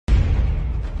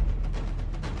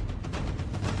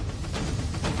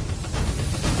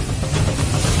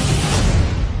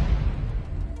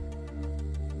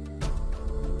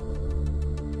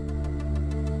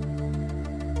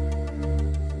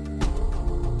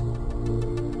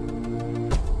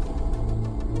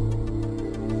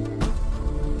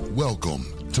Welcome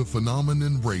to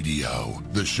Phenomenon Radio,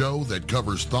 the show that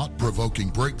covers thought-provoking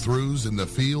breakthroughs in the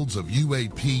fields of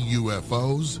UAP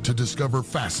UFOs to discover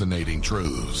fascinating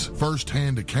truths,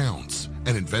 first-hand accounts,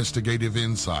 and investigative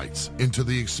insights into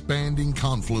the expanding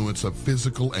confluence of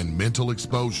physical and mental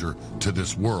exposure to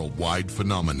this worldwide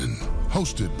phenomenon.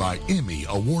 Hosted by Emmy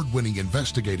award-winning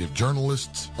investigative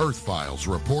journalists, Earth Files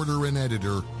reporter and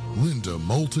editor Linda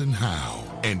Moulton Howe,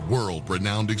 and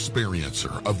world-renowned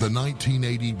experiencer of the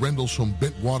 1980 Rendlesham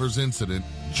Bentwaters incident,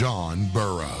 John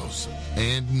Burroughs.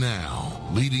 And now,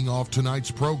 leading off tonight's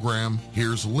program,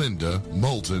 here's Linda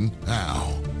Moulton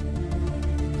Howe.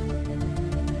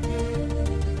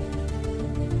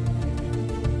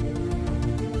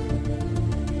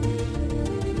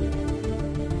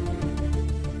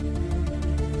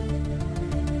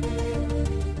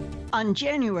 On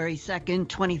January 2nd,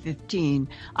 2015,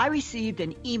 I received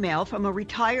an email from a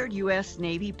retired U.S.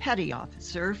 Navy petty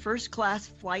officer, first-class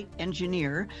flight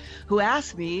engineer, who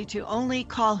asked me to only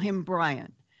call him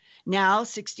Brian. Now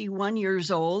 61 years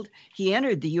old, he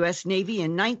entered the U.S. Navy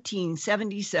in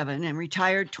 1977 and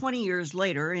retired 20 years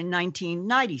later in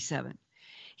 1997.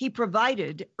 He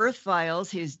provided Earth Files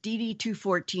his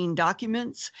DD-214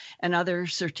 documents and other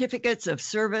certificates of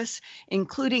service,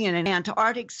 including an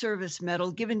Antarctic Service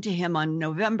Medal given to him on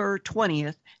November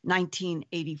 20th,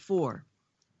 1984.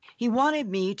 He wanted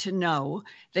me to know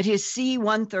that his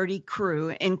C-130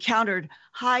 crew encountered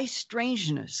high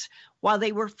strangeness while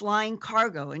they were flying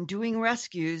cargo and doing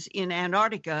rescues in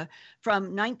Antarctica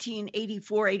from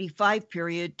 1984-85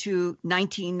 period to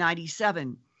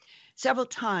 1997. Several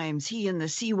times he and the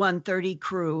C-130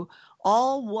 crew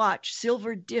all watched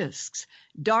silver discs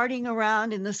darting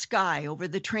around in the sky over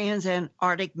the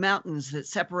trans-Antarctic mountains that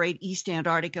separate East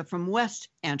Antarctica from West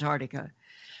Antarctica.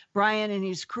 Brian and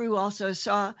his crew also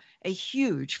saw a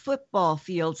huge football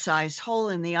field-sized hole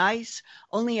in the ice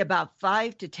only about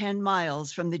 5 to 10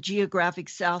 miles from the geographic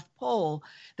South Pole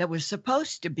that was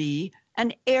supposed to be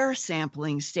an air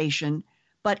sampling station,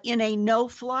 but in a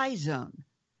no-fly zone.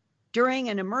 During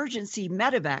an emergency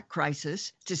medevac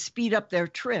crisis to speed up their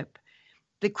trip,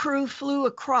 the crew flew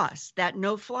across that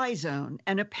no-fly zone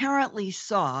and apparently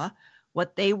saw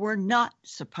what they were not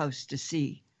supposed to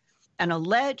see, an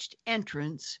alleged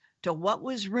entrance to what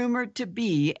was rumored to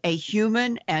be a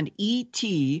human and ET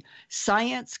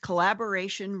science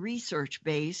collaboration research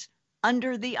base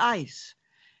under the ice.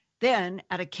 Then,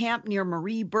 at a camp near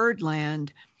Marie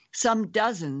Birdland, some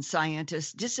dozen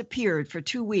scientists disappeared for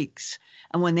 2 weeks,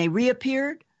 and when they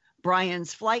reappeared,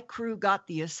 Brian's flight crew got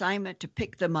the assignment to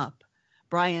pick them up.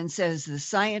 Brian says the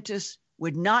scientists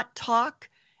would not talk,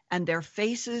 and their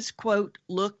faces, quote,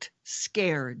 looked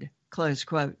scared, close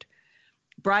quote.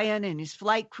 Brian and his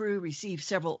flight crew received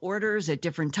several orders at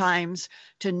different times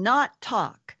to not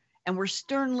talk, and were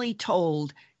sternly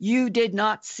told, "You did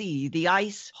not see the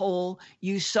ice hole,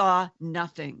 you saw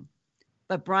nothing."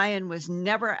 But Brian was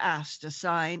never asked to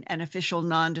sign an official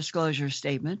non-disclosure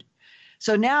statement.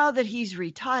 So now that he's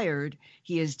retired,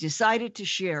 he has decided to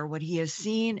share what he has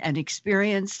seen and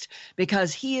experienced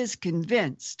because he is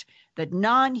convinced that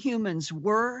non-humans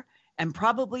were and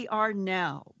probably are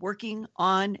now working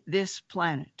on this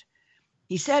planet.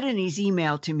 He said in his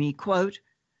email to me, quote,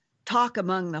 "Talk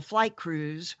among the flight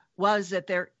crews was that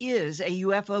there is a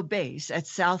UFO base at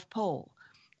South Pole.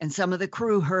 And some of the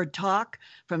crew heard talk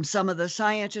from some of the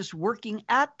scientists working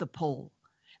at the pole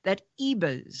that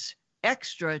EBAs,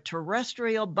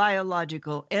 extraterrestrial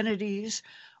biological entities,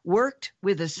 worked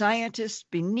with the scientists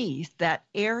beneath that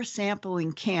air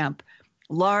sampling camp,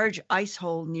 large ice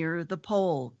hole near the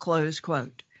pole," close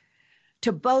quote.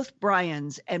 To both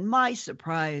Brian's and my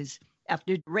surprise,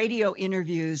 after radio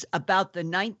interviews about the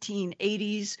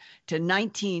 1980s to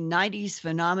 1990s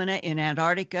phenomena in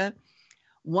Antarctica,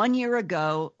 1 year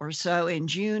ago or so, in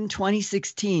June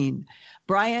 2016,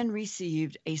 Brian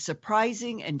received a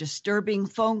surprising and disturbing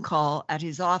phone call at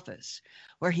his office,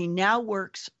 where he now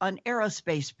works on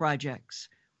aerospace projects.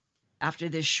 After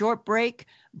this short break,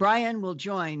 Brian will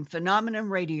join Phenomenon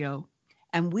Radio,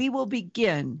 and we will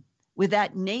begin with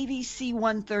that Navy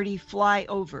C-130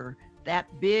 flyover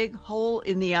that big hole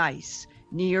in the ice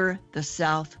near the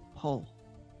South Pole.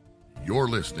 You're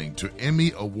listening to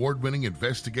Emmy award-winning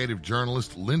investigative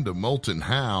journalist Linda Moulton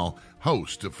Howe,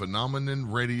 host of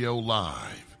Phenomenon Radio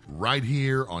Live, right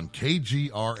here on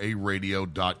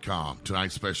KGRAradio.com.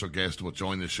 Tonight's special guest will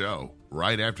join the show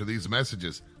right after these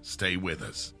messages. Stay with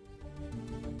us.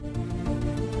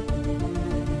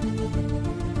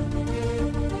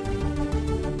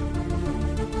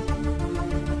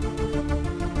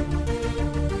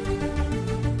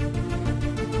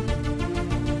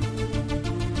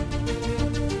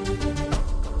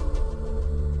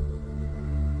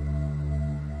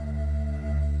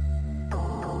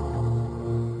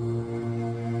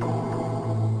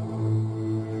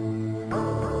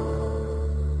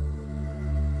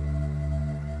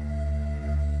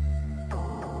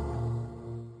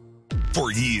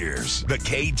 For years, the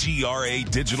KGRA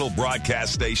digital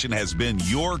broadcast station has been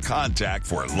your contact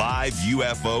for live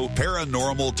UFO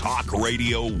paranormal talk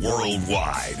radio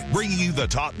worldwide, bringing you the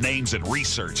top names in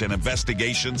research and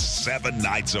investigations 7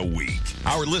 nights a week.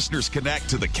 Our listeners connect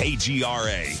to the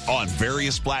KGRA on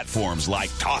various platforms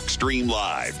like TalkStream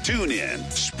Live, TuneIn,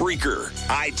 Spreaker,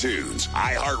 iTunes,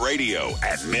 iHeartRadio,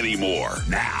 and many more.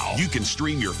 Now, you can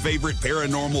stream your favorite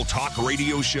paranormal talk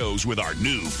radio shows with our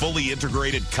new fully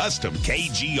integrated custom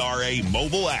KGRA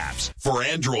mobile apps for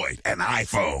Android and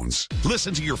iPhones.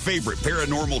 Listen to your favorite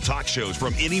paranormal talk shows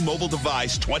from any mobile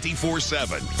device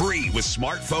 24/7, free with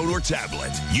smartphone or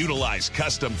tablet. Utilize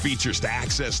custom features to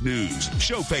access news,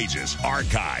 show pages,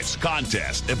 archives,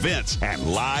 contests, events,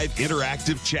 and live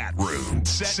interactive chat rooms.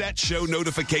 Set show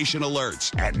notification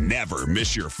alerts and never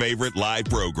miss your favorite live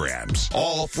programs.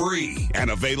 All free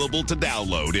and available to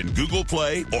download in Google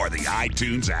Play or the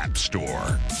iTunes App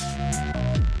Store.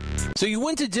 So you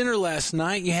went to dinner last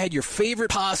night, you had your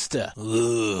favorite pasta.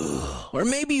 Ugh. Or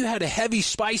maybe you had a heavy,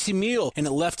 spicy meal and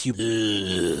it left you.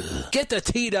 Ugh.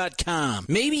 GetTheT.com.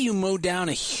 Maybe you mowed down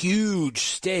a huge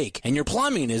steak and your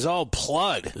plumbing is all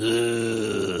plugged.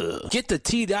 Ugh.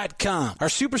 GetTheT.com. Our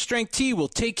super strength tea will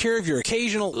take care of your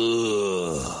occasional.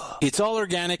 Ugh. It's all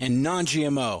organic and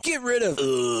non-GMO. Get rid of.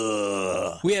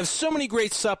 Ugh. We have so many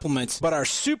great supplements, but our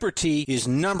super tea is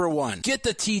number one.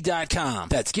 GetTheT.com.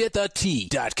 That's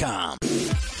GetTheT.com.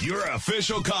 Your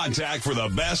official contact for the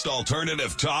best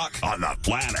alternative talk on the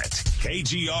planet.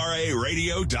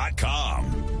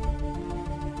 KGRARadio.com.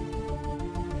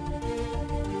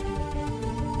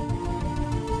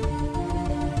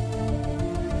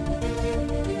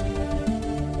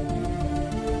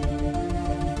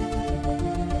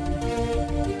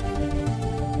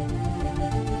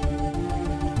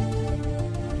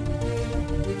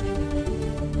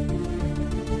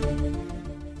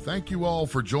 Thank you all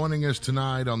for joining us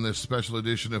tonight on this special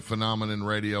edition of Phenomenon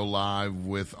Radio Live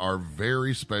with our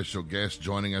very special guest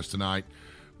joining us tonight,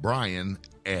 Brian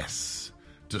S.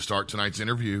 To start tonight's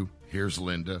interview, here's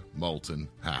Linda Moulton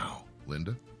Howe.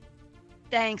 Linda?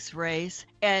 Thanks, Race.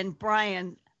 And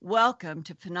Brian, welcome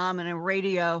to Phenomenon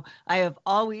Radio. I have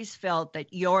always felt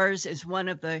that yours is one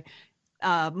of the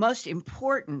most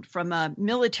important from a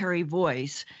military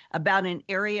voice about an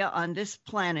area on this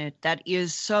planet that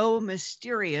is so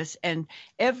mysterious. And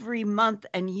every month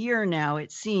and year now,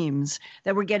 it seems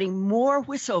that we're getting more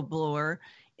whistleblower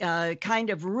kind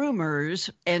of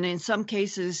rumors, and in some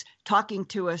cases talking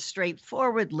to us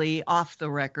straightforwardly off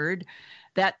the record,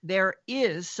 that there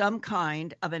is some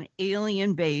kind of an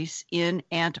alien base in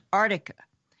Antarctica,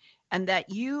 and that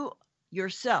you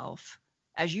yourself,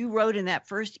 as you wrote in that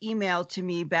first email to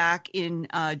me back in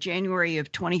January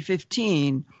of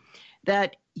 2015,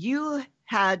 that you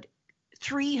had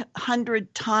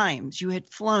 300 times you had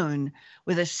flown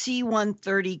with a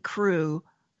C-130 crew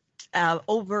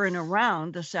over and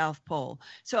around the South Pole.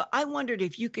 So I wondered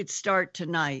if you could start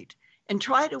tonight and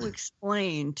try to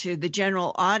explain to the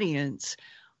general audience,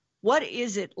 what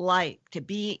is it like to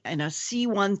be in a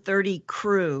C-130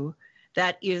 crew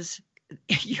that is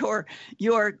your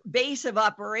base of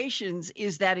operations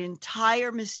is that entire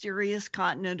mysterious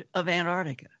continent of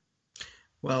Antarctica?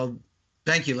 Well,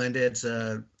 thank you, Linda. It's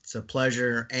a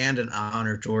pleasure and an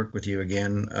honor to work with you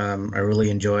again. I really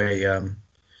enjoy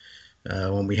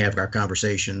when we have our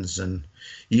conversations, and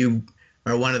you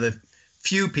are one of the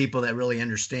few people that really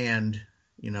understand,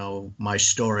 my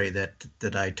story that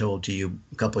I told to you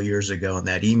a couple of years ago in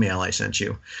that email I sent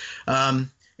you.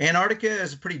 Antarctica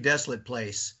is a pretty desolate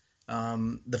place.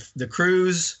 The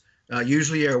crews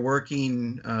usually are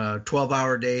working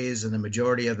 12-hour days, and the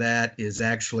majority of that is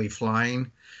actually flying.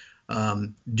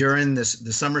 During the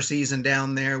summer season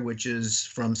down there, which is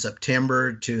from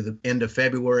September to the end of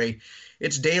February,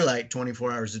 it's daylight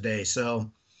 24 hours a day.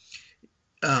 So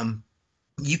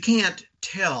you can't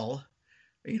tell,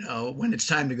 when it's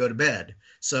time to go to bed.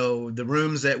 So the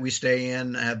rooms that we stay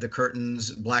in have the curtains,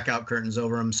 blackout curtains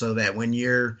over them, so that when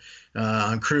you're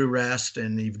on crew rest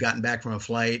and you've gotten back from a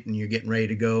flight and you're getting ready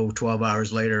to go 12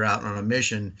 hours later out on a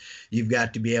mission, you've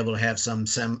got to be able to have some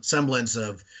semblance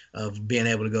of being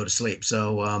able to go to sleep.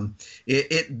 So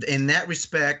it in that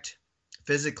respect,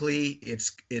 physically,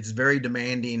 it's very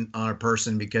demanding on a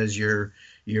person, because your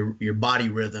body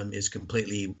rhythm is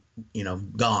completely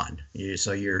gone.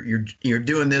 So you're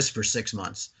doing this for 6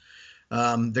 months.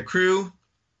 The crew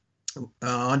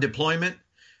on deployment,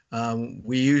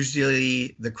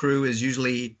 the crew is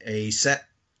usually a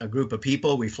group of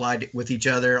people. We fly with each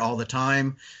other all the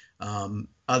time.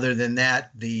 Other than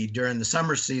that, during the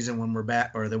summer season when we're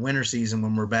back, or the winter season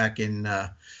when we're back in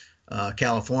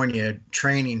California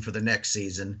training for the next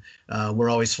season. We're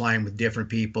always flying with different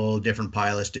people, different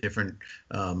pilots, different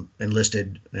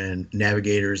enlisted and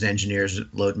navigators, engineers,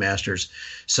 load masters.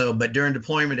 So, but during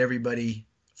deployment, everybody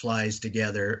flies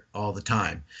together all the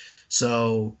time.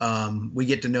 So we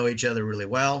get to know each other really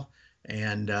well,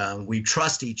 and we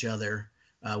trust each other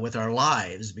with our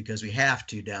lives because we have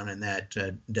to down in that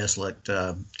desolate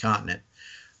continent.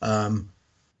 A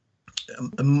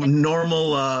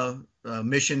normal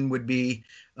mission would be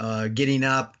getting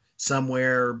up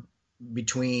somewhere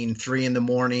between 3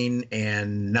 a.m.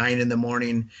 and 9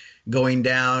 a.m, going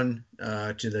down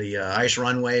to the ice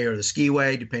runway or the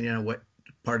skiway, depending on what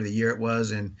part of the year it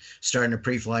was, and starting a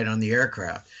pre-flight on the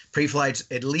aircraft. Pre-flight's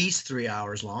at least 3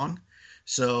 hours long.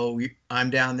 So I'm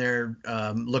down there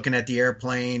looking at the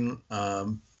airplane.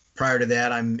 Prior to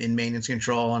that, I'm in maintenance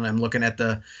control, and I'm looking at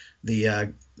the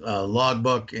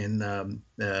logbook and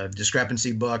the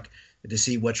discrepancy book to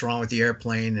see what's wrong with the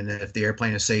airplane and if the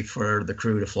airplane is safe for the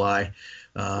crew to fly.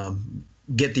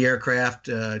 Get the aircraft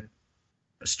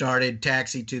started,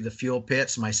 taxi to the fuel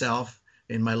pits myself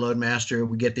and my load master.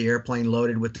 We get the airplane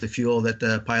loaded with the fuel that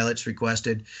the pilots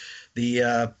requested.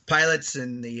 The pilots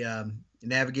and the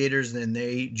navigators, then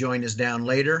they join us down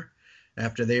later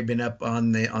after they've been up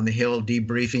on the hill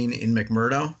debriefing in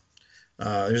McMurdo.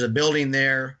 There's a building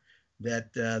there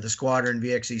that the squadron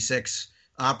VXE-6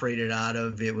 operated out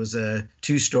of. It was a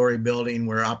 2-story building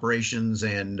where operations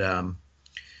and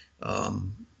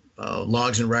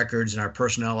logs and records and our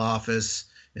personnel office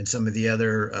and some of the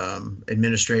other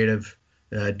administrative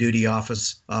duty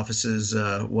offices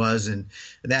was. And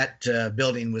that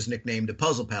building was nicknamed the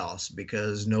Puzzle Palace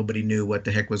because nobody knew what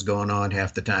the heck was going on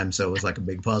half the time. So it was like a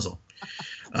big puzzle.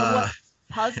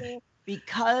 Puzzle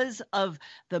because of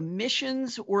the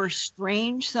missions were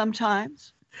strange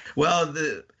sometimes? Well,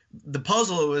 the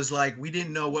puzzle was like we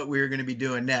didn't know what we were going to be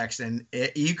doing next, and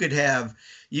you could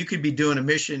be doing a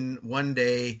mission one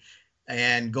day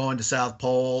and going to South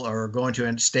Pole or going to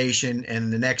a station,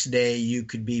 and the next day you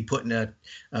could be putting a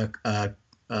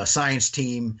science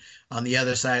team on the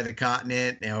other side of the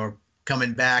continent, or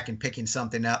coming back and picking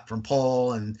something up from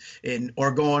Pole,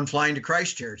 or flying to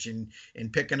Christchurch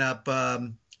and picking up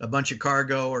a bunch of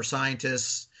cargo or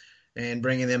scientists and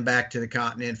bringing them back to the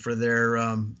continent for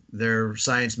their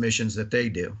science missions that they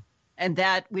do. And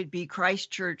that would be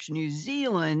Christchurch, New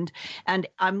Zealand. And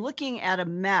I'm looking at a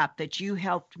map that you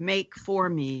helped make for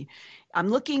me. I'm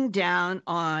looking down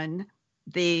on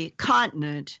the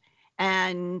continent,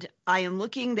 and I am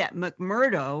looking that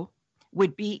McMurdo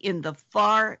would be in the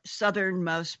far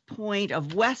southernmost point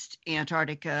of West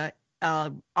Antarctica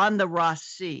on the Ross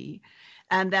Sea.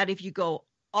 And that if you go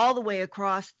all the way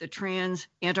across the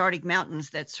trans-Antarctic mountains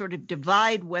that sort of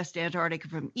divide West Antarctica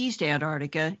from East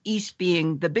Antarctica, East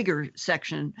being the bigger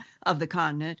section of the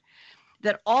continent,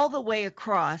 that all the way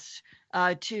across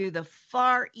to the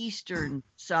far eastern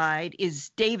side is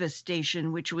Davis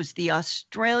Station, which was the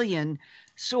Australian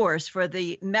source for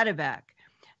the medevac.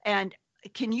 And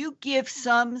can you give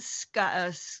some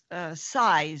size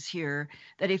here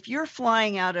that if you're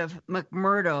flying out of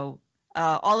McMurdo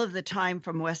all of the time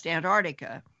from West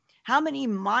Antarctica, how many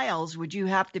miles would you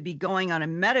have to be going on a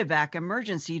medevac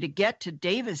emergency to get to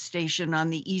Davis Station on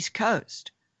the East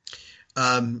Coast?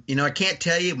 I can't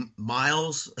tell you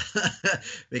miles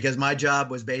because my job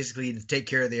was basically to take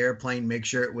care of the airplane, make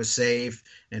sure it was safe,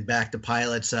 and back the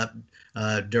pilots up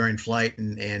during flight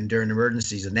and during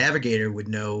emergencies. A navigator would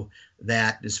know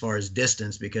that as far as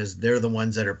distance because they're the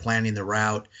ones that are planning the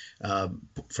route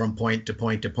from point to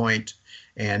point to point.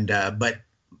 And but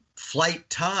flight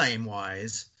time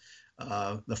wise,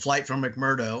 the flight from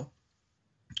McMurdo,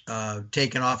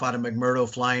 taking off out of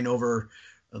McMurdo, flying over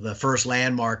the first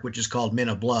landmark, which is called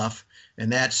Minna Bluff,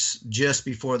 and that's just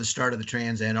before the start of the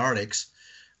Transantarctics.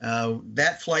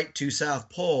 That flight to South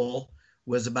Pole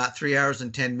was about 3 hours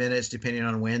and 10 minutes, depending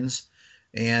on winds.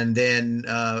 And then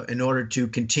in order to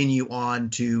continue on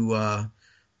to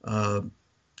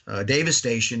Davis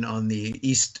Station on the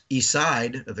east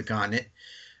side of the continent,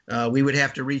 we would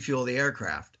have to refuel the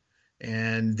aircraft.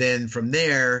 And then from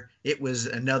there, it was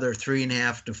another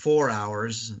 3.5 to 4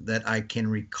 hours that I can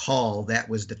recall. That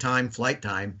was the flight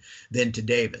time, then to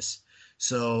Davis.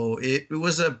 So it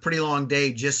was a pretty long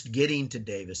day just getting to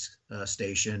Davis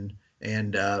Station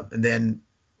and then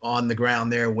on the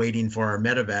ground there waiting for our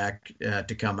medevac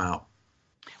to come out.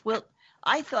 Well,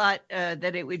 I thought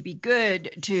that it would be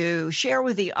good to share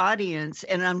with the audience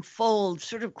and unfold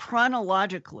sort of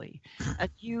chronologically.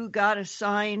 You got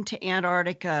assigned to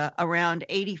Antarctica around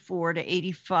 84 to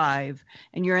 85,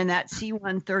 and you're in that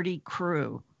C-130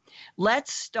 crew.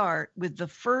 Let's start with the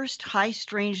first high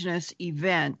strangeness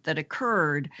event that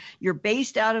occurred. You're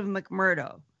based out of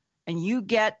McMurdo, and you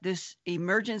get this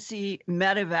emergency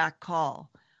medevac call.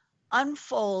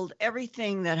 Unfold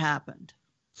everything that happened.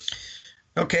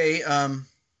 Okay.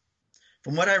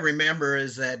 From what I remember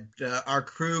is that our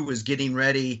crew was getting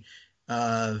ready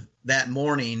that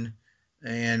morning,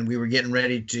 and we were getting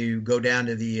ready to go down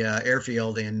to the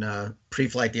airfield and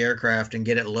pre-flight the aircraft and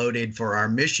get it loaded for our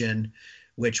mission,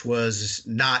 which was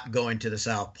not going to the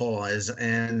South Pole.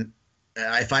 And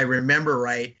if I remember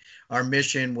right, our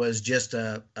mission was just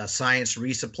a science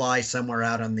resupply somewhere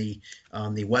out on the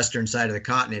western side of the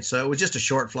continent. So it was just a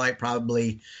short flight,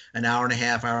 probably an hour and a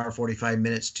half, hour, 45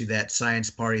 minutes to that science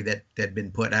party that had been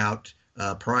put out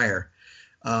prior.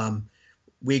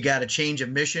 We got a change of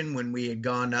mission when we had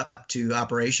gone up to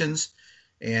operations,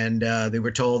 and they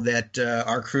were told that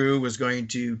our crew was going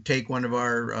to take one of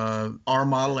our R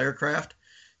model aircraft,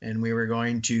 and we were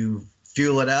going to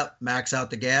fuel it up, max out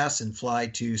the gas, and fly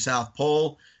to South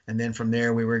Pole. And then from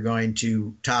there, we were going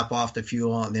to top off the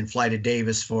fuel and then fly to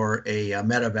Davis for a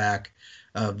medevac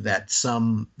of that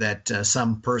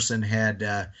some person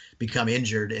had become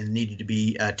injured and needed to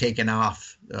be taken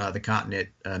off the continent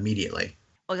immediately.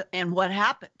 And what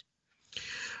happened?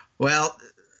 Well,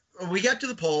 we got to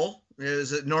the pole. It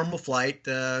was a normal flight.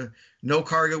 No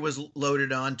cargo was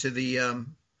loaded onto the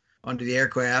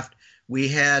aircraft. We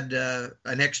had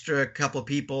an extra couple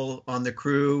people on the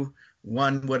crew.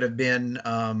 One would have been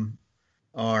our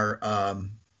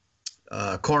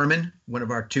corpsman, one of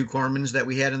our two corpsmen that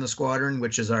we had in the squadron,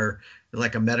 which is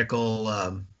like a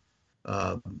medical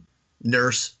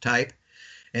nurse type.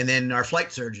 And then our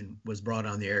flight surgeon was brought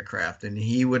on the aircraft, and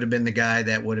he would have been the guy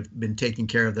that would have been taking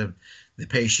care of the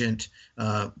patient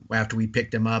after we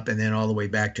picked him up and then all the way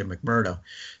back to McMurdo.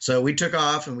 So we took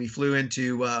off and we flew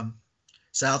into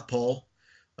South Pole,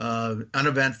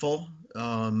 uneventful.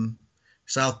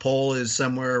 South Pole is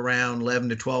somewhere around 11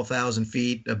 to 12,000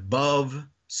 feet above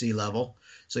sea level.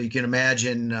 So you can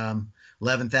imagine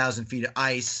 11,000 feet of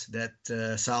ice that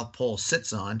South Pole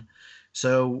sits on.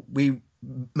 So we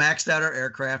maxed out our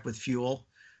aircraft with fuel,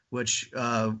 which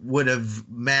would have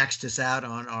maxed us out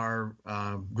on our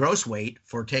gross weight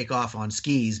for takeoff on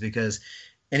skis, because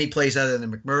any place other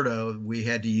than McMurdo, we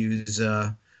had to use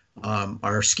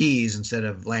our skis instead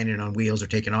of landing on wheels or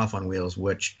taking off on wheels,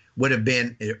 which would have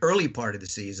been an early part of the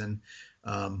season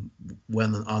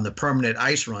when on the permanent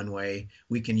ice runway,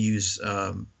 we can use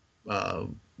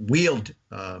wheeled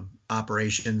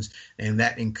operations, and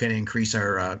that can increase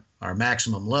our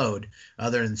maximum load.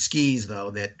 Other than skis, though,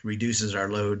 that reduces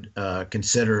our load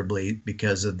considerably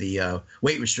because of the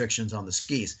weight restrictions on the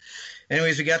skis.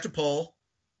 Anyways, we got to pole,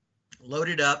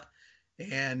 loaded up,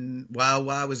 and while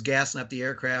I was gassing up the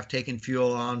aircraft, taking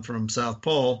fuel on from South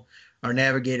Pole, our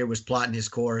navigator was plotting his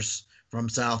course from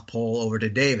South Pole over to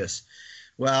Davis.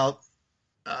 Well,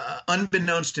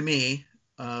 unbeknownst to me,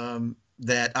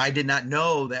 that I did not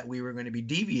know that we were going to be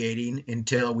deviating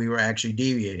until we were actually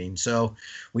deviating. So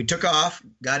we took off,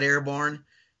 got airborne,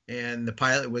 and the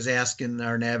pilot was asking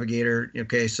our navigator,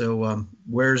 okay, so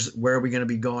where are we going to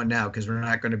be going now? Because we're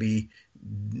not going to be,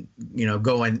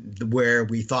 going where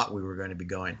we thought we were going to be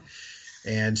going.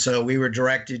 And so we were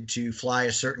directed to fly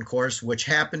a certain course, which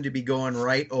happened to be going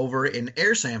right over an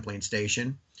air sampling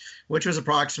station, which was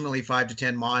approximately 5 to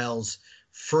 10 miles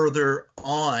further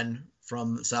on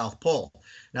from the South Pole.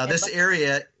 Now, this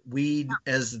area, we,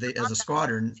 as a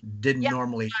squadron, didn't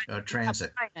normally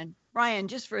transit. Brian,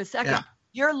 just for a second. Yeah.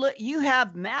 You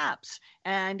have maps,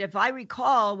 and if I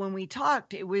recall, when we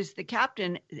talked, it was the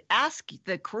captain asked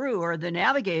the crew or the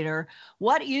navigator,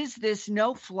 "What is this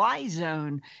no-fly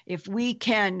zone? If we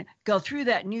can go through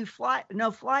that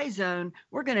no-fly zone,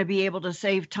 we're going to be able to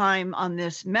save time on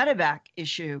this medevac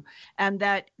issue." And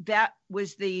that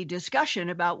was the discussion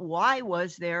about why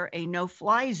was there a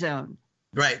no-fly zone.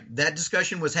 Right. That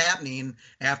discussion was happening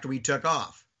after we took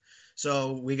off.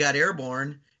 So we got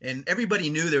airborne, and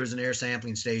everybody knew there was an air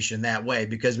sampling station that way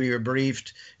because we were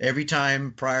briefed every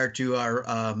time prior to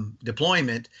our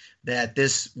deployment that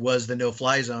this was the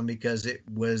no-fly zone because it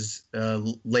was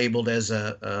labeled as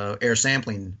a air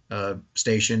sampling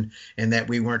station and that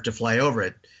we weren't to fly over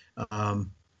it.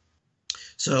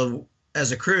 So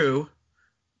as a crew,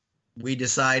 we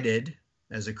decided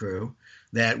as a crew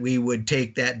that we would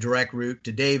take that direct route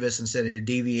to Davis instead of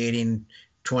deviating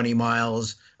 20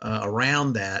 miles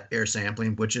around that air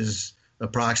sampling, which is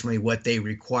approximately what they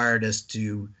required us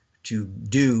to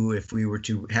do if we were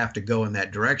to have to go in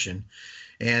that direction.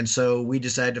 And so we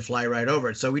decided to fly right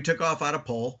over it. So we took off out of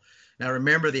Pole. Now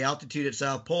remember, the altitude at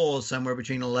South Pole is somewhere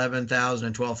between 11,000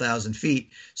 and 12,000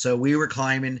 feet. So we were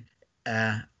climbing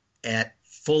at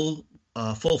full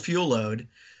fuel load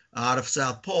out of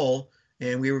South Pole,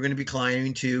 and we were going to be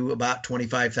climbing to about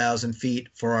 25,000 feet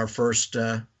for our first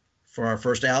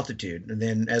altitude. And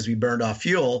then as we burned off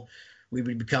fuel, we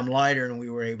would become lighter and we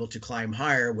were able to climb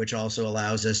higher, which also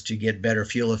allows us to get better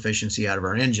fuel efficiency out of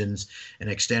our engines and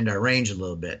extend our range a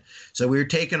little bit. So we were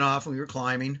taking off and we were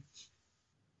climbing,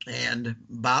 and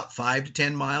about 5 to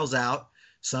 10 miles out,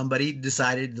 somebody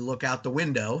decided to look out the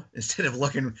window instead of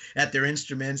looking at their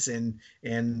instruments and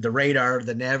the radar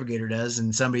the navigator does.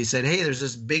 And somebody said, "Hey, there's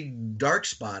this big dark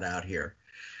spot out here."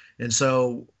 And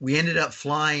so we ended up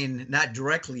flying not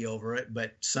directly over it,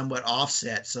 but somewhat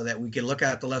offset so that we could look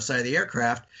out the left side of the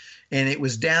aircraft. And it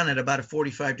was down at about a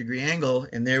 45-degree angle.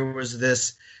 And there was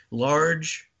this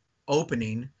large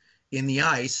opening in the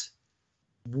ice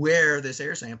where this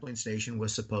air sampling station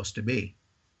was supposed to be.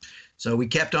 So we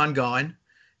kept on going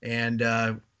and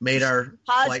made our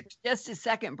flight. Just a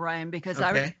second, Brian, because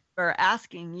I remember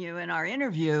asking you in our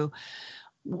interview,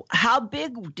 how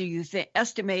big do you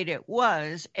estimate it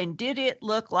was, and did it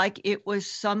look like it was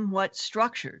somewhat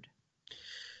structured?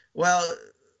 Well,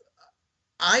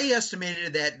 I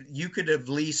estimated that you could have at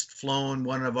least flown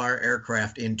one of our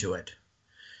aircraft into it.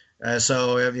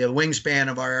 So the wingspan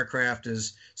of our aircraft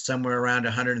is somewhere around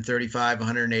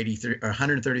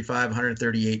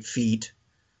 138 feet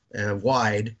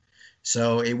wide.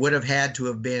 So it would have had to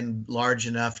have been large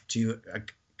enough to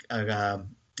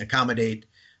accommodate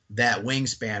that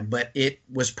wingspan, but it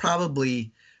was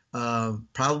probably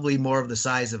more of the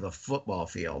size of a football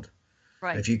field,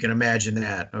 right? If you can imagine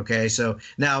that. Okay, so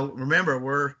now remember,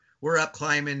 we're up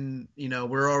climbing.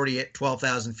 We're already at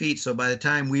 12,000 feet. So by the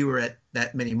time we were at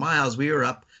that many miles, we were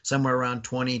up somewhere around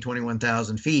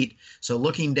 21,000 feet. So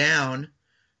looking down,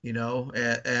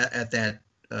 at that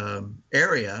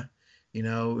area,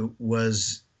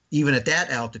 was even at that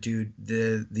altitude,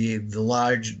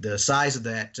 the size of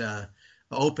that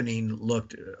opening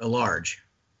looked large.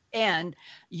 And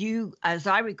you, as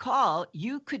I recall,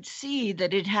 you could see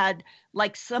that it had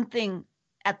like something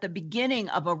at the beginning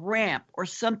of a ramp or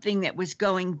something that was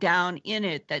going down in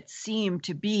it that seemed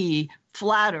to be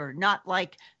flatter, not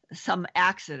like some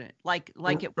accident, like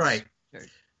it was right.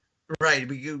 Right.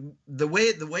 The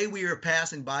way we were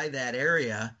passing by that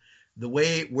area,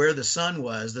 where the sun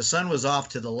was off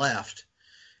to the left.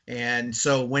 And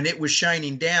so when it was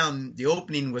shining down, the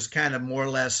opening was kind of more or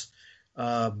less,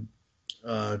 I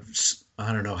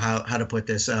don't know how to put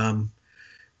this, in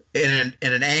an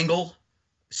angle,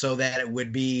 so that it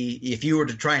would be, if you were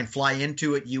to try and fly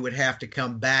into it, you would have to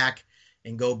come back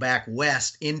and go back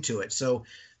west into it. So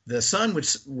the sun would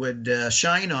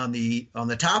shine on the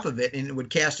top of it, and it would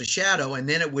cast a shadow, and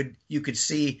then you could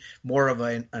see more of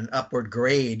an upward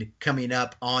grade coming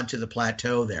up onto the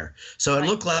plateau there. So it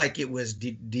looked like it was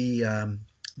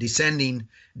descending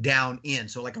down in,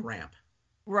 so like a ramp.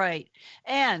 Right.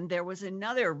 And there was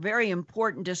another very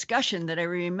important discussion that I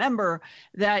remember,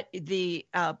 that the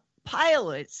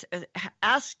pilots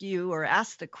asked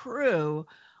the crew,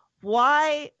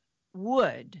 why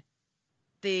would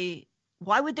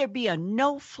there be a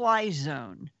no-fly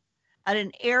zone at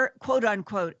an quote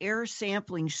unquote air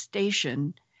sampling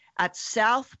station at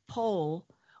South Pole,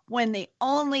 when the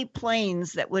only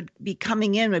planes that would be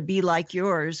coming in would be like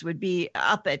yours, would be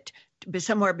up at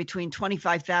somewhere between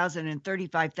 25,000 and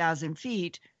 35,000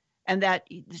 feet, and that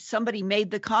somebody made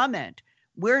the comment,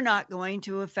 we're not going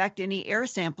to affect any air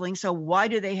sampling, so why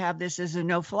do they have this as a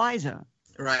no-fly zone?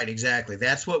 Right, exactly.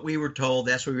 That's what we were told.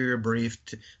 That's what we were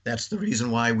briefed. That's the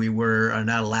reason why we were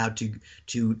not allowed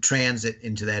to transit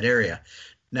into that area.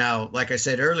 Now, like I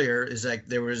said earlier, is like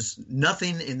there was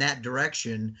nothing in that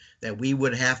direction that we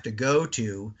would have to go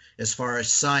to as far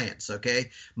as science, okay?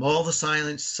 All the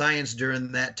science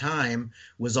during that time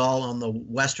was all on the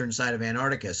western side of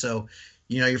Antarctica. So,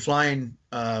 you're flying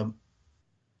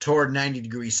toward 90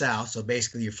 degrees south. So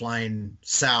basically you're flying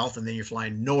south and then you're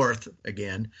flying north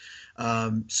again.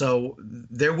 So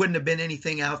there wouldn't have been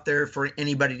anything out there for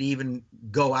anybody to even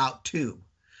go out to.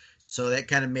 So that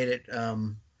kind of made it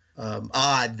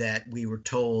odd that we were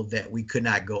told that we could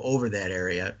not go over that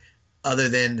area, other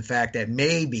than the fact that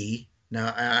maybe,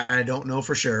 now I don't know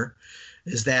for sure,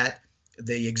 is that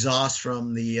the exhaust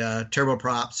from the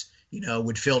turboprops,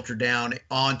 would filter down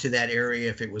onto that area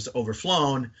if it was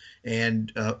overflown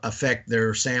and affect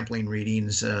their sampling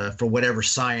readings for whatever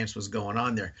science was going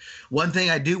on there. One thing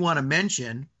I do want to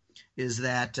mention is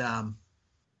that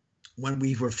when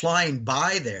we were flying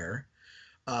by there,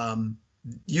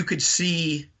 you could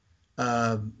see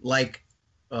lines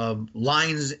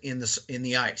in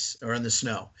the ice or in the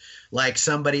snow, like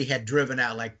somebody had driven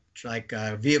out, like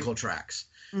vehicle tracks.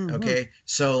 Okay,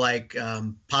 so like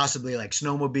possibly like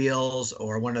snowmobiles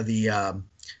or one of the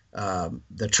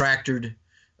tractored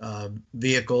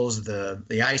vehicles,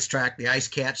 the ice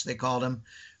cats they called them,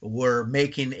 were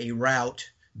making a route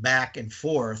back and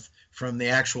forth from the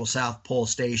actual South Pole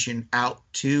station out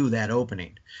to that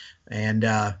opening, and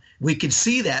we could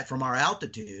see that from our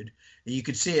altitude. You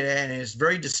could see it, and it's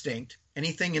very distinct.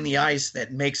 Anything in the ice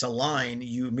that makes a line,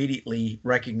 you immediately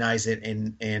recognize it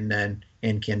and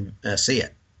can see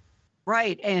it.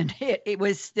 Right. And it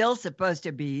was still supposed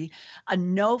to be a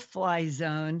no-fly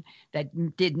zone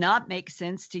that did not make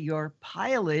sense to your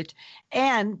pilot,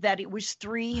 and that it was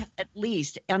at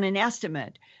least on an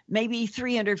estimate, maybe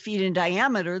 300 feet in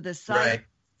diameter, the size Right. of a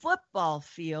football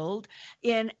field,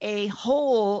 in a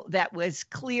hole that was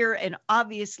clear, and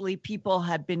obviously people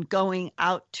had been going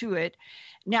out to it.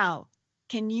 Now,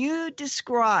 can you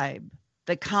describe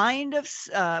the kind of,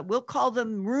 we'll call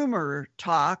them rumor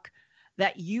talk,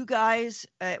 that you guys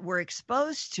were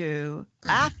exposed to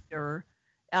after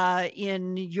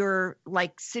in your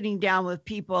like sitting down with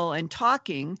people and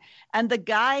talking, and the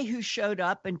guy who showed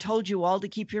up and told you all to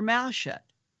keep your mouth shut?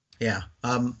 Yeah.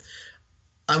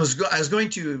 I was going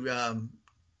to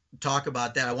talk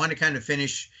about that. I want to kind of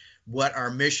finish what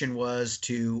our mission was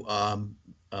to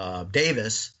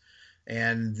Davis,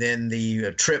 and then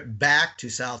the trip back to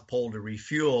South Pole to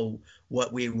refuel,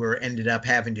 what we ended up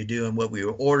having to do and what we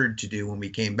were ordered to do when we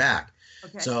came back.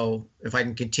 Okay. So if I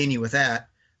can continue with that,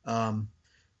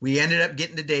 we ended up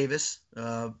getting to Davis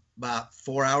about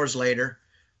 4 hours later,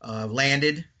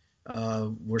 landed.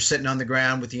 We're sitting on the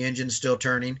ground with the engine still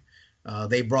turning.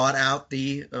 They brought out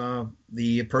the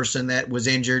person that was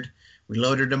injured. We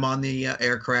loaded him on the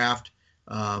aircraft.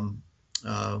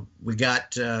 We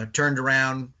got turned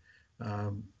around,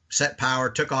 set power,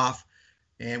 took off,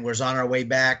 and was on our way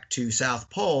back to South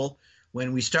Pole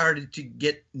when we started to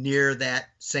get near that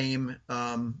same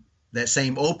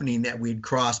opening that we'd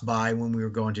crossed by when we were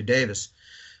going to Davis.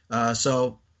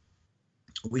 So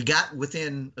we got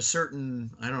within a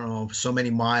certain, I don't know, so many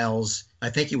miles.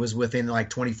 I think it was within like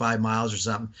 25 miles or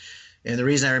something. And the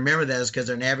reason I remember that is because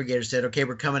our navigator said, okay,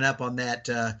 we're coming up on that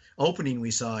opening we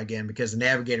saw again, because the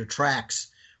navigator tracks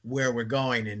where we're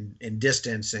going in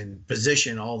distance and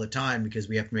position all the time, because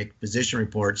we have to make position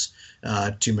reports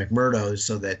to McMurdo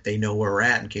so that they know where we're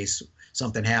at in case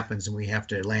something happens and we have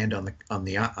to land on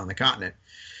the continent.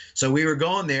 So we were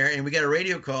going there, and we got a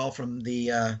radio call from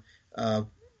the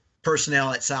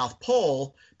personnel at South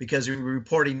Pole, because we were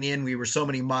reporting in we were so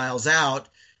many miles out,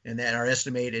 and that our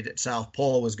estimated at South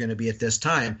Pole was going to be at this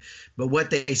time. But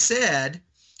what they said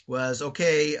was,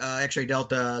 okay, X-ray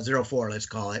Delta 04, let's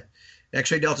call it.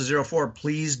 X-ray Delta 04,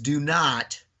 please do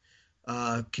not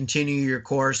continue your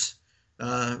course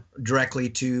directly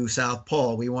to South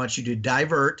Pole. We want you to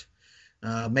divert,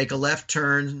 make a left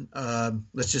turn,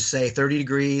 let's just say 30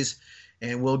 degrees,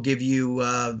 and we'll give you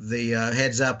the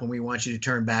heads up when we want you to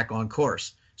turn back on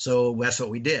course. So that's what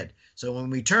we did. So when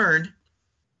we turned,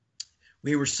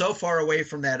 we were so far away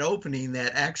from that opening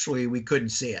that actually we couldn't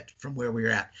see it from where we were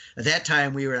at. At that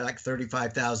time, we were at like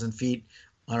 35,000 feet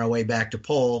on our way back to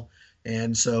Pole.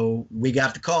 And so we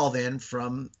got the call then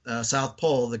from South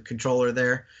Pole, the controller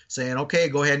there, saying, okay,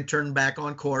 go ahead and turn back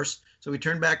on course. So we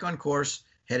turned back on course,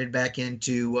 headed back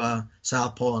into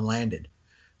South Pole, and landed.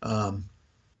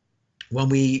 When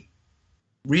we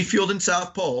refueled in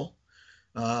South Pole,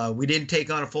 we didn't take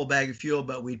on a full bag of fuel,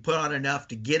 but we put on enough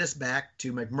to get us back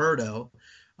to McMurdo,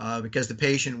 because the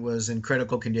patient was in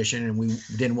critical condition and we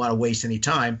didn't want to waste any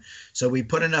time. So we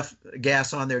put enough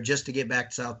gas on there just to get back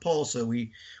to South Pole. So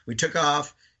we took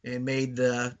off and made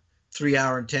the 3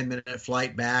 hour and 10-minute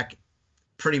flight back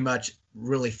pretty much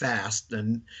really fast.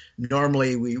 And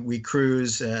normally we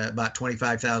cruise about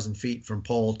 25,000 feet from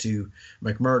Pole to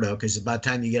McMurdo, because by the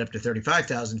time you get up to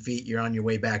 35,000 feet, you're on your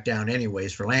way back down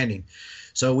anyways for landing.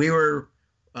 So we were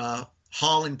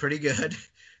hauling pretty good.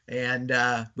 And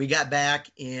we got back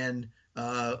in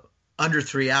under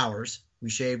 3 hours. We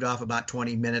shaved off about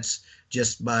 20 minutes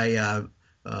just by,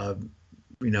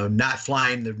 not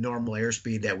flying the normal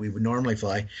airspeed that we would normally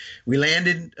fly. We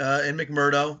landed in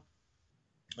McMurdo,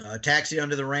 taxied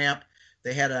under the ramp.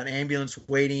 They had an ambulance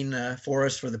waiting for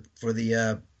us for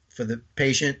the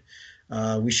patient.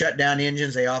 We shut down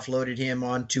engines. They offloaded him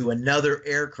onto another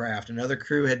aircraft. Another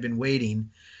crew had been waiting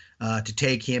to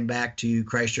take him back to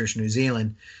Christchurch, New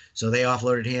Zealand. So they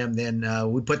offloaded him. Then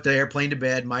we put the airplane to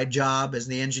bed. My job as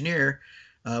the engineer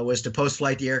was to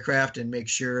post-flight the aircraft and make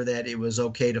sure that it was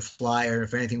okay to fly, or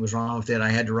if anything was wrong with it, I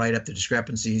had to write up the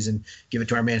discrepancies and give it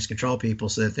to our managed control people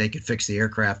so that they could fix the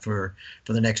aircraft for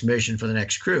the next mission, for the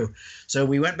next crew. So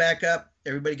we went back up,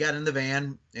 everybody got in the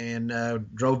van and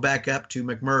drove back up to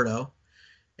McMurdo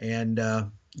and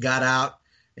got out,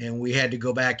 and we had to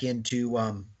go back into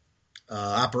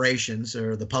operations,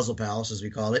 or the Puzzle Palace as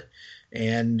we call it,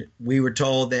 and we were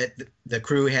told that the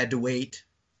crew had to wait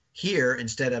here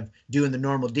instead of doing the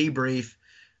normal debrief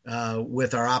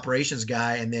with our operations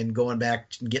guy and then going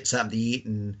back and get something to eat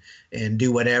and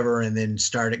do whatever and then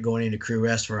start going into crew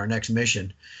rest for our next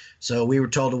mission. So we were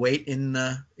told to wait in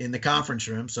the conference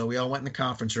room. So we all went in the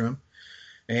conference room,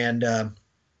 and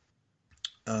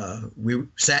we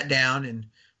sat down, and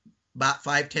about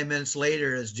 5-10 minutes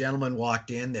later, this gentleman walked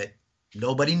in that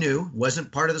nobody knew,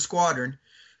 wasn't part of the squadron,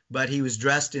 but he was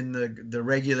dressed in the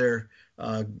regular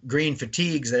green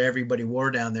fatigues that everybody wore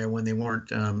down there when they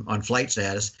weren't on flight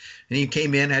status. And he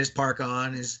came in, had his park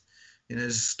on, his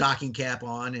stocking cap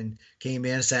on, and came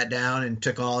in, sat down, and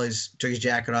took his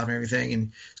jacket off and everything, and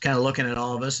was kind of looking at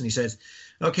all of us. And he says,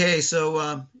 "Okay,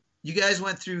 so you guys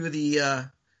went through the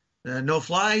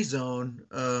no-fly zone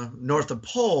north of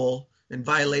Pole and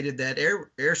violated that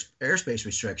airspace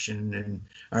restriction." And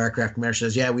our aircraft commander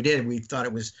says, "Yeah, we did. We thought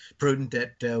it was prudent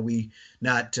that we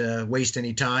not waste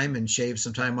any time and shave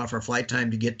some time off our flight time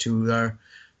to get to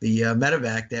the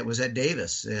medevac that was at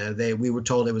Davis. We were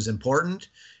told it was important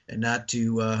and not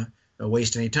to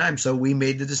waste any time. So we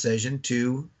made the decision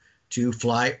to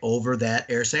fly over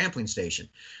that air sampling station."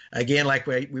 Again, like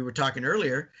we were talking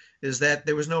earlier, is that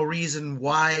there was no reason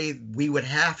why we would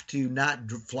have to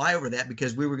not fly over that,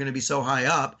 because we were going to be so high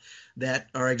up that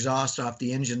our exhaust off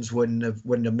the engines wouldn't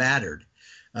have mattered.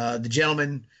 The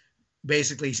gentleman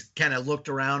basically kind of looked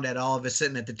around at all of us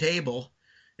sitting at the table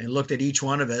and looked at each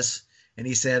one of us, and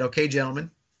he said, "Okay,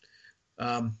 gentlemen,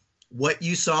 what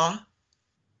you saw,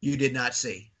 you did not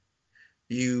see.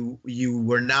 You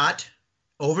were not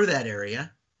over that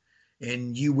area,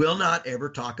 and you will not ever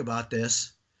talk about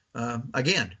this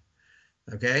again."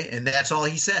 Okay, and that's all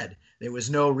he said. There was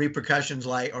no repercussions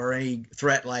or any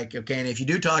threat like, okay, and if you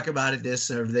do talk about it,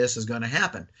 this or this is going to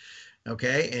happen.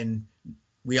 Okay, and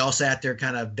we all sat there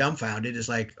kind of dumbfounded. It's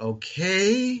like,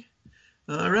 okay,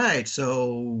 all right,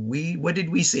 so what did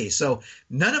we see? So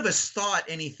none of us thought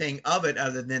anything of it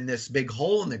other than this big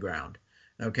hole in the ground.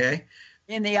 Okay,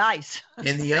 in the ice.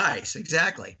 In the ice,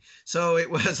 exactly. So it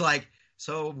was like,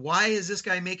 so why is this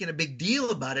guy making a big deal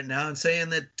about it now and saying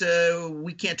that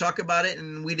we can't talk about it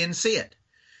and we didn't see it?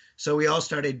 So we all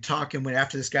started talking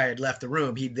after this guy had left the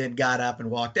room. He then got up and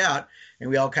walked out, and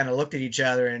we all kind of looked at each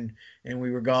other and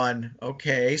we were going,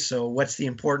 okay, so what's the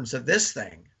importance of this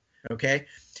thing? Okay.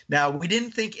 Now, we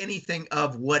didn't think anything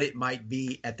of what it might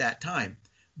be at that time,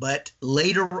 but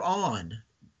later on,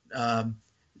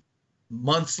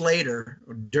 months later,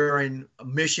 during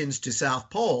missions to South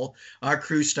Pole, our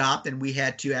crew stopped and we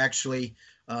had to actually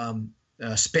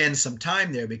spend some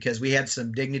time there because we had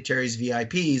some dignitaries,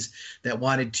 VIPs, that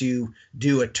wanted to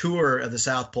do a tour of the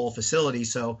South Pole facility.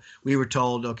 So we were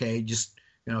told, okay, just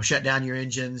shut down your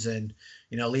engines and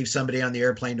leave somebody on the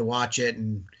airplane to watch it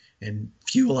and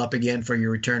fuel up again for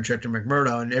your return trip to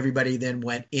McMurdo. And everybody then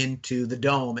went into the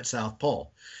dome at South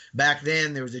Pole. Back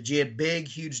then, there was a big,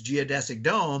 huge geodesic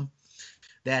dome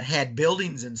that had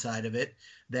buildings inside of it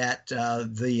that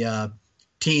the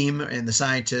team and the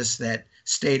scientists that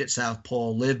stayed at South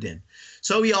Pole lived in.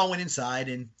 So we all went inside,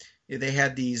 and they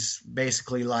had these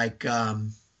basically like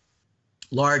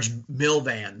large mill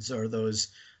vans, or those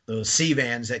sea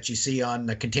vans that you see on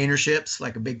the container ships,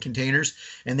 like a big containers,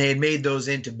 and they had made those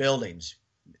into buildings.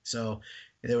 So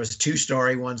there was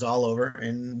 2-story ones all over,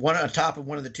 and on top of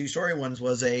one of the 2-story ones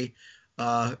was a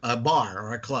bar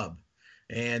or a club.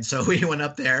 And so we went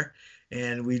up there,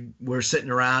 and we were sitting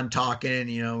around talking,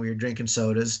 we were drinking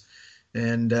sodas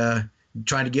and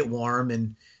trying to get warm.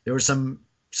 And there were some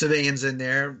civilians in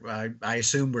there, I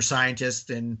assume were scientists.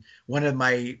 And one of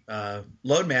my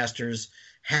loadmasters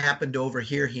happened to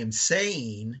overhear him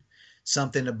saying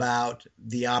something about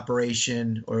the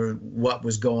operation or what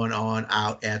was going on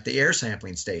out at the air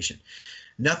sampling station.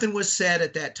 Nothing was said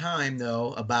at that time,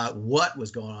 though, about what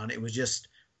was going on. It was just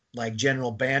like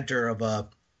general banter of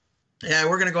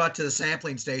we're going to go out to the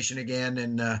sampling station again,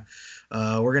 and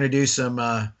we're going to do some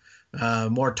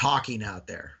more talking out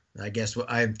there. I guess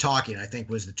I think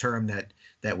was the term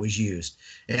that was used.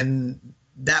 And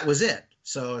that was it.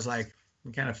 So it was like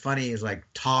kind of funny. It's like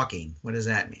talking. What does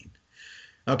that mean?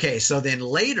 Okay, so then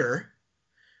later,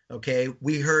 Okay,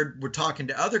 we're talking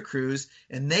to other crews,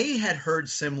 and they had heard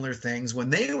similar things when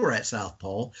they were at South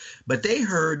Pole, but they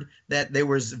heard that there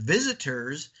was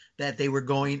visitors that they were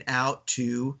going out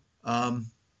to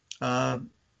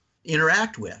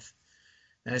interact with.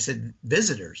 And I said,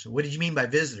 visitors? What did you mean by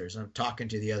visitors? I'm talking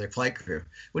to the other flight crew.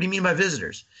 What do you mean by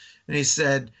visitors? And he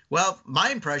said, well, my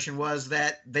impression was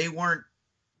that they weren't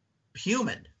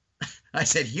human. I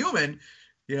said, human?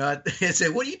 I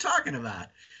said, what are you talking about?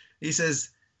 He says,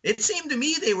 it seemed to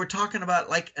me they were talking about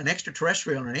like an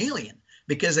extraterrestrial or an alien,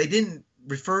 because they didn't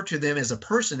refer to them as a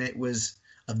person. It was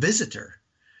a visitor.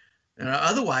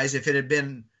 Otherwise, if it had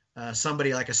been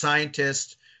somebody like a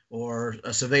scientist or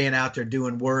a civilian out there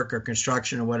doing work or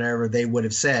construction or whatever, they would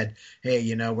have said,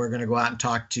 hey, we're going to go out and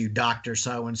talk to Dr.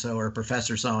 So-and-so or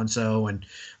Professor So-and-so,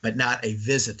 but not a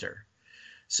visitor.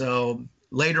 So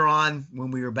later on,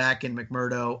 when we were back in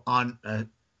McMurdo on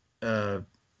a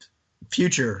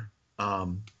future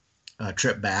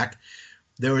trip back,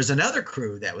 there was another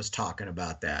crew that was talking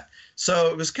about that. So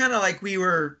it was kind of like we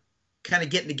were kind of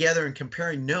getting together and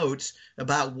comparing notes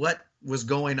about what was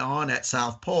going on at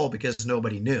South Pole, because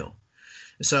nobody knew.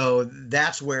 So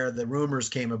that's where the rumors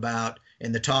came about,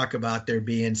 and the talk about there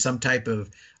being some type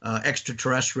of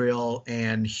extraterrestrial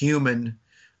and human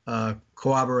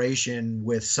cooperation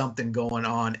with something going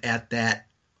on at that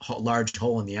large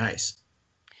hole in the ice.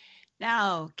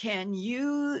 Now, can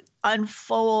you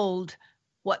unfold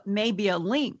what may be a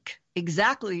link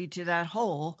exactly to that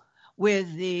hole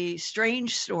with the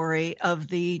strange story of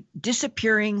the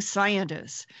disappearing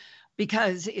scientists?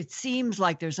 Because it seems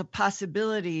like there's a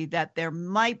possibility that there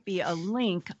might be a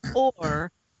link,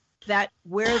 or that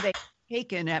where they were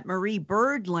taken at Marie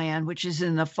Byrd Land, which is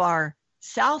in the far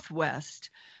southwest,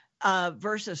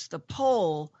 versus the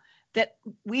pole, that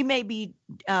we may be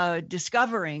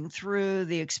discovering through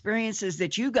the experiences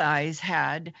that you guys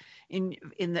had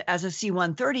as a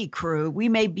C-130 crew. We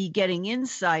may be getting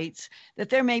insights that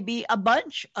there may be a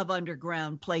bunch of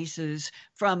underground places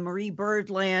from Marie Byrd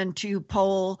Land to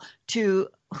pole to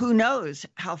who knows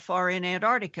how far in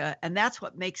Antarctica. And that's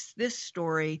what makes this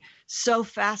story so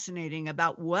fascinating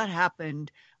about what happened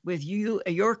with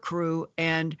your crew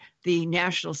and the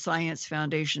National Science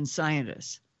Foundation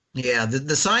scientists. Yeah,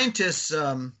 the scientists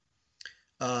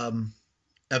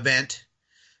event,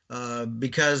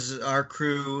 because our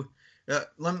crew,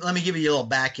 let me give you a little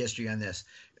back history on this.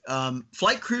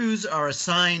 Flight crews are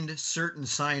assigned certain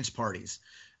science parties,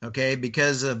 okay,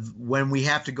 because of when we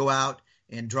have to go out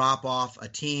and drop off a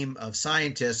team of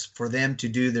scientists for them to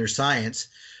do their science.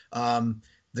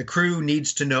 The crew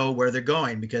needs to know where they're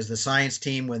going, because the science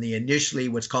team, when they initially,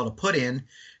 what's called a put-in,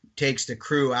 takes the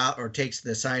crew out or takes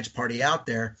the science party out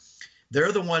there,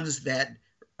 they're the ones that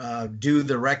do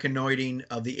the reconnoitering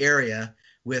of the area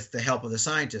with the help of the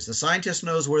scientist. The scientist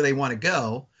knows where they want to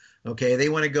go. Okay, they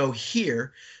want to go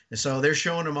here. And so they're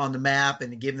showing them on the map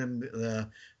and giving them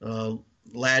the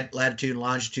latitude and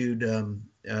longitude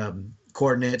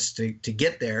coordinates to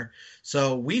get there.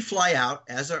 So we fly out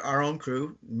as our own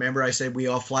crew. Remember, I said we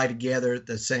all fly together at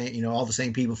the same, all the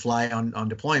same people fly on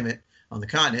deployment on the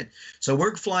continent. So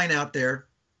we're flying out there,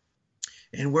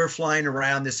 and we're flying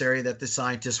around this area that the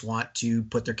scientists want to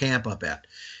put their camp up at.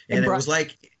 And it was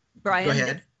like, Brian, go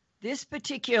ahead. This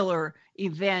particular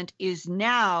event is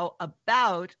now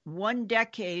about 1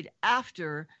 decade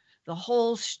after the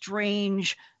whole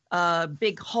strange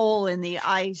big hole in the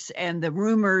ice and the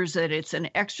rumors that it's an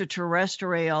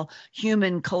extraterrestrial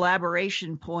human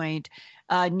collaboration point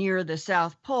near the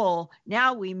South Pole.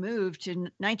 Now we move to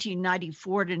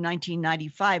 1994 to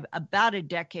 1995, about a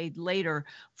decade later,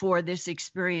 for this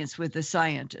experience with the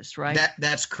scientists, right?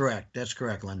 That's correct. That's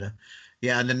correct, Linda.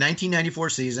 Yeah, in the 1994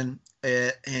 season,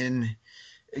 and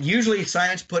usually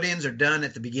science put-ins are done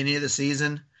at the beginning of the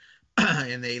season,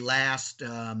 and they last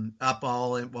up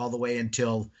all the way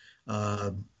until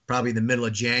probably the middle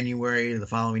of January the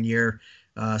following year.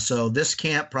 So this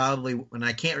camp probably, and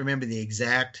I can't remember the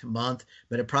exact month,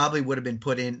 but it probably would have been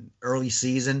put in early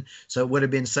season. So it would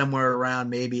have been somewhere around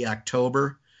maybe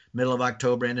October, middle of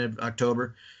October, end of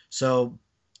October. So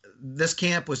this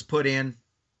camp was put in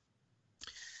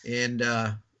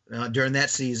during that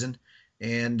season.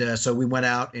 And so we went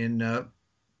out and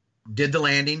did the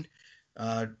landing,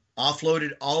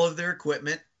 offloaded all of their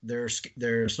equipment, their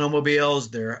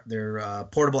snowmobiles, their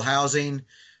portable housing,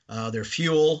 their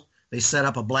fuel. They set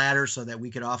up a bladder so that we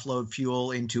could offload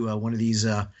fuel into one of these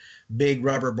big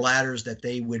rubber bladders that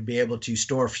they would be able to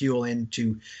store fuel in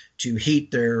to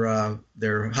heat their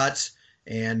huts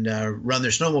and run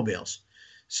their snowmobiles.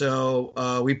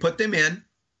 So we put them in,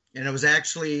 and it was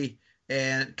actually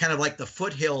kind of like the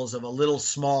foothills of a little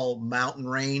small mountain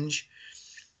range.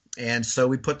 And so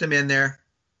we put them in there.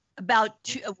 About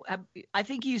two, I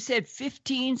think you said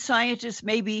 15 scientists,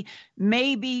 maybe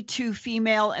 2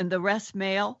 female and the rest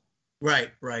male.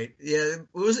 Right. Yeah, it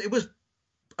was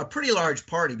a pretty large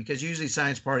party, because usually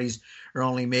science parties are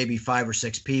only maybe 5 or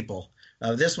 6 people.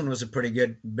 This one was a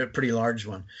pretty large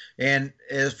one. And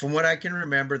from what I can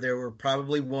remember, there were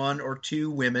probably 1 or 2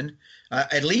 women,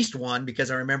 at least one, because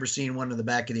I remember seeing one in the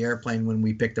back of the airplane when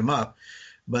we picked them up.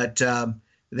 But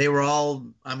they were all,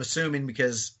 I'm assuming,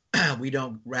 because we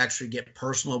don't actually get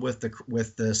personal with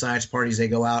the science parties. They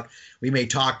go out. We may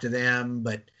talk to them,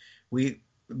 but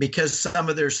because some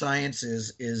of their science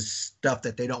is stuff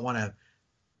that they don't want to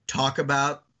talk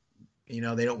about. They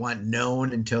don't want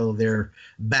known until they're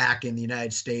back in the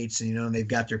United States, and they've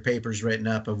got their papers written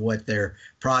up of what their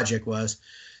project was.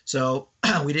 So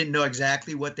we didn't know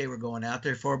exactly what they were going out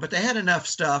there for, but they had enough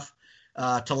stuff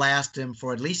to last them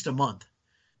for at least a month.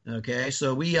 Okay,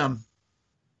 so we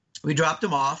dropped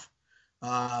them off.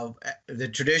 The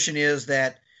tradition is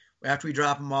that after we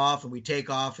drop them off and we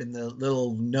take off in the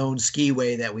little known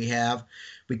skiway that we have,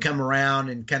 we come around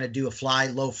and kind of do a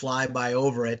low flyby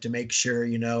over it to make sure,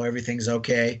 everything's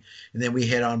okay. And then we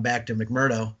head on back to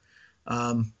McMurdo.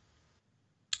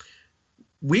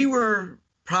 We were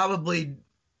probably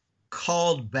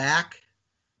called back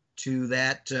to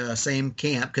that same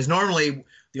camp, because normally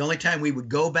the only time we would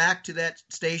go back to that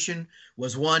station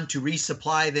was, 1, to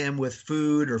resupply them with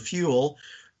food or fuel,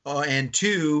 and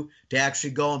 2, to actually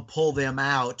go and pull them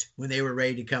out when they were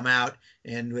ready to come out,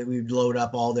 and we'd load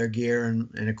up all their gear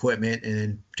and equipment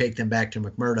and take them back to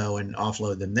McMurdo and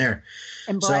offload them there.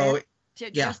 And Brian,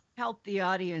 just help the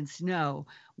audience know,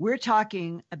 we're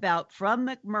talking about from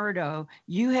McMurdo,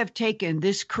 you have taken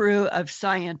this crew of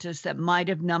scientists that might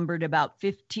have numbered about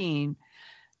 15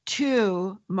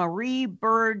 to Marie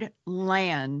Byrd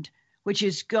Land, which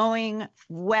is going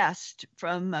west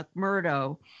from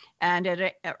McMurdo. And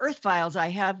at Earth Files, I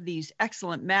have these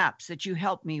excellent maps that you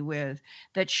helped me with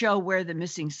that show where the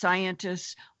missing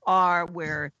scientists are,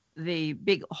 where the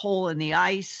big hole in the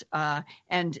ice,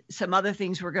 and some other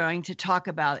things we're going to talk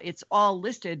about. It's all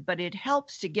listed, but it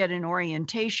helps to get an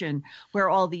orientation where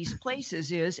all these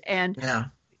places is. And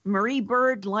Marie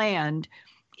Byrd Land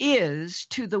is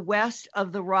to the west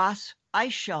of the Ross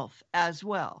Ice Shelf as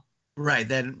well. Right.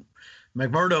 Then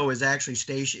McMurdo is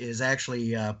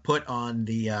actually put on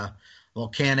the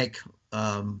volcanic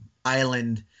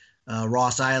island,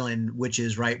 Ross Island, which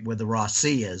is right where the Ross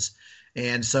Sea is.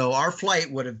 And so our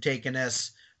flight would have taken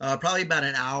us probably about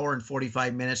an hour and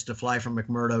 45 minutes to fly from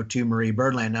McMurdo to Marie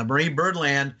Byrd Land. Now, Marie Byrd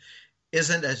Land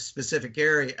isn't a specific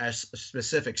area, a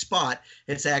specific spot.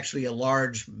 It's actually a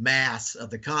large mass of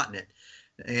the continent.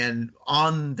 And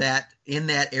in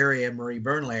that area, Marie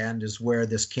Byrd Land, is where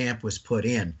this camp was put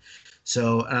in.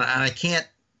 So, and I can't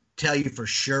tell you for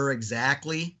sure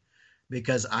exactly,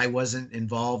 because I wasn't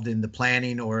involved in the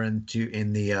planning or in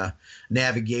the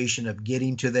navigation of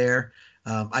getting to there.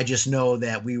 I just know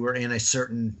that we were in a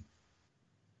certain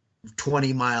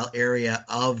 20-mile area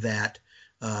of that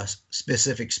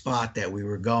specific spot that we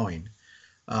were going.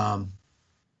 I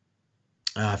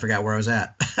forgot where I was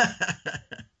at.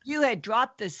 You had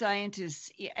dropped the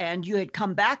scientists and you had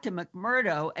come back to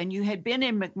McMurdo, and you had been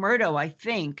in McMurdo, I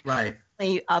think, right,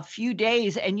 a few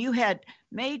days, and you had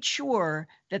made sure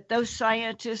that those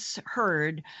scientists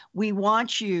heard, we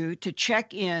want you to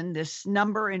check in this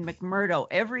number in McMurdo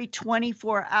every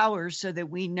 24 hours so that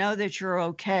we know that you're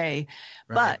okay.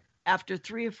 Right. But after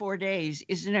 3 or 4 days,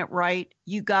 isn't it right?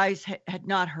 You guys had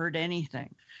not heard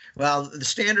anything. Well, the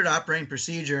standard operating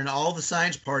procedure, and all the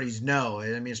science parties know,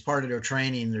 I mean, it's part of their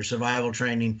training, their survival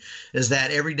training, is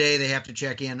that every day they have to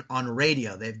check in on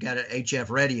radio. They've got an HF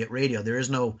radio. There is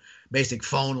no basic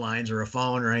phone lines or a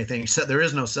phone or anything. So there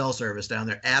is no cell service down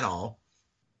there at all.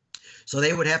 So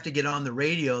they would have to get on the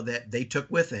radio that they took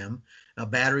with them, a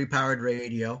battery-powered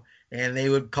radio, and they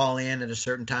would call in at a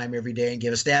certain time every day and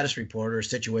give a status report or a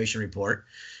situation report.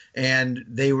 And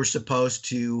they were supposed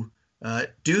to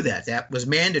do that. That was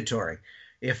mandatory.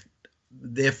 If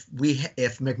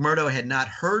McMurdo had not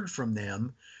heard from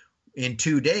them in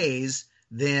 2 days,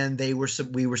 then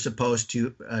we were supposed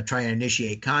to try and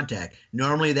initiate contact.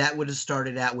 Normally, that would have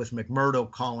started out with McMurdo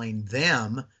calling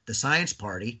them, the science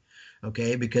party,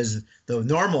 okay? Because the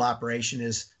normal operation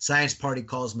is science party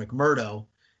calls McMurdo,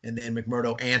 and then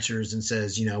McMurdo answers and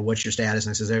says, what's your status?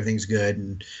 And says, everything's good.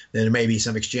 And then there may be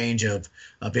some exchange of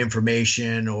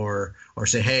information or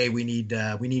say, hey, we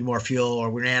need more fuel, or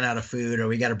we ran out of food, or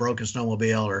we got a broken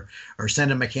snowmobile, or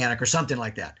send a mechanic or something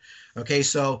like that. Okay,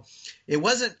 so it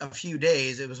wasn't a few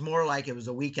days. It was more like it was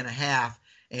a week and a half.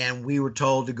 and we were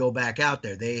told to go back out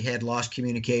there. They had lost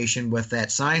communication with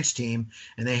that science team,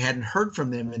 and they hadn't heard from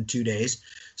them in 2 days.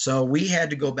 So we had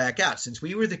to go back out. Since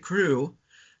we were the crew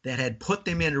that had put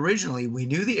them in originally, we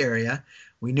knew the area,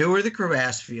 we knew where the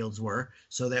crevasse fields were,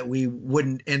 so that we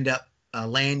wouldn't end up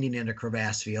landing in a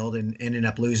crevasse field and ending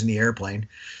up losing the airplane.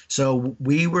 So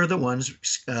we were the ones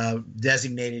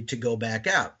designated to go back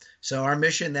out. So our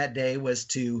mission that day was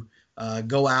to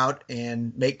go out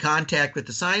and make contact with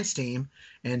the science team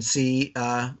and see,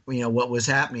 what was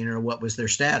happening or what was their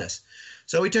status.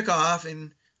 So we took off,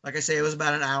 and like I say, it was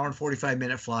about an hour and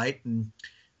 45-minute flight. And,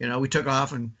 we took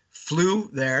off and flew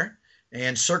there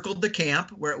and circled the camp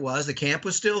where it was. The camp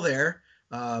was still there.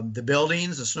 The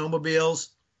buildings, the snowmobiles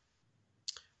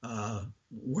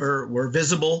were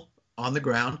visible on the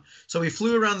ground. So we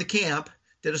flew around the camp,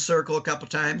 did a circle a couple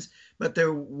times, but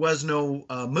there was no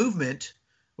movement.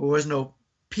 There was no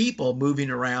people moving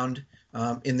around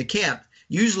in the camp.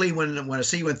 Usually when a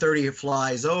C-130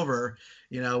 flies over,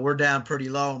 we're down pretty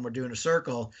low and we're doing a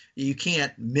circle. You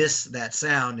can't miss that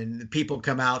sound, and people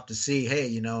come out to see,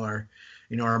 hey,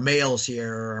 our mail's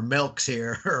here or our milk's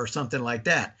here or something like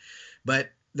that.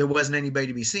 But there wasn't anybody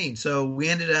to be seen. So we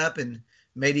ended up and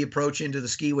made the approach into the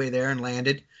skiway there and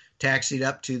landed, taxied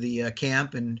up to the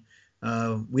camp, and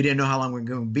we didn't know how long we were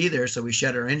going to be there, so we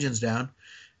shut our engines down.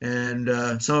 And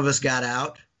some of us got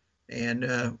out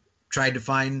and tried to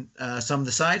find some of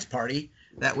the science party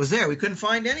that was there. We couldn't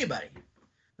find anybody.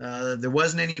 There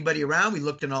wasn't anybody around. We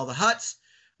looked in all the huts.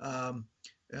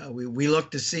 We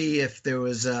looked to see if there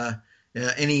was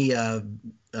any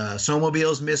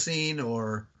snowmobiles missing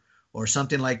or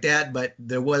something like that, but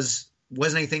there wasn't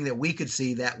anything that we could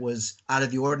see that was out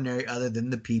of the ordinary other than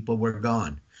the people were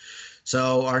gone.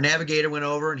 So our navigator went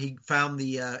over and he found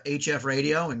the HF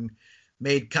radio and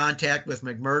made contact with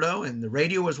McMurdo, and the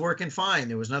radio was working fine.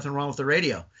 There was nothing wrong with the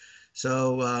radio.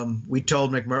 So we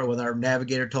told McMurdo, our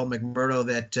navigator told McMurdo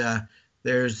that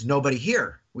there's nobody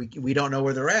here. We don't know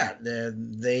where they're at.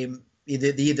 They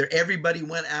either everybody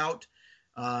went out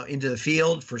into the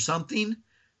field for something,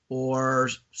 or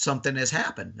something has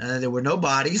happened. There were no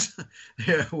bodies.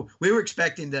 We were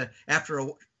expecting to, after a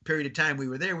period of time we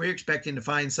were there, we were expecting to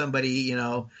find somebody,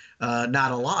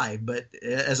 not alive. But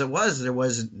as it was, there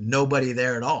was nobody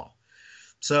there at all.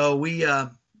 So we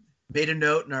made a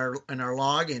note in our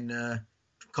log and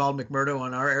called McMurdo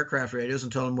on our aircraft radios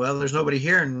and told him, well, there's nobody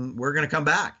here and we're going to come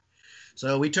back.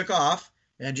 So we took off,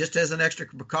 and just as an extra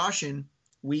precaution,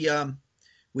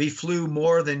 we flew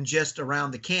more than just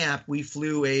around the camp. We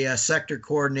flew a sector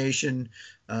coordination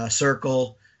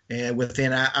circle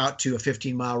within out to a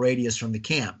 15-mile radius from the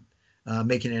camp,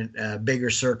 making it a bigger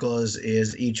circle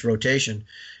as each rotation.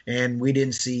 And we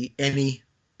didn't see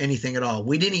anything at all.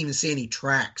 We didn't even see any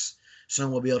tracks,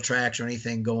 snowmobile tracks or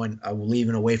anything going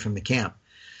leaving away from the camp.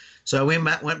 So we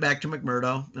went back to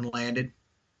McMurdo and landed.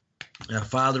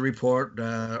 Filed the report.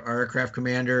 Our aircraft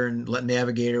commander and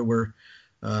navigator were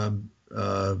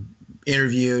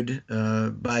interviewed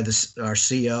by our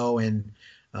CO and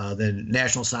the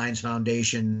National Science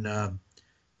Foundation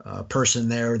person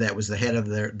there that was the head of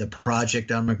the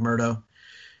project on McMurdo.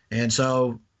 And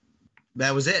so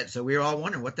that was it. So we were all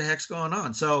wondering what the heck's going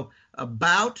on. So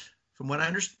from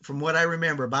what I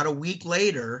remember, about a week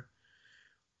later,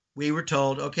 we were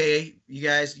told, okay, you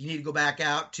guys, you need to go back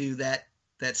out to that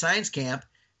science camp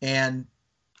and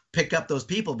pick up those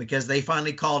people, because they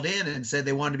finally called in and said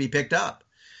they wanted to be picked up.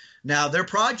 Now, their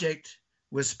project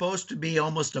was supposed to be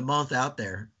almost a month out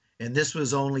there, and this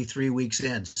was only 3 weeks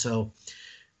in. So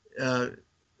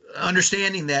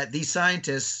understanding that these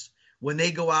scientists, when they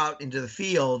go out into the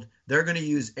field, they're going to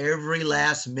use every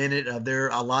last minute of their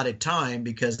allotted time,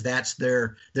 because that's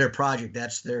their project,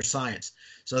 that's their science.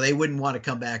 So they wouldn't want to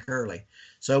come back early.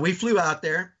 So we flew out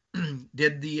there,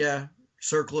 did the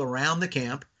circle around the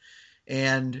camp,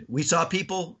 and we saw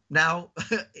people now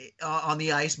on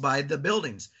the ice by the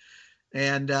buildings.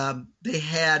 And they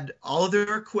had all of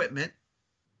their equipment,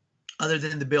 other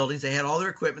than the buildings. They had all their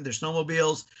equipment, their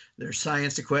snowmobiles, their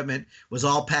science equipment was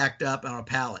all packed up on a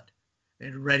pallet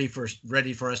and ready for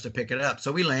us to pick it up.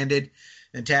 So we landed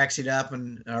and taxied up,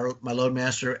 and my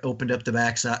loadmaster opened up the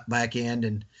back end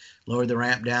and lowered the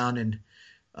ramp down. And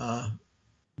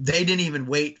they didn't even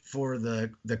wait for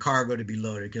the cargo to be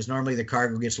loaded, because normally the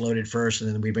cargo gets loaded first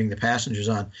and then we bring the passengers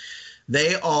on.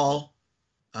 They all,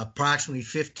 approximately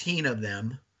 15 of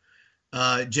them,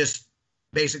 just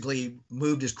basically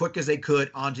moved as quick as they could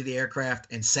onto the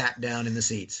aircraft and sat down in the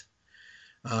seats.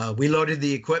 We loaded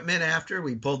the equipment after.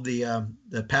 We pulled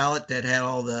the pallet that had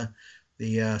all the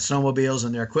snowmobiles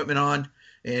and their equipment on,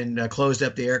 and closed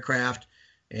up the aircraft.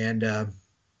 And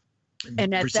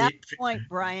And at that point,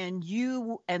 Brian,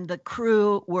 you and the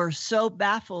crew were so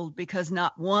baffled because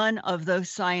not one of those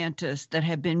scientists that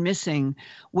had been missing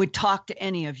would talk to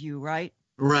any of you, right?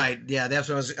 Right. Yeah, that's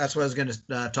what I was going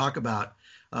to talk about.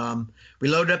 We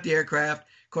loaded up the aircraft.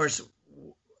 Of course,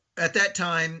 at that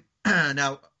time,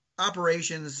 now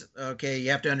operations. Okay,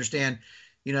 you have to understand.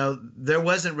 There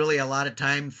wasn't really a lot of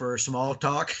time for small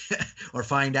talk or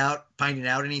finding out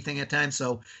anything at times.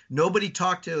 So nobody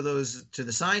talked to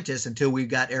the scientists until we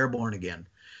got airborne again.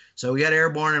 So we got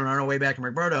airborne and we're on our way back to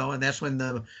McMurdo, and that's when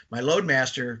my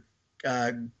loadmaster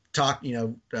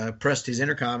pressed his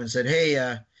intercom and said,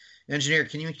 "Hey, engineer,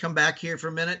 can you come back here for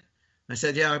a minute?" I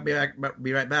said, "Yeah, I'll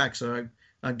be right back." So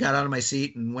I got out of my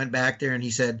seat and went back there, and he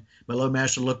said, my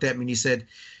loadmaster looked at me and he said,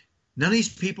 "None of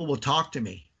these people will talk to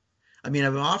me. I mean,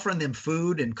 I've been offering them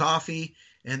food and coffee,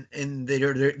 and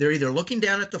they're either looking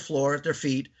down at the floor at their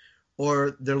feet,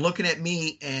 or they're looking at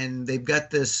me and they've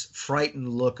got this frightened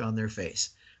look on their face."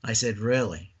 I said,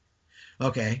 "Really?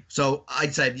 Okay." So I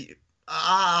said,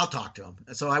 "I'll talk to them."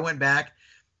 So I went back,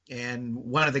 and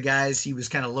one of the guys, he was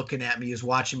kind of looking at me, he was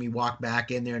watching me walk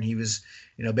back in there, and he was,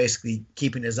 basically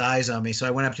keeping his eyes on me. So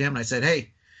I went up to him and I said,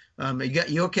 "Hey,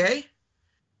 you okay?"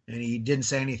 And he didn't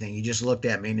say anything. He just looked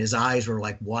at me, and his eyes were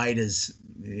like wide as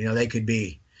they could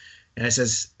be. And I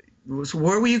says, "So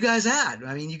where were you guys at?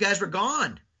 I mean, you guys were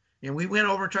gone. And we went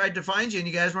over and tried to find you, and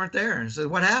you guys weren't there." And I said,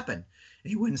 "What happened?" And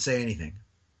he wouldn't say anything.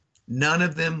 None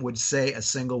of them would say a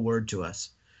single word to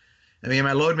us. I mean,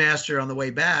 my loadmaster on the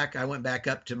way back, I went back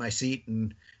up to my seat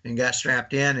and got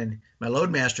strapped in, and my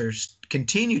loadmaster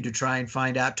continued to try and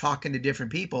find out, talking to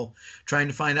different people, trying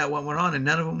to find out what went on, and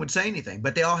none of them would say anything,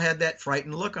 but they all had that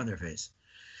frightened look on their face.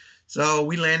 So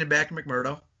we landed back in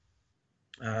McMurdo.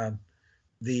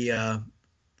 The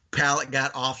pallet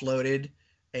got offloaded,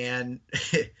 and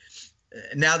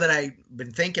now that I've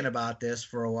been thinking about this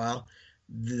for a while,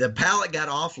 the pallet got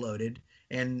offloaded,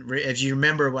 and as you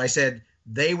remember what I said,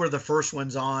 they were the first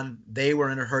ones on. They were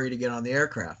in a hurry to get on the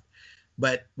aircraft.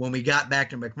 But when we got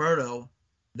back to McMurdo,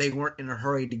 they weren't in a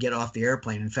hurry to get off the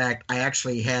airplane. In fact, I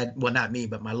actually had, well, not me,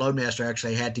 but my loadmaster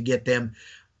actually had to get them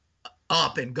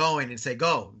up and going and say,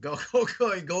 go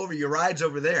over, your ride's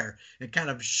over there, and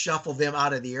kind of shuffle them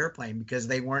out of the airplane because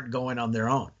they weren't going on their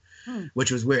own,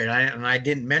 which was weird. I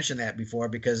didn't mention that before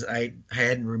because I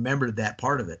hadn't remembered that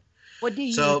part of it. What do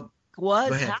you think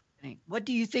was happening? What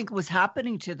do you think was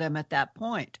happening to them at that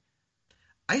point?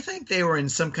 I think they were in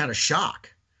some kind of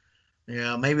shock.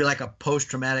 Maybe like a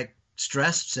post-traumatic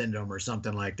stress syndrome or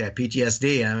something like that,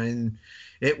 PTSD. I mean,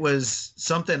 it was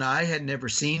something I had never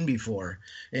seen before.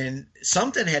 And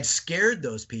something had scared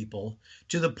those people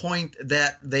to the point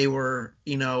that they were,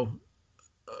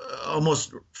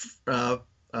 almost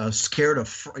scared of,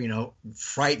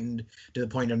 frightened to the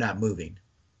point of not moving.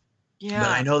 Yeah. But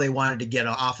I know they wanted to get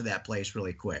off of that place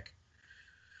really quick.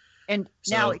 And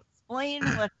now explain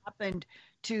what happened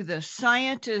to the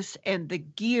scientists and the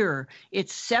gear.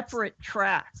 It's separate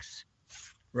tracks.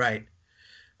 Right.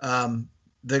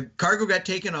 The cargo got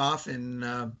taken off, and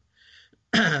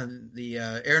the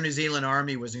Air New Zealand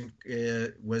Army was in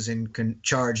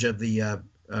charge of the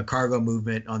cargo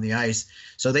movement on the ice.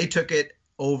 So they took it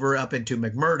over up into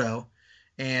McMurdo,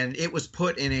 and it was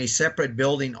put in a separate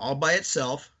building all by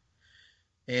itself.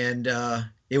 And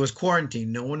it was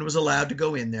quarantined. No one was allowed to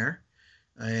go in there.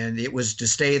 And it was to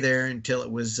stay there until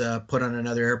it was put on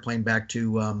another airplane back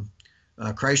to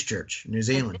Christchurch, New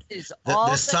Zealand.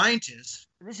 The scientists.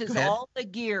 This is all the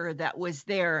gear that was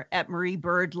there at Marie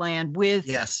Byrd Land at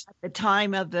the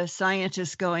time of the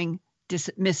scientists going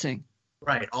missing.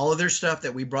 Right. All of their stuff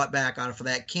that we brought back on for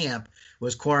that camp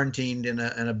was quarantined in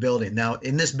a building. Now,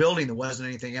 in this building, there wasn't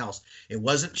anything else. It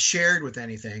wasn't shared with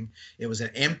anything. It was an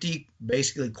empty,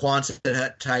 basically Quonset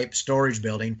hut type storage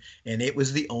building, and it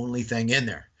was the only thing in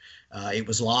there. It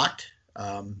was locked.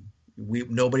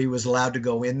 Nobody was allowed to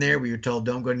go in there. We were told,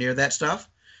 don't go near that stuff.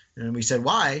 And we said,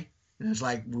 why? And it's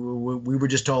like, we were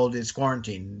just told it's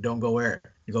quarantined. Don't go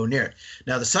near it.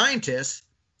 Now, the scientists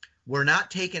were not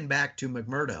taken back to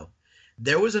McMurdo.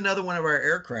 There was another one of our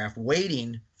aircraft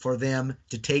waiting for them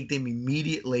to take them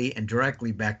immediately and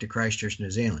directly back to Christchurch, New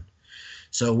Zealand.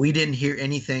 So we didn't hear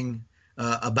anything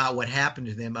about what happened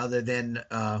to them other than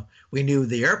we knew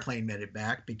the airplane made it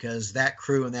back because that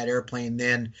crew and that airplane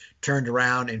then turned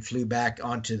around and flew back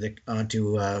onto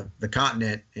the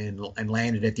continent and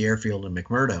landed at the airfield in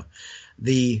McMurdo.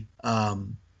 The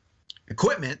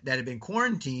equipment that had been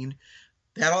quarantined,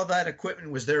 all that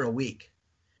equipment was there a week.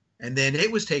 And then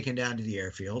it was taken down to the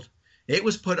airfield. It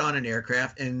was put on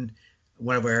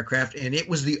one of our aircraft, and it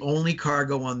was the only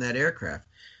cargo on that aircraft.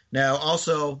 Now,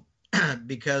 also,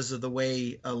 because of the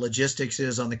way logistics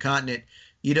is on the continent,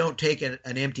 you don't take an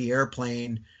empty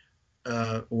airplane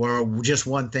or just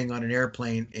one thing on an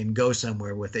airplane and go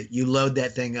somewhere with it. You load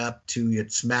that thing up to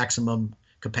its maximum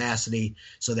capacity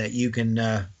so that you can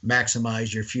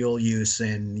maximize your fuel use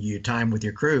and your time with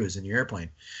your crews in your airplane.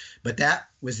 But that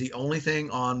was the only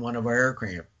thing on one of our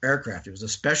aircraft. It was a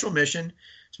special mission,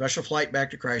 special flight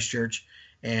back to Christchurch,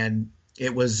 and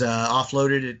it was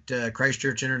offloaded at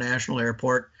Christchurch International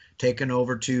Airport, taken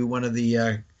over to one of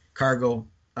the cargo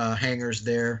hangars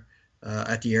there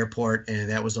at the airport, and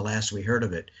that was the last we heard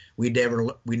of it. We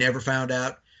never found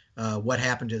out what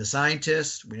happened to the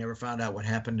scientists. We never found out what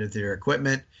happened to their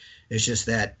equipment. It's just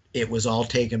that it was all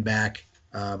taken back,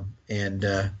 and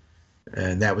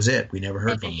that was it. We never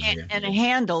heard from them again. And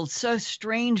handled so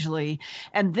strangely.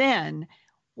 And then,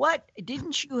 what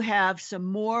didn't you have some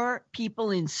more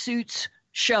people in suits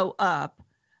show up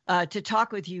to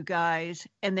talk with you guys?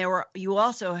 And you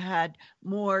also had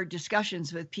more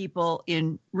discussions with people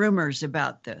in rumors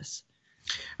about this.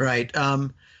 Right.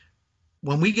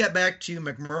 When we got back to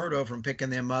McMurdo from picking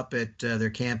them up at their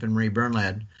camp in Marie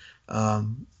Bernland,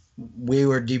 we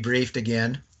were debriefed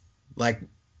again, like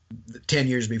 10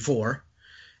 years before.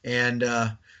 And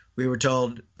we were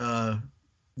told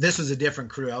this was a different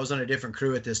crew. I was on a different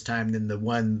crew at this time than the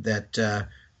one that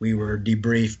we were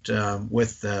debriefed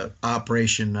with the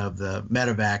operation of the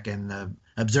medevac and the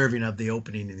observing of the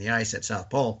opening in the ice at South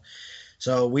Pole.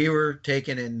 So we were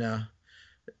taken in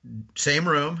same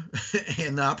room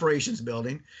in the operations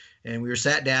building, and we were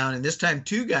sat down, and this time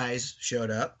 2 guys showed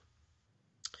up.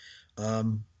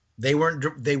 They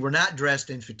were not dressed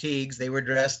in fatigues. They were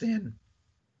dressed in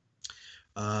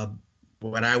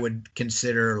what I would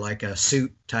consider like a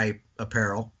suit type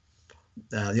apparel.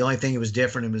 The only thing that was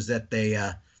different was that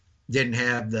they didn't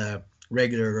have the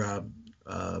regular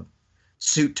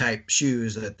suit type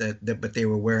shoes but they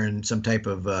were wearing some type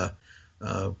of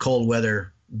cold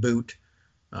weather boot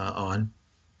on.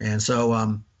 And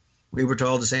so we were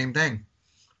told the same thing.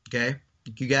 Okay,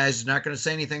 you guys are not going to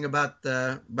say anything about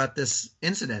this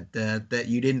incident, that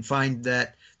you didn't find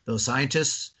that those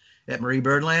scientists at Marie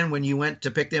Bernland when you went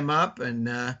to pick them up, and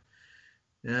that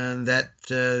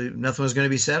nothing was going to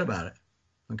be said about it.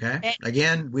 Okay.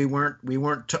 Again, we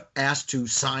weren't asked to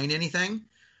sign anything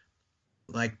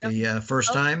like the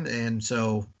first time, and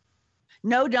so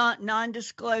no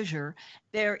non-disclosure.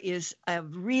 There is a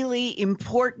really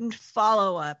important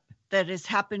follow-up that has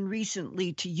happened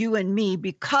recently to you and me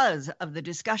because of the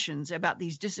discussions about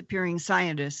these disappearing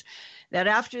scientists, that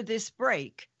after this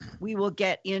break, we will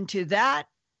get into that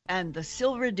and the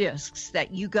silver discs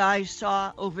that you guys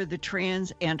saw over the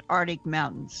trans-Antarctic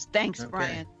mountains. Thanks, okay.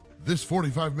 Brian. This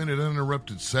 45-minute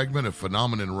uninterrupted segment of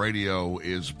Phenomenon Radio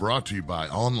is brought to you by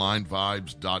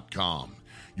OnlineVibes.com.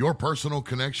 Your personal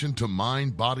connection to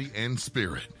mind, body, and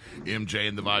spirit. MJ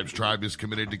and the Vibes Tribe is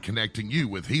committed to connecting you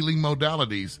with healing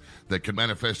modalities that can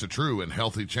manifest a true and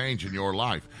healthy change in your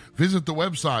life. Visit the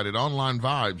website at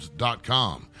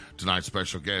OnlineVibes.com. Tonight's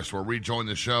special guest will rejoin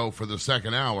the show for the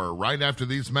second hour right after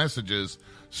these messages.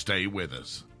 Stay with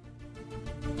us.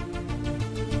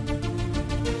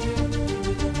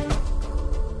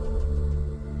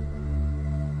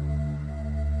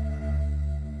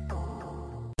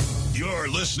 You're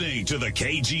listening to the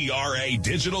KGRA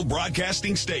Digital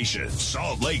Broadcasting Station,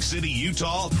 Salt Lake City,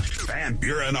 Utah, Van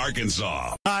Buren,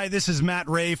 Arkansas. Hi, this is Matt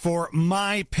Ray for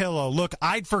My Pillow. Look,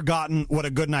 I'd forgotten what a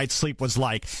good night's sleep was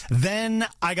like. Then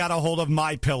I got a hold of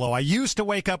My Pillow. I used to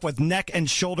wake up with neck and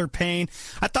shoulder pain.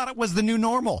 I thought it was the new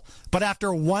normal. But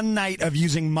after one night of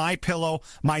using My Pillow,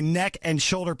 my neck and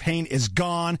shoulder pain is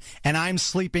gone, and I'm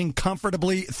sleeping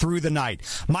comfortably through the night.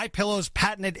 My Pillow's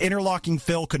patented interlocking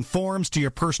fill conforms to your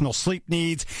personal sleep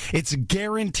needs. It's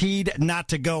guaranteed not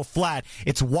to go flat.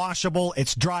 It's washable,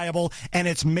 it's dryable, and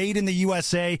it's made in the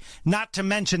USA, not to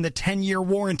mention the 10-year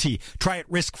warranty. Try it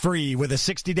risk-free with a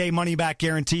 60-day money-back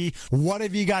guarantee. What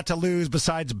have you got to lose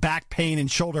besides back pain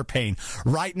and shoulder pain?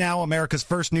 Right now, America's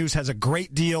First News has a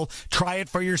great deal. Try it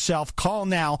for yourself. Call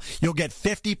now. You'll get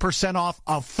 50% off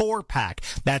a 4-pack.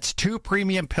 That's 2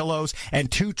 premium pillows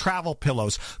and 2 travel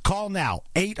pillows. Call now,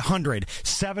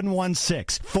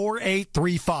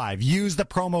 800-716-4835. Use the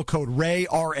promo code RAY,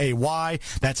 R-A-Y.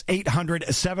 That's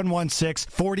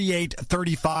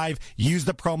 800-716-4835. Use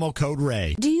the promo code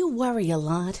RAY. Do you worry a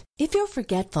lot? If you're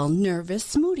forgetful,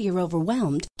 nervous, moody, or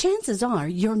overwhelmed, chances are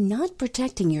you're not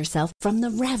protecting yourself from the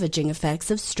ravaging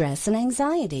effects of stress and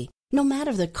anxiety. No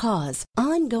matter the cause,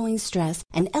 ongoing stress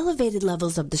and elevated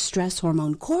levels of the stress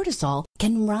hormone cortisol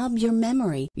can rob your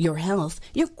memory, your health,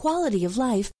 your quality of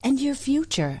life, and your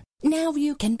future. Now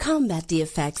you can combat the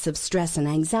effects of stress and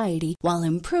anxiety while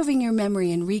improving your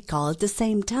memory and recall at the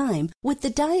same time with the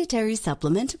dietary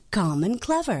supplement Calm and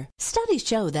Clever. Studies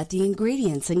show that the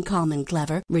ingredients in Calm and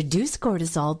Clever reduce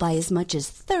cortisol by as much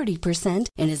as 30%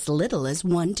 in as little as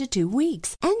 1 to 2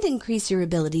 weeks and increase your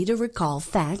ability to recall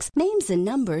facts, names, and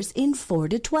numbers in 4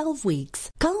 to 12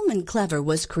 weeks. Calm and Clever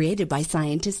was created by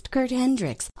scientist Kurt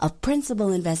Hendricks, a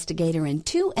principal investigator in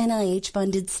 2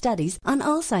 NIH-funded studies on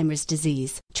Alzheimer's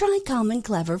disease. Try Calm and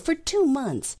Clever for 2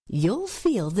 months. You'll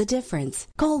feel the difference.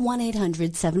 Call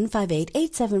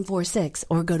 1-800-758-8746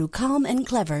 or go to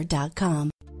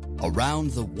calmandclever.com.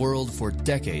 Around the world for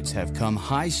decades have come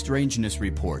high strangeness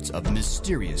reports of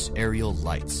mysterious aerial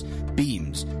lights,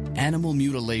 beams, animal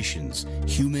mutilations,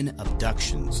 human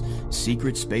abductions,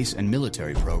 secret space and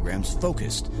military programs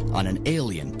focused on an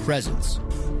alien presence.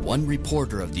 One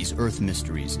reporter of these Earth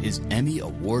mysteries is Emmy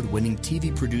Award-winning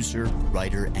TV producer,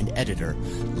 writer, and editor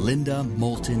Linda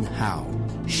Moulton Howe.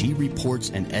 She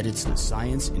reports and edits the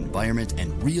science, environment,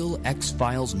 and real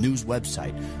X-Files news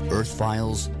website,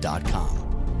 earthfiles.com.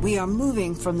 We are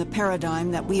moving from the paradigm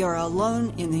that we are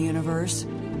alone in the universe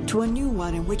to a new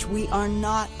one in which we are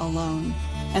not alone.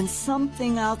 And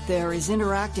something out there is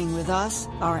interacting with us,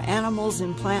 our animals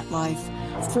and plant life,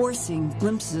 forcing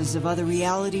glimpses of other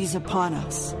realities upon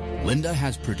us. Linda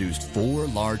has produced 4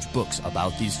 large books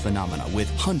about these phenomena with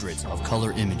hundreds of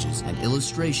color images and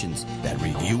illustrations that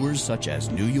reviewers such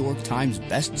as New York Times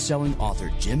best-selling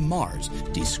author Jim Marrs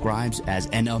describes as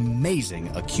an amazing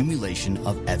accumulation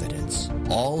of evidence.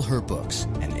 All her books,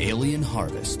 An Alien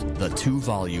Harvest, the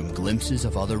 2-volume Glimpses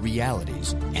of Other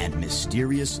Realities, and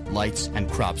Mysterious Lights and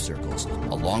Crop Circles,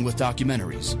 along with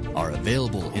documentaries, are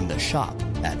available in the shop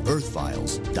at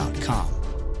earthfiles.com.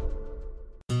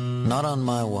 Not on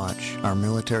my watch, our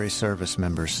military service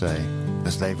members say,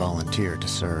 as they volunteer to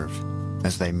serve,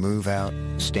 as they move out,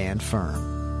 stand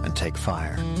firm, and take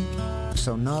fire.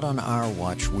 So not on our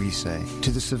watch, we say,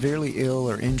 to the severely ill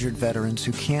or injured veterans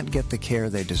who can't get the care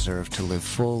they deserve to live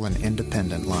full and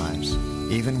independent lives,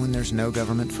 even when there's no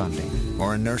government funding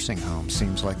or a nursing home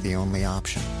seems like the only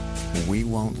option. We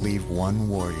won't leave one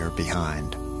warrior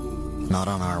behind. Not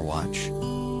on our watch.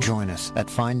 Join us at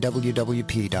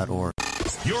findwwp.org.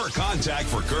 Your contact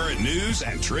for current news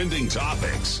and trending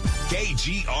topics.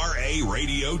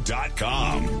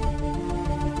 KGRAradio.com.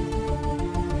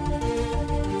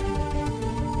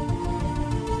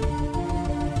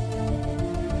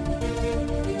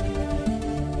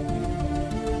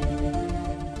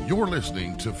 You're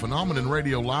listening to Phenomenon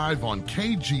Radio Live on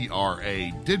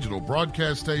KGRA Digital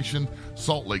Broadcast Station,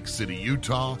 Salt Lake City,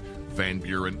 Utah, Van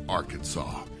Buren,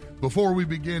 Arkansas. Before we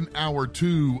begin hour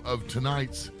 2 of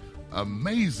tonight's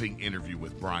amazing interview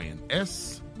with Brian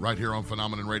S., right here on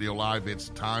Phenomenon Radio Live, it's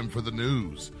time for the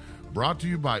news. Brought to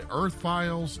you by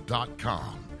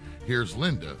earthfiles.com. Here's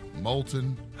Linda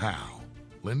Moulton Howe.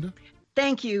 Linda?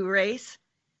 Thank you, Race.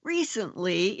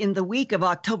 Recently, in the week of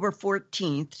October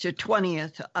 14th to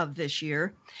 20th of this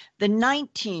year, the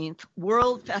 19th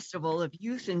World Festival of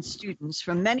Youth and Students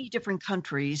from many different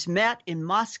countries met in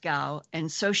Moscow and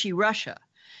Sochi, Russia.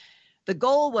 The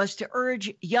goal was to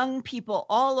urge young people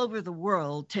all over the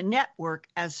world to network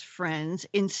as friends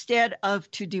instead of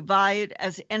to divide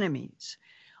as enemies.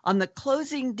 On the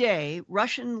closing day,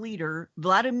 Russian leader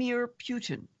Vladimir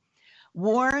Putin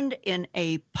warned in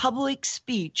a public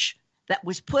speech that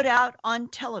was put out on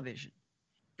television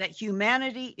that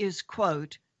humanity is,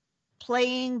 quote,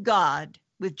 playing God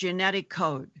with genetic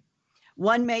code.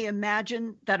 One may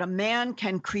imagine that a man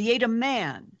can create a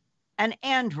man, an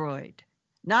android,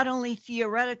 not only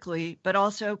theoretically, but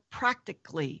also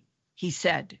practically, he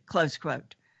said, close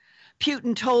quote.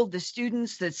 Putin told the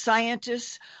students that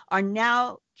scientists are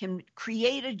now can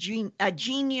create a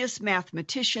genius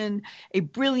mathematician, a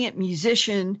brilliant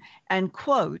musician, and,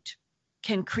 quote,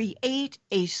 can create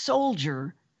a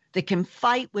soldier that can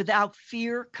fight without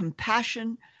fear,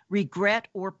 compassion, regret,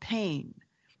 or pain.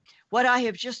 What I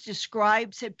have just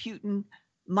described, said Putin,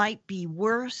 might be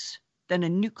worse than a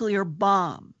nuclear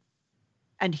bomb.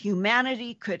 And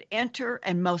humanity could enter,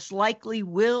 and most likely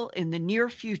will in the near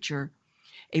future,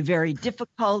 a very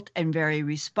difficult and very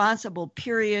responsible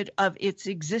period of its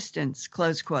existence,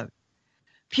 close quote.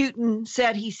 Putin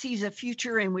said he sees a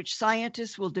future in which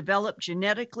scientists will develop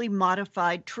genetically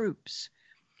modified troops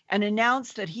and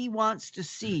announced that he wants to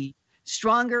see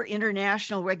stronger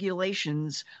international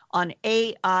regulations on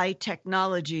AI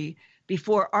technology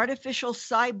before artificial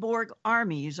cyborg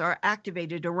armies are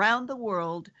activated around the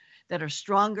world that are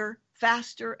stronger,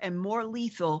 faster, and more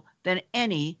lethal than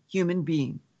any human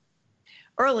being.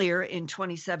 Earlier in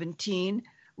 2017,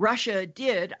 Russia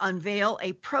did unveil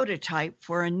a prototype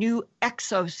for a new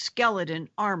exoskeleton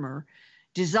armor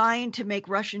designed to make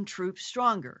Russian troops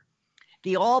stronger.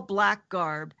 The all-black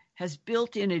garb has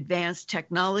built-in advanced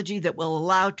technology that will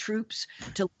allow troops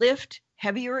to lift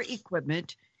heavier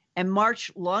equipment and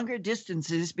march longer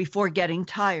distances before getting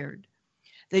tired.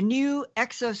 The new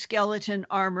exoskeleton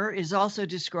armor is also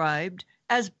described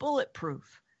as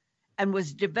bulletproof and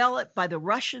was developed by the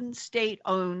Russian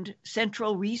state-owned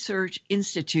Central Research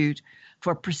Institute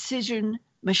for Precision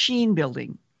Machine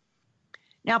Building.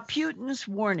 Now, Putin's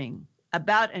warning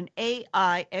about an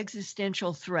AI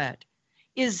existential threat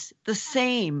is the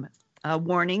same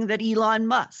warning that Elon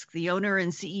Musk, the owner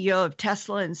and CEO of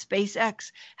Tesla and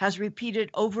SpaceX, has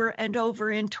repeated over and over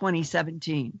in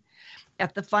 2017.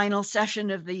 At the final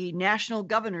session of the National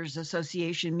Governors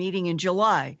Association meeting in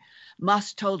July,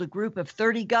 Musk told a group of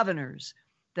 30 governors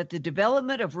that the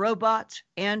development of robots,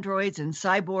 androids, and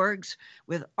cyborgs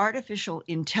with artificial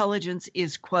intelligence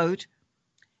is, quote,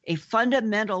 a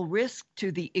fundamental risk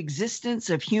to the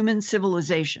existence of human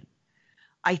civilization.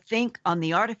 I think on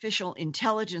the artificial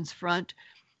intelligence front,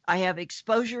 I have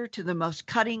exposure to the most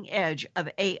cutting edge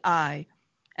of AI,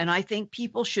 and I think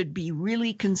people should be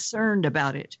really concerned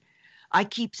about it. I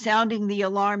keep sounding the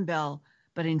alarm bell,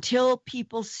 but until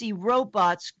people see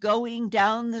robots going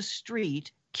down the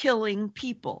street killing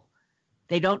people,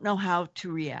 they don't know how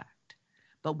to react.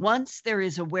 But once there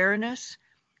is awareness,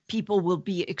 people will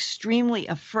be extremely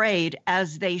afraid,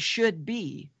 as they should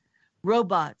be.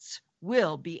 Robots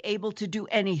will be able to do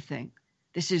anything.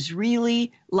 This is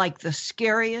really like the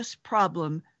scariest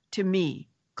problem to me.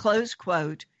 Close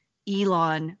quote,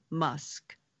 Elon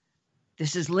Musk.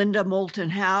 This is Linda Moulton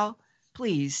Howe.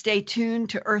 Please stay tuned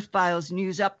to Earth Files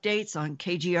news updates on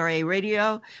KGRA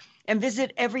Radio and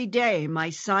visit every day my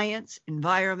science,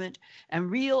 environment, and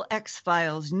Real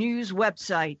X-Files news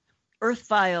website,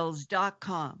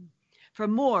 earthfiles.com, for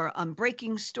more on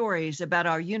breaking stories about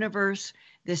our universe,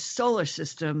 this solar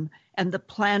system, and the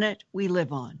planet we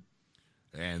live on.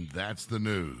 And that's the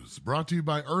news, brought to you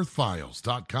by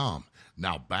earthfiles.com.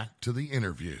 Now back to the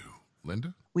interview.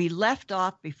 Linda? We left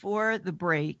off before the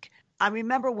break. I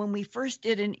remember when we first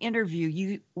did an interview,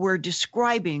 you were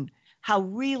describing how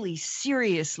really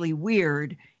seriously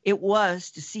weird it was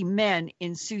to see men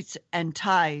in suits and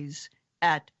ties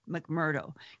at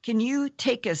McMurdo. Can you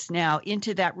take us now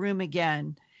into that room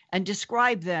again and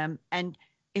describe them, and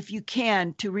if you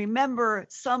can, to remember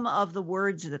some of the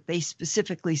words that they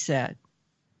specifically said?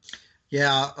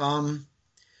 Yeah,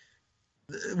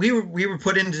 we were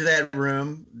put into that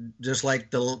room just like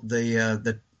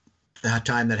the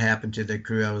time that happened to the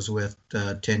crew I was with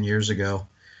 10 years ago,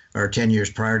 or 10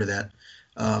 years prior to that.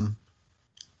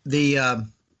 The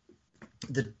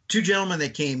two gentlemen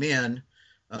that came in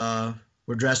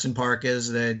were dressed in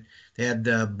parkas. They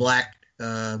had black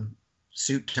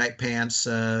suit type pants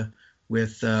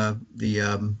with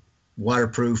the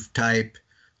waterproof type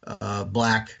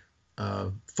black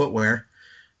footwear,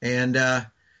 and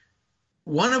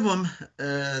one of them,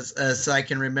 as I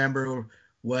can remember,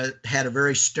 had a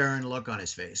very stern look on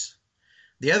his face.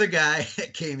 The other guy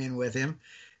that came in with him,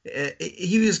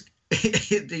 he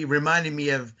reminded me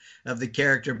of the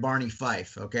character Barney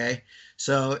Fife. Okay,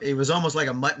 so it was almost like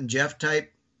a Mutt and Jeff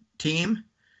type team,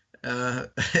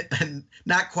 and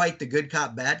not quite the good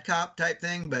cop bad cop type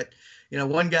thing, but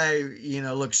one guy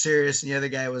looked serious and the other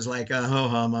guy was like, ho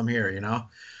hum, I'm here,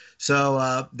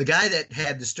 So the guy that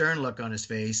had the stern look on his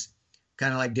face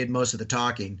kind of like did most of the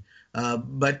talking.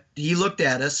 But he looked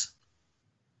at us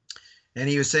and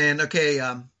he was saying, okay,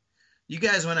 you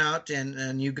guys went out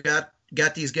and you got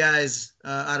these guys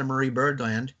out of Marie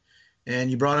Birdland and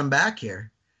you brought them back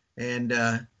here. And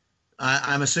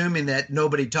I'm assuming that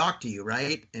nobody talked to you,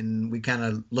 right? And we kind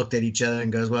of looked at each other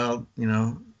and goes, well,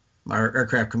 our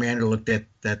aircraft commander looked at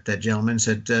that gentleman and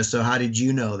said, so how did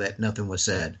you know that nothing was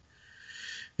said?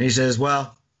 And he says,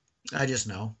 well, I just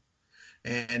know.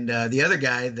 And the other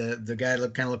guy, the guy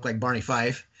kind of looked like Barney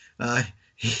Fife.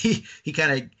 He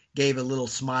kind of gave a little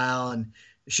smile and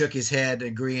shook his head,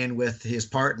 agreeing with his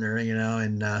partner,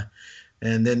 and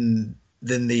then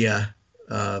the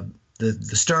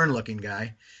stern-looking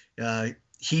guy,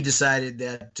 he decided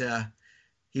that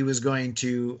he was going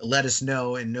to let us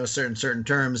know in no certain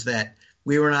terms that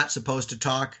we were not supposed to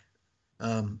talk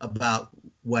about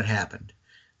what happened.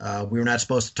 We were not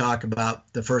supposed to talk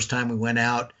about the first time we went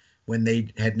out, when they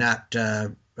had not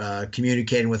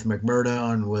communicated with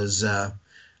McMurdo and was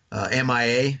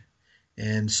MIA.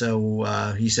 And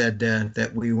so he said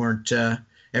that we weren't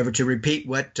ever to repeat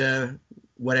what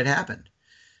had happened.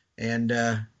 And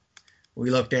we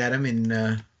looked at him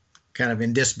in kind of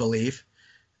in disbelief.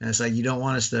 And it's like, you don't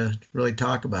want us to really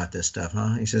talk about this stuff,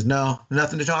 huh? He says, no,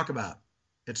 nothing to talk about.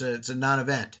 It's a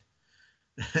non-event.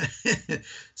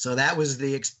 So that was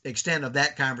the extent of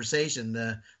that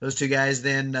conversation. Those two guys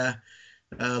then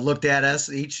looked at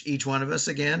us, each one of us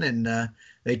again, and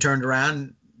they turned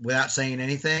around without saying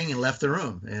anything and left the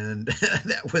room. And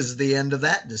that was the end of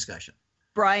that discussion.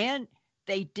 Brian,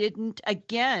 they didn't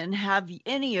again have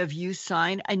any of you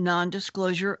sign a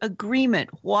non-disclosure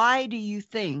agreement. Why do you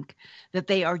think that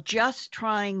they are just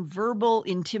trying verbal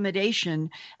intimidation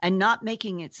and not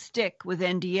making it stick with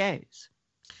NDAs?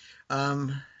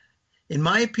 In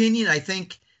my opinion, I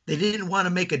think they didn't want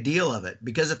to make a deal of it,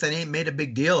 because if they made a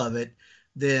big deal of it,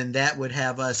 then that would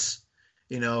have us,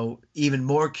 even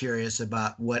more curious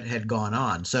about what had gone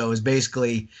on. So it was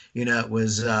basically, it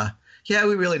was, yeah,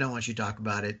 we really don't want you to talk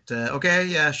about it. Okay,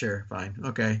 yeah, sure, fine.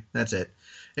 Okay, that's it.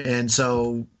 And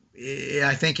so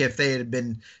I think if they had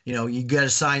been, you got to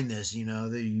sign this,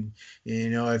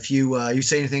 if you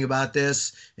say anything about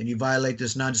this and you violate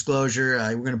this non-disclosure,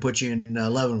 we're going to put you in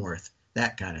Leavenworth,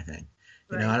 that kind of thing.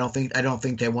 Right. I don't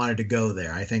think they wanted to go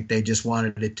there. I think they just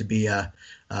wanted it to be kind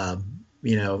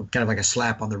of like a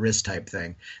slap on the wrist type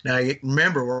thing. Now,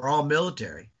 remember, we're all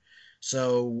military.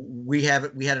 So we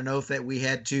had an oath that we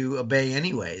had to obey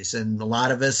anyways. And a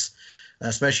lot of us,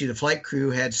 especially the flight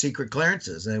crew, had secret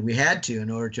clearances that we had to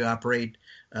in order to operate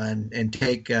and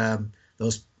take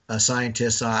those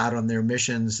scientists out on their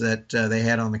missions that they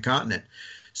had on the continent.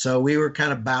 So we were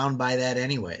kind of bound by that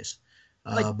anyways.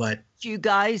 But you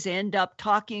guys end up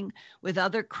talking with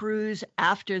other crews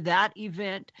after that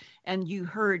event, and you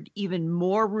heard even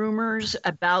more rumors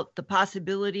about the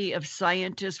possibility of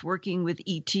scientists working with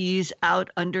ETs out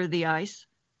under the ice?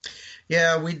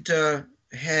 Yeah, we'd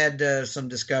had some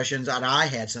discussions, and I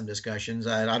had some discussions.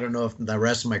 I don't know if the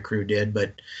rest of my crew did,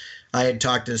 but I had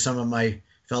talked to some of my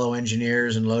fellow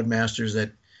engineers and loadmasters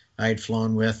that I had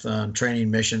flown with on training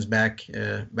missions back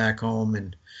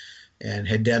home, and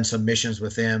had done some missions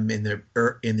with them in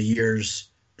the years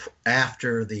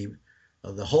after the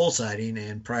whole sighting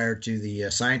and prior to the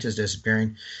scientists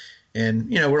disappearing. And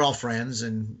we're all friends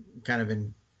and kind of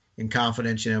in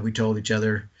confidence. We told each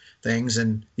other things,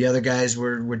 and the other guys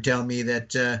were telling me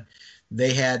that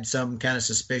they had some kind of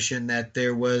suspicion that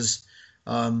there was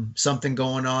something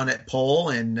going on at Pole.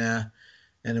 And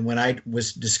when I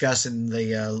was discussing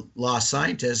the lost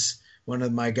scientists, one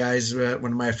of my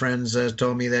friends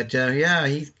told me that,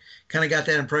 he kind of got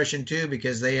that impression too,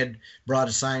 because they had brought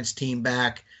a science team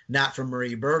back, not from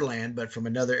Marie Birdland, but from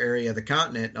another area of the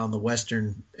continent on the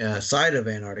western side of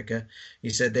Antarctica. He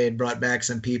said they had brought back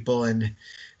some people, and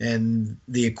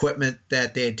the equipment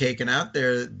that they had taken out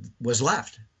there was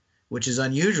left, which is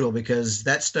unusual because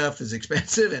that stuff is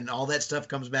expensive, and all that stuff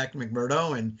comes back to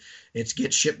McMurdo, and it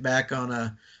gets shipped back on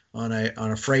a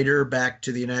freighter back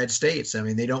to the United States. I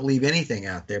mean, they don't leave anything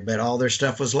out there, but all their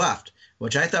stuff was left,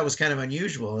 which I thought was kind of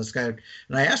unusual. And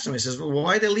I asked him, he says, well,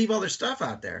 why'd they leave all their stuff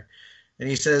out there? And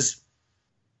he says,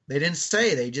 they didn't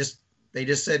say. They just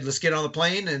said, let's get on the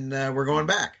plane and we're going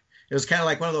back. It was kind of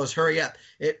like one of those hurry up.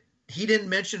 He didn't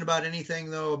mention about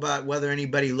anything, though, about whether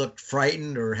anybody looked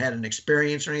frightened or had an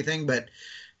experience or anything, but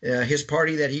his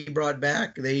party that he brought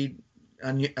back, they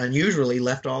unusually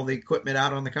left all the equipment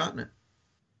out on the continent.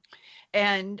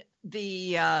 And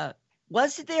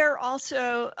was there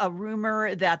also a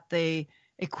rumor that the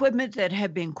equipment that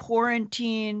had been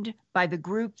quarantined by the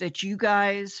group that you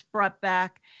guys brought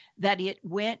back, that it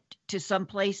went to some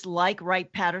place like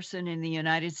Wright-Patterson in the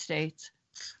United States?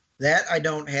 That I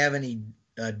don't have any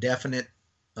definite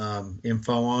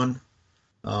info on.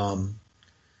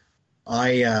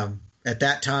 At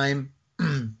that time,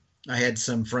 I had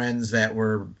some friends that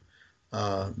were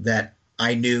that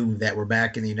I knew that were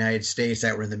back in the United States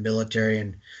that were in the military,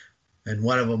 and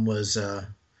one of them was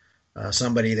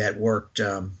somebody that worked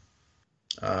with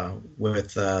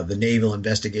the Naval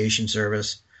Investigation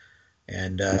Service,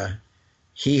 and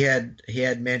he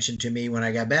had mentioned to me when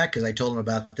I got back, because I told him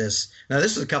about this. Now,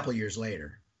 this was a couple of years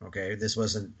later. Okay, this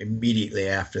wasn't immediately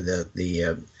after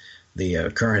the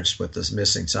occurrence with this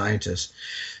missing scientist.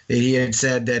 He had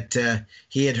said that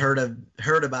he had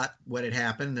heard about what had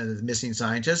happened, the missing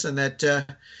scientist, and that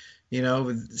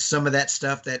some of that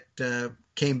stuff that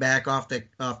came back off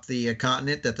the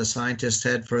continent that the scientists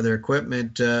had for their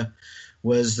equipment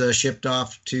was shipped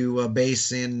off to a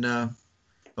base in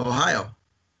Ohio.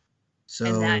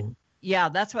 So. Yeah,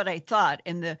 that's what I thought.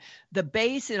 And the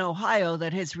base in Ohio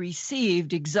that has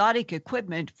received exotic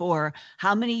equipment for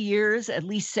how many years? At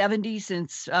least 70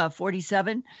 since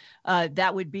 47.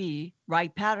 That would be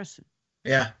Wright-Patterson.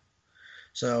 Yeah.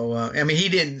 So, he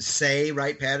didn't say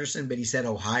Wright-Patterson, but he said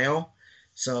Ohio.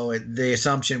 So the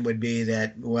assumption would be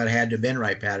that what had to have been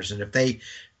Wright-Patterson. If they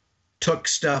took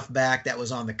stuff back that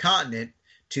was on the continent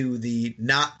to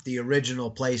not the original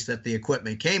place that the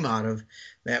equipment came out of,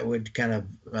 that would kind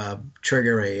of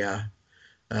trigger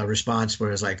a response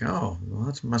where it's like, oh, well,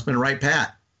 it must have been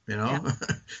Wright-Pat, Yeah.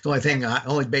 The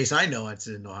only base I know it's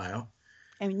in Ohio.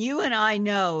 And you and I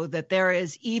know that there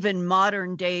is even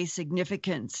modern day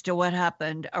significance to what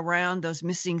happened around those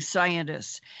missing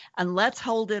scientists. And let's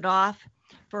hold it off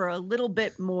for a little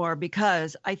bit more,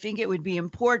 because I think it would be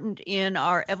important in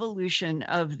our evolution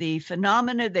of the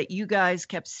phenomena that you guys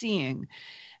kept seeing,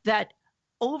 that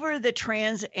over the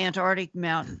trans-Antarctic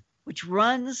mountain, which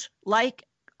runs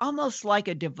almost like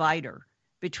a divider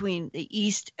between the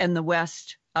east and the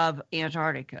west of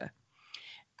Antarctica.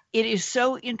 It is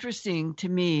so interesting to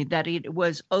me that it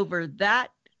was over that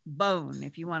bone,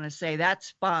 if you want to say that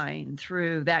spine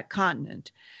through that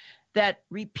continent, that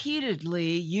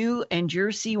repeatedly you and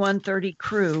your C-130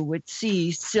 crew would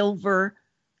see silver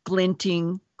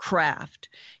glinting craft.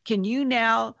 Can you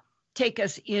now take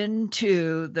us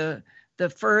into the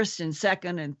first and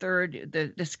second and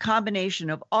third, this combination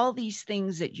of all these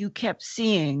things that you kept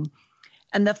seeing,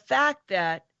 and the fact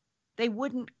that they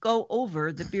wouldn't go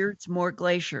over the Beardsmore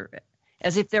Glacier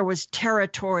as if there was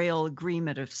territorial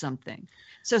agreement of something.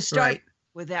 So start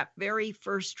with that very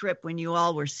first trip when you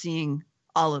all were seeing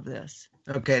all of this.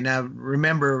 Okay, now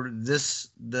remember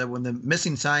when the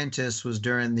missing scientist was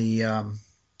during the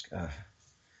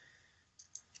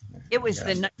it was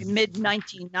the mid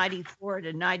 1994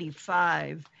 to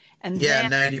 95, and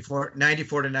 94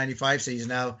 to 95 season.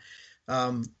 Now,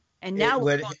 and now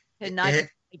we're going to 95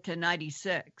 to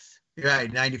 96.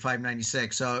 Right, 95,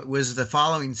 96. So it was the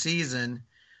following season,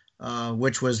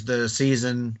 which was the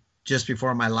season just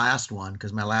before my last one,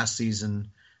 because my last season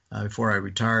before I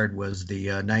retired was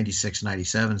the 96,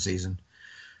 97 season.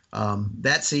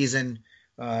 That season,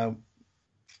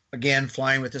 again,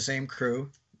 flying with the same crew,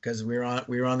 because we were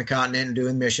on the continent and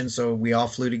doing missions, so we all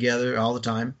flew together all the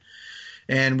time.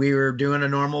 And we were doing a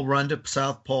normal run to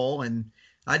South Pole, and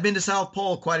I'd been to South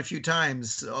Pole quite a few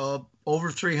times,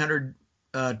 over 300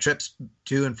 trips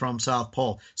to and from South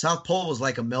Pole. South Pole was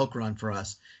like a milk run for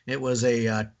us. It was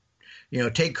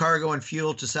take cargo and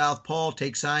fuel to South Pole,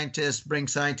 take scientists, bring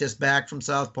scientists back from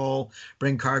South Pole,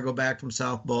 bring cargo back from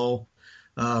South Pole.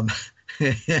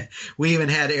 We even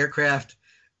had aircraft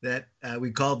that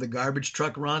we called the garbage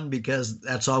truck run, because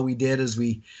that's all we did is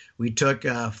we took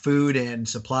food and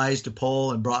supplies to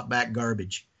Pole and brought back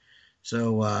garbage.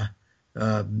 So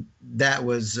that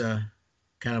was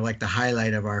kind of like the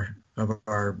highlight of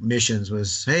our missions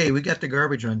was, hey, we got the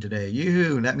garbage run today.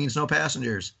 Yoo-hoo, and that means no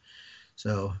passengers.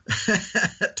 So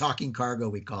talking cargo,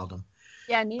 we called them.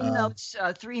 Yeah, and in those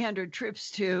 300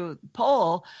 trips to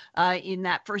Pole, in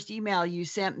that first email you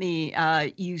sent me,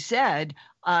 you said,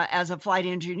 as a flight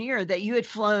engineer, that you had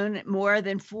flown more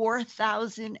than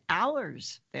 4,000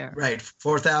 hours there. Right,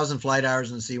 4,000 flight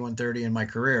hours in the C-130 in my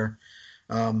career.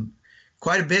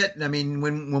 Quite a bit. I mean,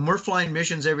 when we're flying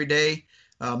missions every day,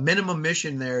 minimum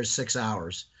mission there is 6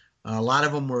 hours. A lot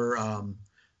of them were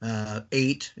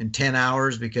 8 and 10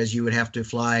 hours, because you would have to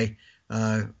fly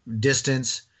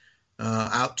distance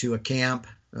out to a camp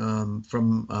from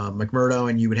McMurdo,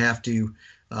 and you would have to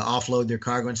offload their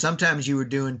cargo. And sometimes you were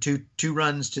doing two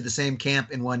runs to the same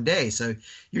camp in one day. So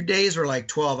your days were like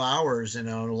 12 hours, and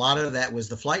a lot of that was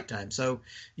the flight time. So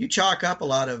you chalk up a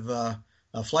lot of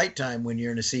flight time when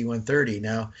you're in a C-130.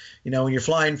 Now, when you're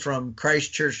flying from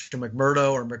Christchurch to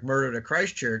McMurdo or McMurdo to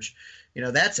Christchurch,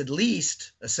 that's at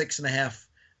least a 6.5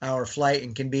 hour flight,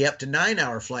 and can be up to 9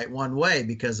 hour flight one way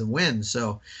because of wind.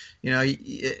 So,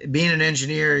 being an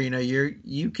engineer,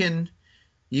 you can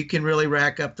really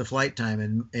rack up the flight time.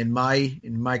 And in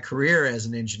my career as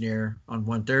an engineer on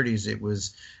 130s, it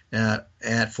was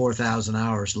at 4,000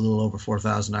 hours, a little over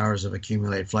 4,000 hours of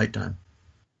accumulated flight time.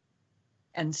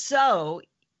 And so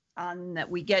on that,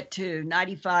 we get to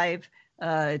 95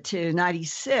 to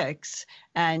 96,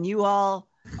 and you all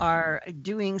are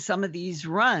doing some of these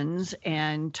runs,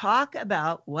 and talk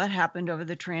about what happened over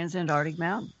the Trans-Antarctic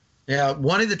Mountain. Yeah,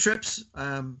 one of the trips,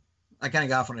 I kind of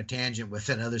got off on a tangent with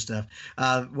it and other stuff.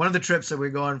 One of the trips that we're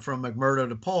going from McMurdo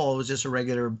to Pole was just a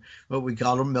regular, what we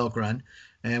called a milk run.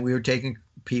 And we were taking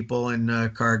people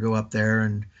and cargo up there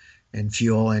and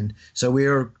fuel. And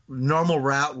so normal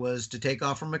route was to take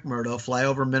off from McMurdo, fly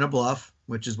over Minna Bluff,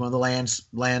 which is one of the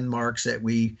landmarks that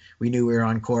we knew we were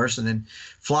on course, and then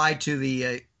fly to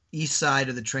the east side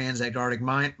of the Trans-Antarctic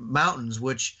Mountains,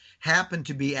 which happened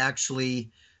to be actually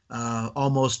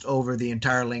almost over the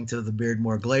entire length of the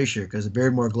Beardmore Glacier, because the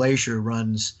Beardmore Glacier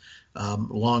runs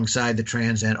alongside the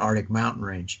Transantarctic Mountain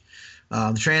Range.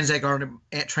 The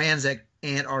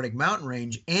Transantarctic Mountain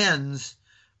Range ends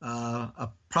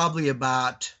probably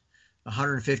about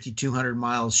 150, 200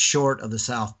 miles short of the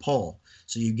South Pole.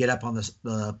 So you get up on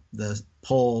the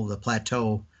pole, the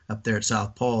plateau up there at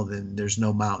South Pole, then there's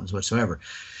no mountains whatsoever.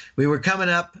 We were coming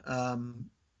up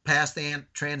past the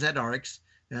Transantarctics.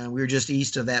 We were just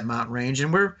east of that mountain range,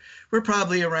 and we're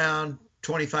probably around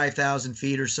 25,000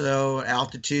 feet or so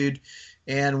altitude.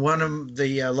 And one of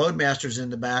the loadmasters in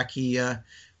the back, he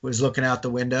was looking out the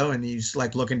window, and he's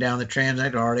like looking down the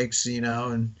Transantarctics,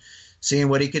 and seeing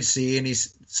what he could see, and he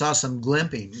saw some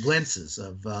glimpses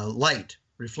of light,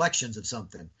 reflections of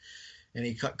something. And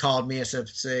he called me and said,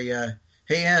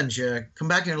 "Hey, Ange, come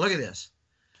back here and look at this."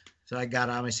 So I got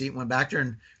on my seat and went back there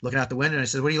and looking out the window, and I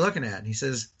said, "What are you looking at?" And he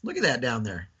says, "Look at that down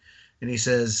there." And he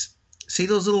says, "See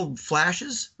those little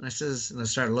flashes?" And I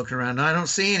started looking around. "No, I don't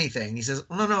see anything." And he says,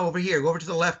 "Oh, no, over here. Go over to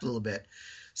the left a little bit.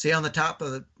 See on the top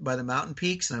by the mountain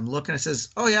peaks?" And I'm looking. I says,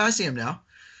 "Oh yeah, I see them now."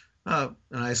 And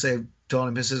I told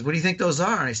him, he says, "What do you think those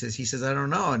are?" And he says, "I don't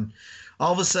know." And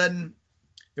all of a sudden,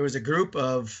 there was a group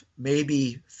of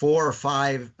maybe 4 or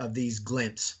 5 of these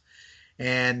glints,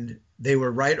 and they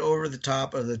were right over the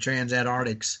top of the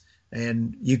Transantarctics,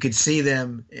 and you could see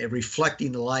them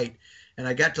reflecting the light. And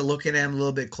I got to look at them a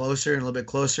little bit closer and a little bit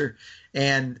closer,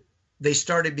 and they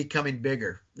started becoming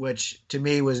bigger, which to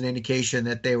me was an indication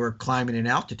that they were climbing in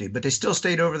altitude, but they still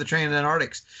stayed over the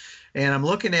Transantarctics. And I'm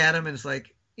looking at them, and it's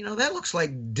like, that looks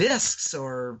like discs,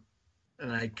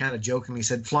 and I kind of jokingly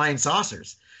said, flying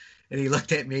saucers. And he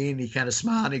looked at me and he kind of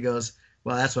smiled and he goes,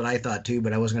 "Well, that's what I thought too,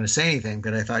 but I wasn't going to say anything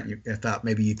because I thought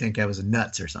maybe you think I was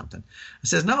nuts or something." I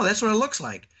says, "No, that's what it looks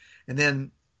like." And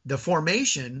then the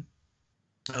formation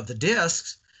of the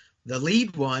discs, the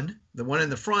lead one, the one in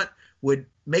the front, would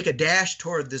make a dash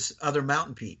toward this other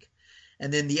mountain peak.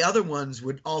 And then the other ones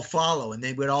would all follow, and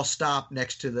they would all stop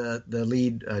next to the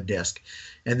lead disc.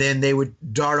 And then they would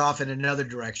dart off in another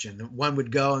direction. One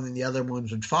would go, and then the other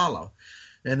ones would follow.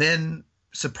 And then,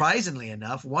 surprisingly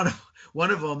enough, one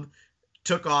of them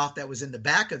took off that was in the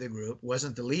back of the group,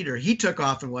 wasn't the leader. He took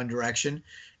off in one direction,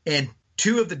 and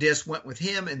 2 of the discs went with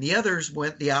him, and the others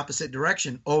went the opposite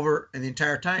direction the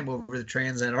entire time over the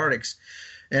Transantarctics.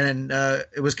 And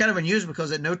it was kind of unusual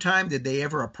because at no time did they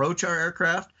ever approach our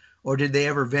aircraft, or did they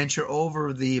ever venture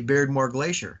over the Beardmore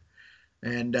Glacier.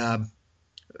 And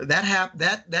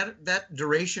that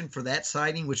duration for that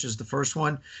sighting, which is the first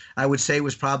one, I would say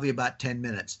was probably about 10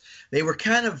 minutes. They were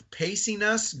kind of pacing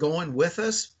us, going with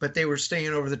us, but they were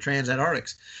staying over the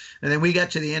Transantarctics. And then we got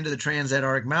to the end of the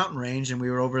Transantarctic Mountain Range, and we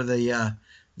were over the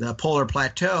polar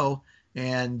plateau,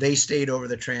 and they stayed over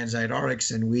the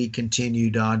Transantarctics, and we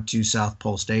continued on to South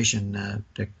Pole Station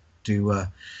to do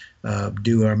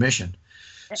our mission.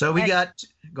 So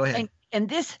go ahead. And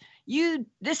this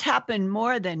happened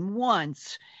more than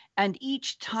once, and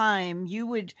each time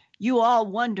you all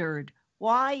wondered,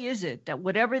 why is it that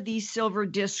whatever these silver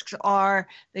discs are,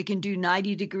 they can do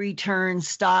 90-degree turns,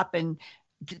 stop, and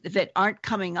that aren't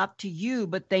coming up to you,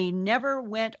 but they never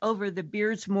went over the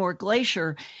Beardsmore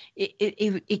Glacier.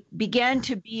 It began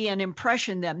to be an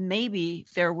impression that maybe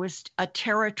there was a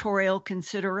territorial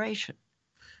consideration.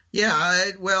 Yeah,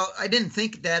 I didn't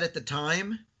think that at the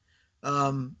time.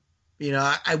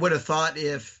 I would have thought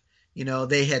if,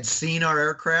 they had seen our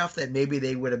aircraft that maybe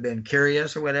they would have been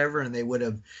curious or whatever, and they would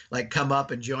have come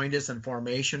up and joined us in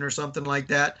formation or something like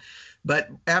that. But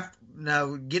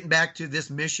now getting back to this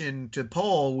mission to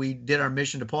Pole, we did our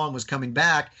mission to Pole and was coming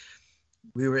back.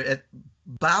 We were at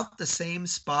about the same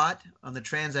spot on the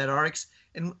Transantarctics,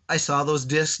 and I saw those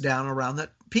discs down around the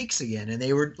peaks again. And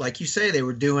they were, like you say, they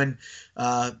were doing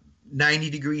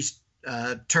 90-degree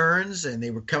turns, and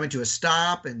they were coming to a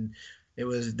stop, and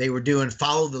they were doing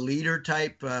follow the leader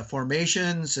type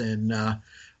formations, and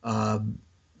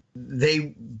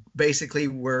they basically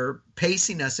were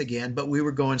pacing us again, but we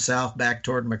were going south back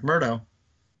toward McMurdo,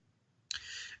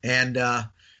 and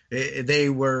they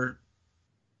were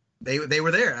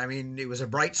there. I mean, it was a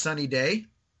bright sunny day,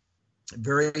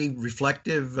 very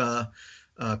reflective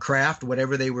craft,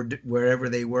 wherever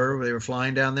they were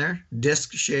flying down there,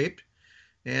 disc shaped.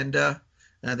 And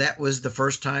that was the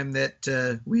first time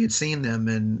that we had seen them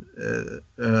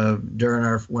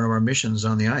during one of our missions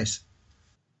on the ice.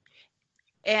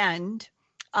 And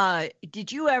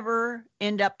did you ever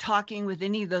end up talking with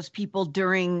any of those people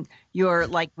during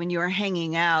when you were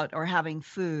hanging out or having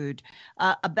food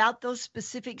about those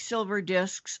specific silver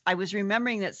discs? I was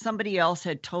remembering that somebody else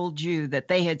had told you that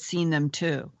they had seen them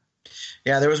too.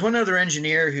 Yeah, there was one other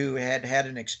engineer who had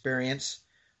an experience.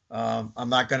 I'm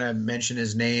not going to mention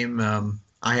his name.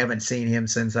 I haven't seen him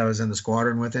since I was in the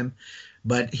squadron with him,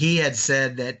 but he had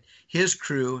said that his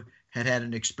crew had had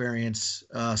an experience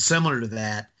similar to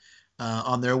that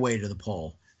on their way to the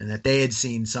pole, and that they had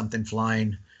seen something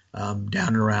flying down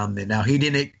and around there. Now, he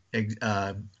didn't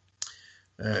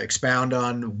expound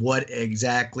on what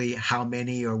exactly, how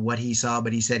many, or what he saw,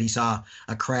 but he said he saw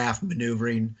a craft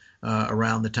maneuvering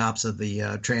around the tops of the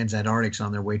Transantarctics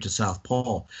on their way to South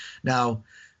Pole. Now,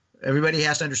 everybody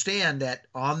has to understand that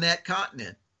on that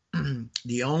continent,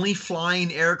 the only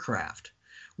flying aircraft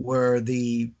were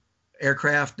the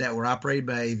aircraft that were operated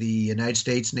by the United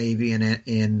States Navy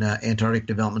in Antarctic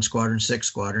Development Squadron, 6th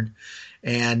Squadron,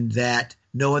 and that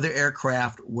no other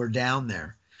aircraft were down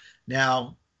there.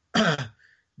 Now,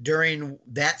 during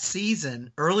that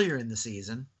season, earlier in the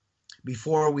season,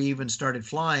 before we even started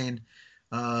flying,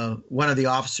 one of the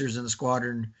officers in the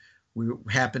squadron, we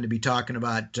happened to be talking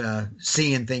about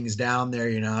seeing things down there.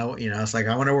 It's like,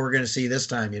 I wonder what we're going to see this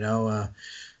time. We're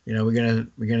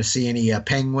gonna see any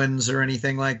penguins or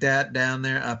anything like that down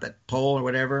there up at Pole or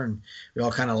whatever. And we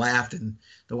all kind of laughed. And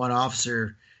the one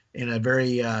officer, in a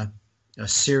very a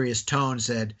serious tone,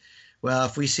 said, "Well,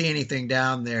 if we see anything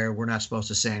down there, we're not supposed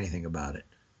to say anything about it."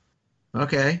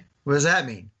 Okay, what does that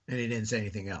mean? And he didn't say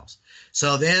anything else.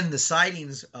 So then the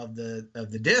sightings of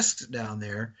the discs down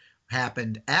there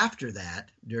happened after that,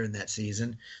 during that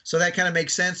season. So that kind of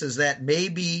makes sense, is that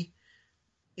maybe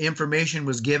information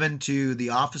was given to the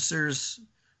officers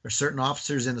or certain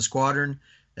officers in the squadron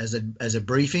as a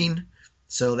briefing,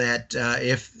 so that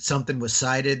if something was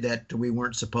sighted, that we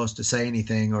weren't supposed to say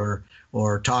anything or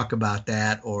talk about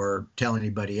that or tell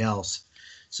anybody else.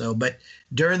 So, but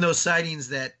during those sightings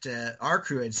that our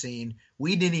crew had seen,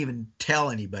 we didn't even tell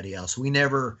anybody else. We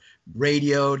never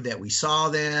radioed that we saw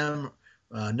them.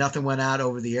 Nothing went out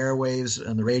over the airwaves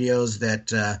on the radios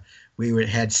that we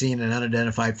had seen an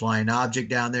unidentified flying object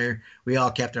down there. We all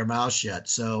kept our mouths shut.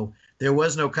 So there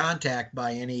was no contact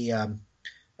by any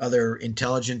other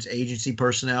intelligence agency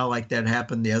personnel like that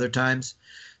happened the other times.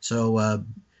 So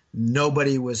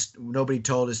nobody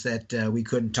told us that we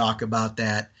couldn't talk about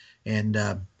that. And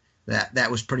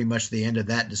that was pretty much the end of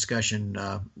that discussion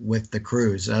with the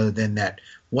crews, other than that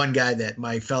one guy, that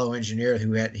my fellow engineer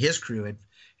who had his crew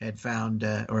had found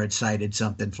or had sighted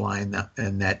something flying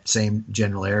in that same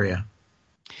general area.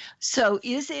 So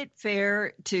is it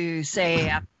fair to say,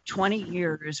 after 20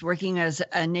 years working as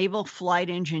a naval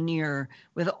flight engineer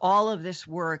with all of this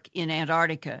work in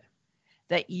Antarctica,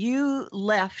 that you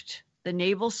left the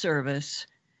naval service?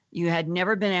 You had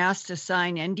never been asked to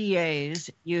sign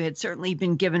NDAs. You had certainly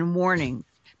been given warning,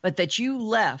 but that you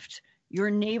left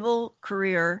your naval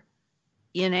career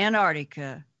in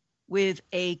Antarctica with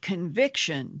a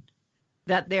conviction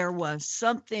that there was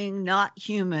something not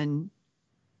human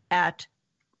at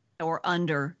or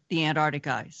under the Antarctic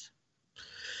ice?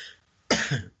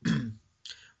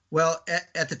 Well,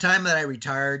 at the time that I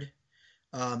retired,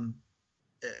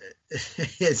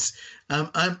 it's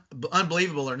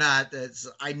unbelievable or not,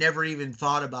 I never even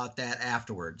thought about that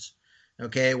afterwards.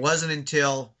 Okay, it wasn't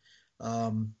until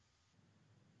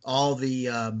all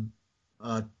the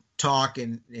talk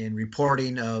and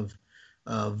reporting of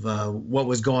what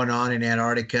was going on in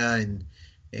Antarctica,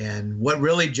 and what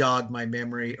really jogged my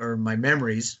memory, or my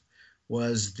memories,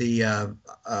 was the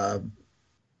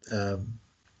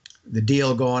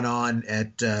deal going on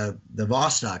at the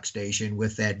Vostok station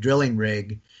with that drilling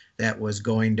rig that was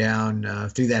going down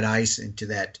through that ice into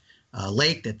that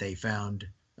lake that they found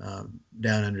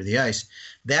down under the ice.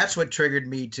 That's what triggered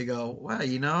me to go,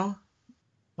 wow,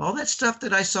 all that stuff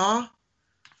that I saw,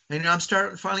 and I'm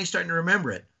finally starting to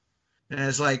remember it. And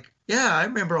it's like, yeah, I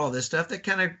remember all this stuff. That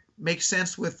kind of makes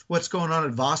sense with what's going on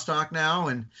at Vostok now.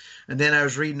 And then I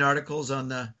was reading articles on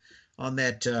that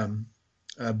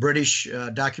British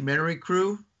documentary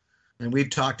crew, and we've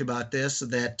talked about this,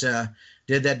 that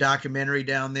did that documentary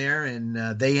down there,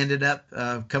 and they ended up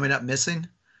coming up missing.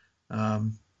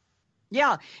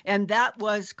 Yeah, and that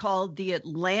was called the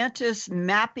Atlantis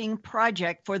Mapping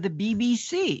Project for the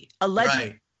BBC, allegedly.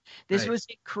 Right. This was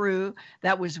a crew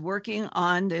that was working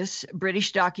on this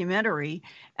British documentary,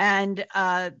 and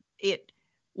it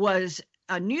was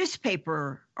a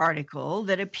newspaper article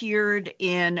that appeared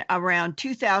in around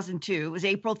 2002. It was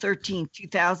April 13th,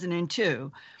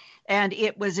 2002, and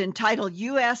it was entitled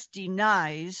 "U.S.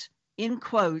 Denies, in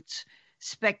quotes,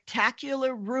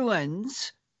 Spectacular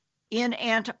Ruins in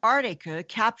Antarctica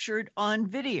Captured on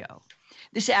Video."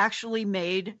 This actually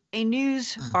made a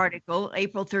news article,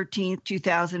 April 13th,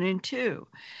 2002.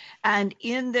 And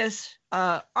in this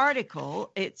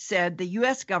article, it said the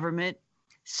U.S. government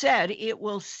said it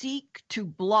will seek to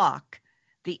block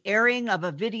the airing of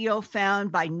a video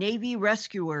found by Navy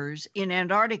rescuers in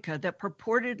Antarctica that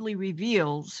purportedly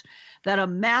reveals that a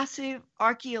massive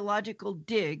archaeological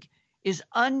dig is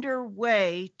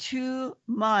underway 2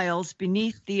 miles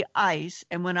beneath the ice.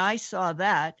 And when I saw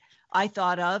that, I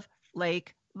thought of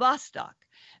Lake Vostok,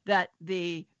 that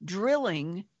the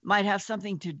drilling might have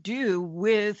something to do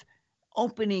with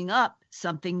opening up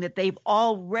something that they've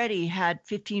already had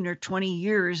 15 or 20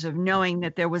 years of knowing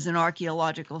that there was an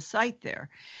archaeological site there.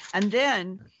 And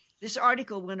then this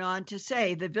article went on to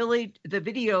say the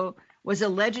video was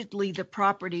allegedly the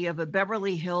property of a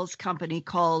Beverly Hills company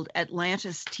called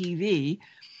Atlantis TV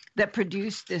that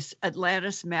produced this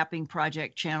Atlantis mapping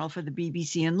project channel for the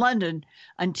BBC in London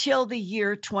until the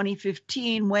year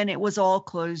 2015, when it was all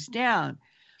closed down.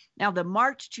 Now, the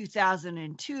March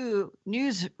 2002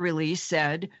 news release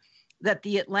said that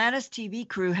the Atlantis TV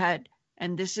crew had,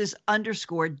 and this is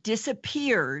underscored,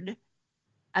 disappeared,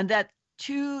 and that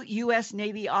 2 U.S.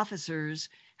 Navy officers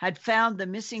had found the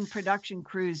missing production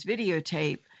crew's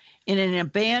videotape in an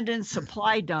abandoned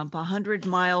supply dump 100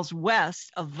 miles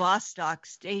west of Vostok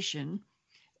Station,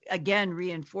 again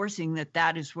reinforcing that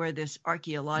that is where this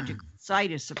archaeological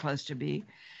site is supposed to be,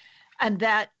 and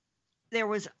that there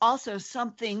was also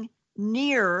something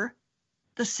near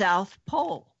the South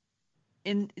Pole.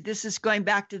 And this is going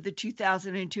back to the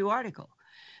 2002 article.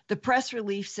 The press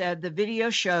release said the video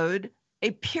showed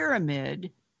a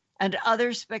pyramid and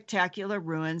other spectacular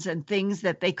ruins and things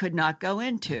that they could not go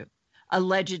into.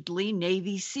 Allegedly,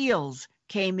 Navy SEALs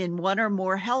came in 1 or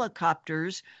more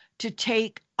helicopters to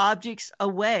take objects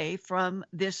away from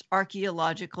this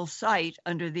archaeological site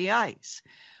under the ice.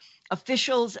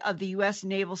 Officials of the U.S.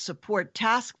 Naval Support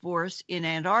Task Force in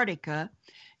Antarctica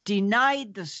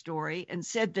denied the story and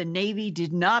said the Navy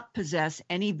did not possess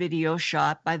any video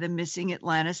shot by the missing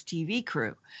Atlantis TV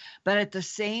crew. But at the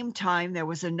same time, there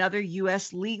was another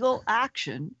U.S. legal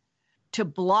action to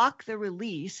block the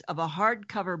release of a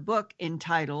hardcover book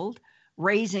entitled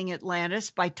Raising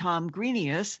Atlantis by Tom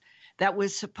Greenius that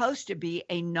was supposed to be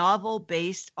a novel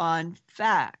based on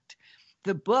fact.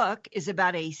 The book is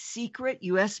about a secret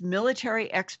U.S.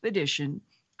 military expedition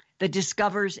that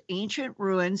discovers ancient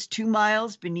ruins 2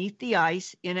 miles beneath the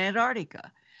ice in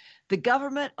Antarctica. The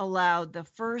government allowed the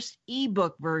first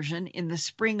ebook version in the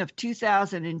spring of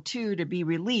 2002 to be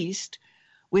released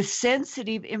with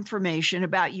sensitive information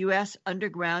about U.S.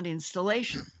 underground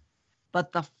installation.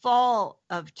 But the fall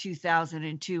of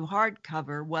 2002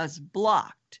 hardcover was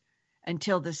blocked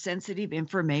until the sensitive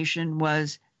information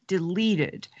was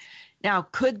deleted. Now,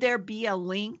 could there be a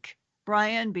link,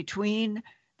 Brian, between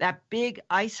that big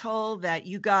ice hole that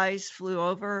you guys flew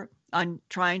over on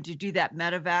trying to do that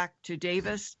medevac to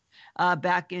Davis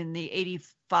back in the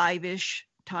 85-ish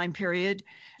time period,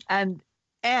 and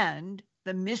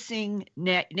the missing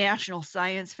National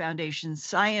Science Foundation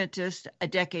scientist a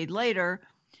decade later,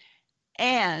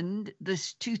 and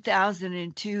this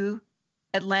 2002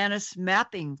 Atlantis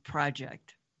mapping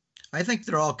project? I think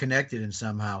they're all connected in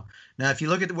somehow. Now, if you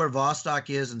look at where Vostok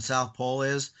is and South Pole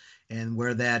is, and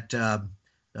where that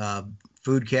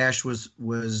food cache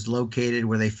was located,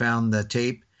 where they found the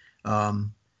tape,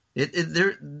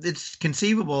 it's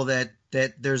conceivable that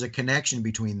there's a connection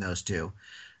between those two.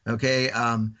 Okay,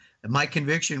 my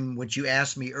conviction, which you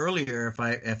asked me earlier,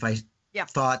 if I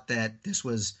thought that this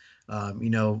was a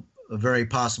very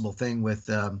possible thing with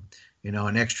an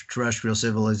extraterrestrial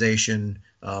civilization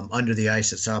under the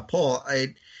ice at South Pole,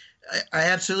 I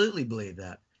absolutely believe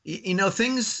that.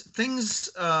 Things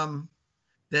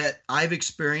that I've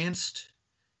experienced,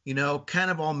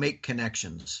 kind of all make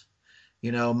connections.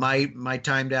 My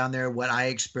time down there, what I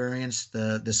experienced,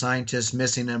 the scientists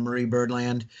missing in Marie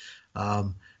Birdland.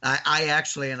 I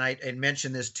actually, and I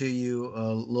mentioned this to you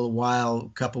a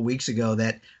couple weeks ago,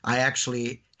 that I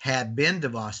actually had been to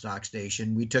Vostok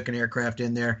Station. We took an aircraft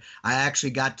in there. I actually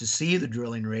got to see the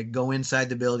drilling rig, go inside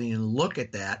the building and look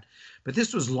at that. But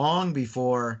this was long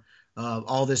before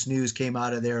all this news came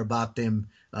out of there about them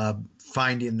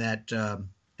finding that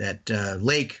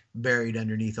lake buried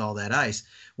underneath all that ice.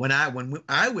 When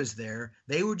I was there,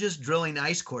 they were just drilling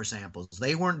ice core samples.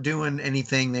 They weren't doing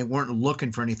anything. They weren't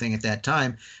looking for anything at that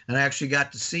time. And I actually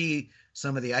got to see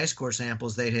some of the ice core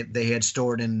samples they had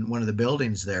stored in one of the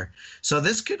buildings there. So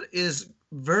this is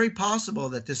very possible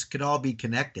that this could all be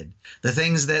connected. The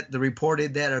things that the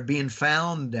reported that are being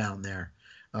found down there,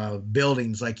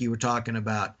 buildings like you were talking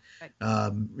about,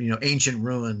 ancient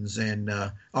ruins and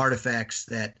artifacts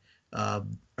that are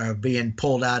being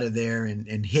pulled out of there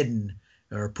and hidden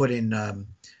or put in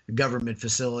government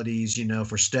facilities,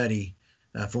 for study,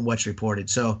 from what's reported.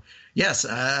 So yes,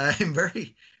 I'm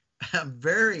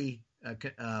very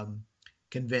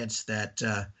convinced that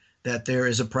that there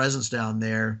is a presence down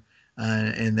there,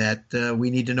 and that we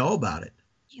need to know about it.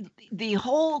 The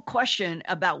whole question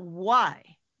about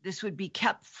why this would be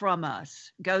kept from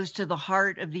us goes to the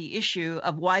heart of the issue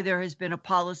of why there has been a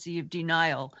policy of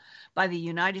denial by the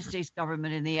United States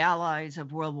government and the allies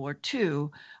of World War II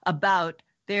about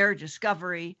their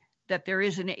discovery that there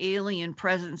is an alien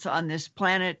presence on this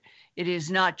planet. It is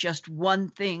not just one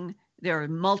thing. There are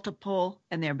multiple,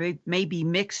 and there may be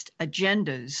mixed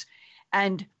agendas.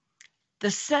 And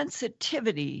the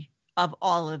sensitivity of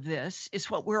all of this is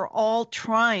what we're all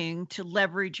trying to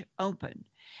leverage open.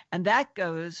 And that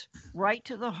goes right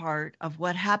to the heart of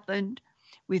what happened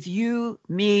with you,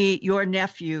 me, your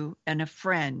nephew, and a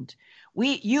friend.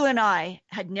 You and I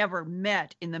had never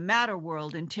met in the matter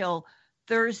world until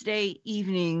Thursday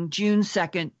evening, June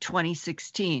 2nd,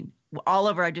 2016. All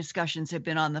of our discussions have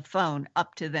been on the phone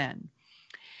up to then.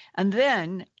 And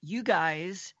then you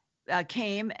guys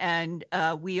came and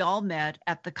we all met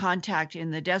at the Contact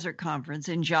in the Desert Conference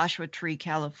in Joshua Tree,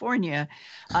 California,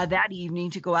 that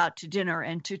evening to go out to dinner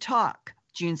and to talk,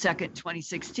 June 2nd,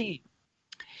 2016.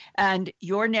 And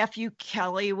your nephew,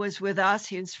 Kelly, was with us.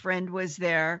 His friend was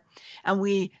there. And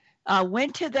we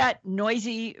went to that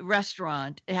noisy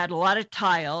restaurant. It had a lot of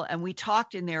tile, and we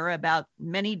talked in there about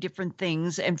many different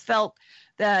things and felt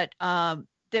that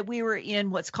that we were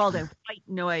in what's called a white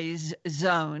noise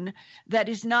zone that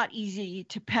is not easy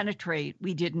to penetrate,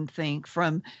 we didn't think,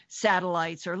 from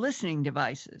satellites or listening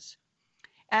devices.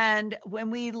 And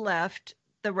when we left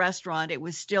the restaurant, it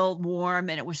was still warm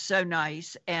and it was so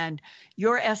nice. And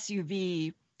your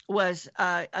SUV was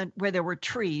where there were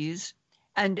trees.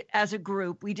 And as a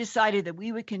group, we decided that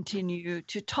we would continue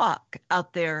to talk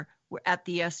out there at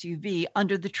the SUV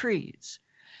under the trees.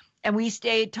 And we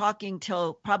stayed talking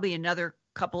till probably another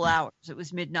couple hours. It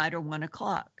was midnight or 1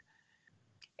 o'clock.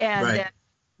 And Right. then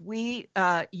we,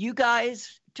 you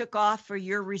guys took off for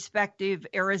your respective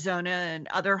Arizona and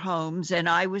other homes. And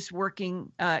I was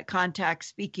working Contact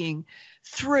speaking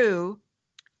through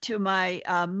to my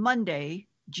Monday,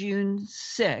 June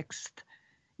 6th.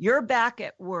 You're back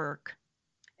at work.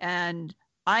 And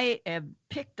I am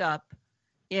picked up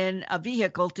in a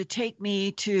vehicle to take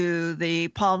me to the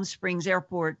Palm Springs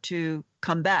airport to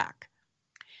come back.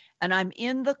 And I'm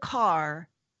in the car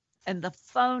and the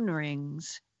phone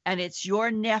rings and it's your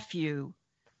nephew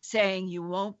saying, "You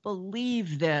won't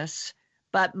believe this,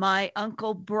 but my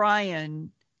Uncle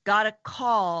Brian got a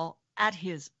call at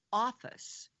his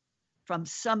office from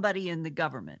somebody in the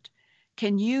government."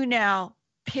 Can you now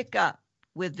pick up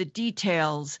with the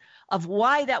details of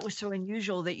why that was so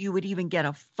unusual that you would even get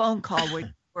a phone call where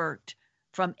you worked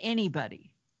from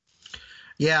anybody?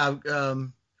 Yeah,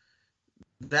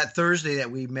 that Thursday that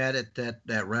we met at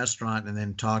that restaurant and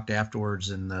then talked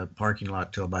afterwards in the parking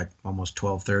lot till about almost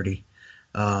 12:30.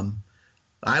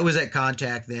 I was at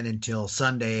Contact then until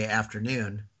Sunday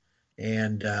afternoon,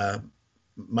 and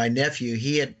my nephew,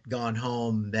 he had gone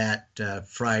home that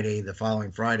Friday, the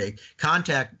following Friday.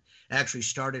 Contact actually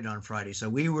started on Friday, so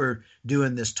we were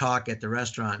doing this talk at the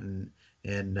restaurant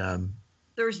and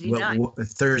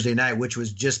Thursday night, which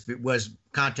was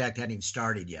Contact hadn't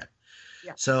started yet.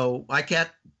 Yeah. So I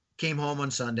came home on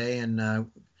Sunday and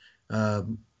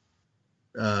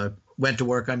went to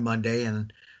work on Monday,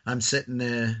 and I'm sitting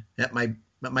at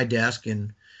my desk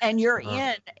and you're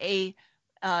in a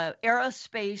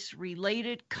aerospace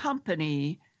related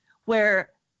company where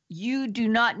you do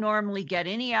not normally get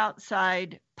any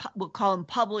outside, we'll call them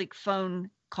public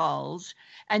phone calls,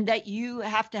 and that you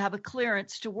have to have a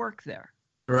clearance to work there.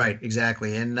 Right,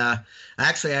 exactly. And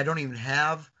actually, I don't even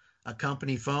have a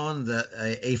company phone.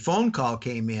 A phone call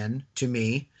came in to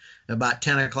me about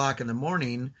 10 o'clock in the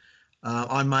morning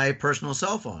on my personal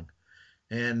cell phone.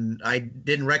 And I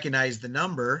didn't recognize the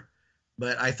number,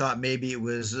 but I thought maybe it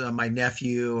was my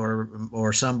nephew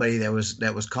or somebody that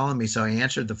was calling me. So I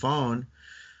answered the phone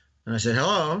and I said,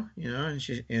 "Hello,"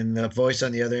 and the voice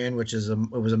on the other end, which it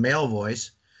was a male voice,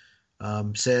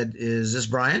 said, "Is this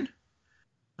Brian?"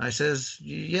 I says,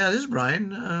 "Yeah, this is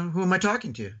Brian. Who am I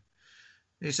talking to?"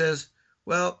 He says,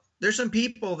 "Well, there's some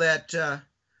people that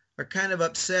are kind of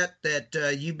upset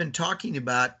that you've been talking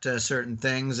about certain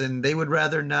things, and they would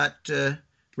rather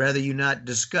you not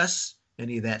discuss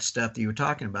any of that stuff that you were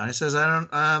talking about." I says, "I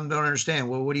don't understand.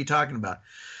 Well, what are you talking about?"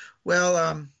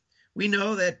 "Well, we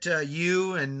know that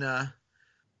you and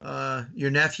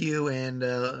your nephew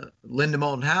and Linda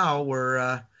Moulton Howe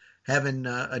were having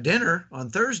a dinner on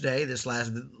Thursday, this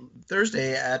last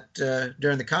Thursday at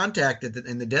during the Contact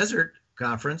in the Desert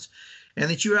Conference,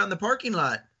 and that you were out in the parking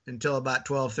lot until about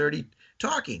 12:30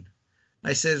 talking."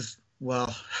 I says,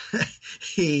 well,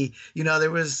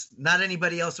 there was not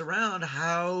anybody else around.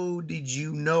 How did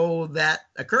you know that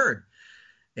occurred?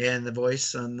 And the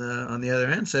voice on the other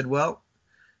end said, well,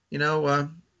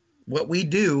 what we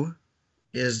do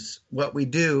is what we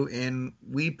do, and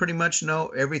we pretty much know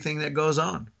everything that goes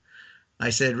on. I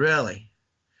said, really?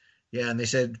 Yeah. And they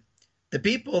said, the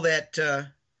people that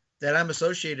I'm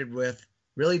associated with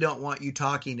really don't want you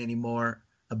talking anymore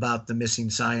about the missing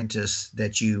scientists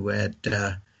that you had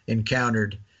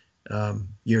encountered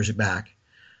years back.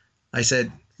 I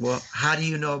said, well, how do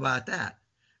you know about that?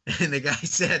 And the guy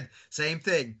said, same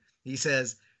thing. He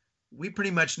says, we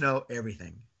pretty much know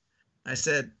everything. I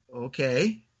said,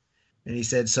 okay. And he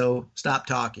said, so stop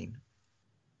talking.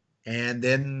 And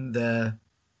then the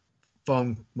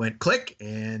phone went click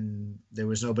and there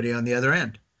was nobody on the other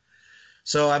end.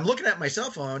 So I'm looking at my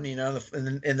cell phone, and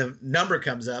the number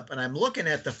comes up, and I'm looking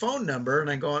at the phone number,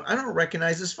 and I'm going, I don't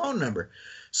recognize this phone number.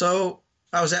 So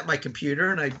I was at my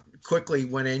computer, and I quickly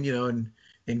went in,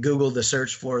 and Googled the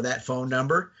search for that phone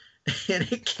number,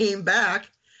 and it came back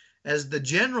as the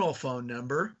general phone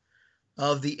number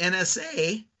of the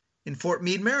NSA in Fort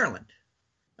Meade, Maryland.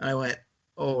 I went,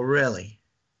 oh, really?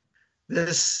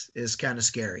 This is kind of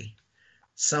scary.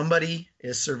 Somebody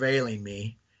is surveilling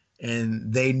me,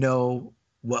 and they know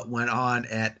what went on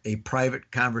at a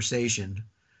private conversation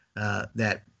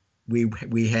that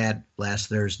we had last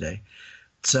Thursday.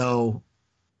 So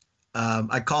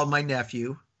I called my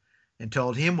nephew and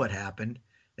told him what happened,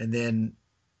 and then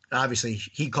obviously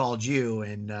he called you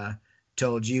and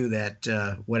told you that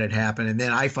what had happened, and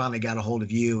then I finally got a hold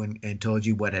of you and told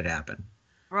you what had happened.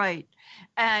 Right.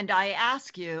 And I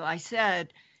asked you, I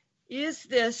said, is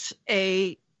this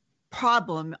a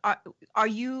problem? Are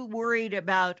you worried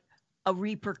about a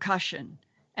repercussion?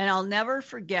 And I'll never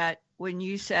forget when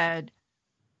you said,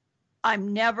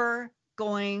 I'm never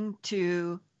going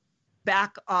to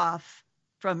back off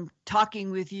from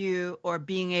talking with you or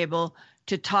being able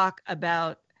to talk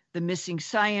about the missing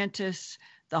scientists,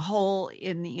 the hole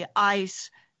in the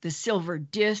ice, the silver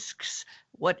discs,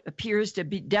 what appears to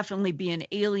be definitely be an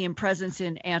alien presence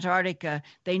in Antarctica.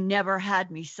 They never had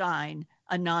me sign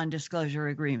a non-disclosure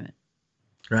agreement.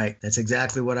 Right. That's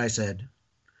exactly what I said.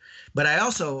 But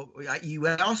you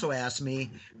also asked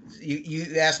me,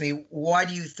 you asked me, why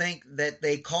do you think that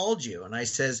they called you? And I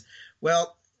says,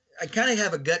 well, I kind of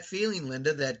have a gut feeling,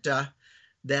 Linda,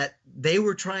 that they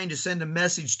were trying to send a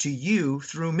message to you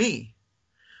through me,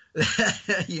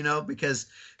 because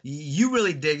you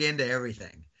really dig into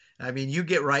everything. I mean, you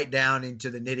get right down into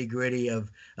the nitty gritty of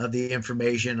the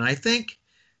information. And I think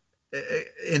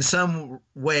in some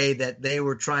way that they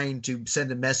were trying to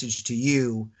send a message to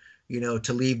you,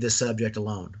 to leave the subject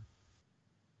alone.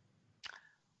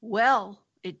 Well,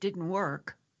 it didn't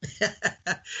work.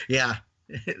 Yeah,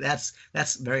 that's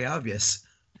very obvious.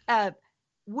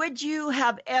 Would you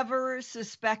have ever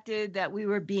suspected that we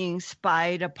were being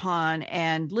spied upon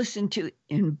and listened to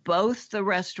in both the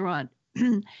restaurant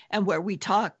and where we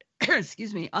talked,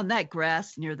 excuse me, on that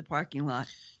grass near the parking lot?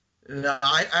 No,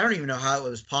 I don't even know how it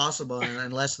was possible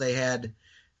unless they had.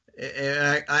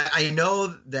 I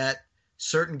know that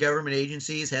certain government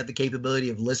agencies have the capability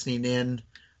of listening in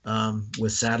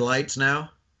with satellites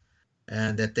now,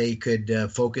 and that they could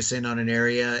focus in on an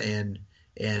area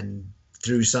and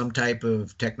through some type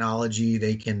of technology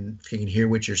they can hear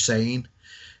what you're saying.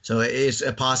 So it's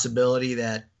a possibility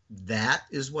that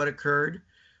is what occurred,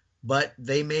 but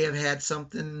they may have had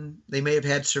something. They may have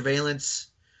had surveillance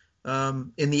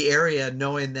in the area,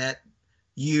 knowing that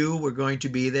you were going to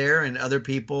be there and other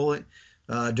people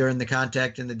during the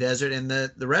contact in the desert. And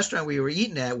the restaurant we were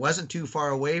eating at wasn't too far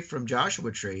away from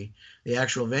Joshua Tree, the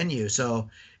actual venue.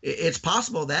 So it's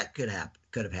possible that could have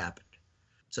happened.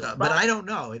 So, but I don't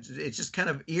know. It's just kind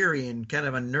of eerie and kind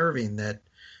of unnerving that,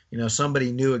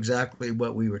 somebody knew exactly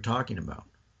what we were talking about.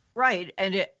 Right.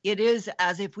 And it is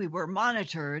as if we were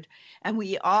monitored, and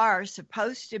we are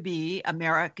supposed to be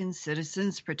American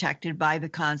citizens protected by the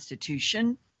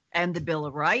Constitution and the Bill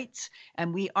of Rights,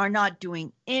 and we are not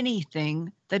doing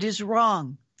anything that is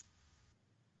wrong.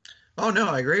 Oh, no,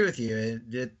 I agree with you.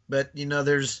 But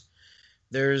there's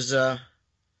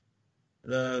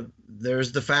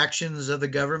the factions of the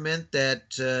government that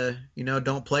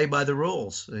don't play by the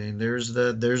rules. I mean, there's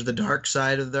the dark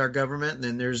side of our government, and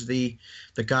then there's the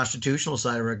constitutional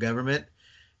side of our government.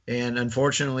 And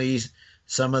unfortunately,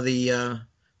 some of the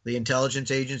intelligence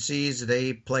agencies,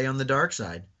 they play on the dark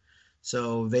side,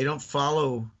 so they don't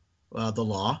follow the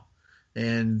law,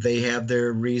 and they have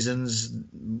their reasons,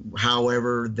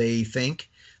 however they think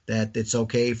that it's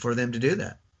okay for them to do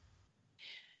that.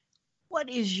 What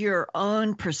is your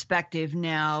own perspective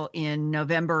now in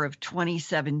November of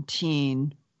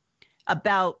 2017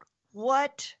 about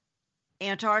what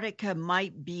Antarctica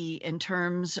might be in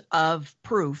terms of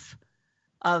proof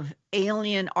of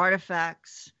alien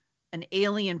artifacts, an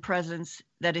alien presence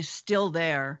that is still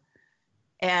there,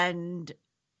 and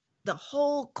the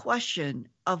whole question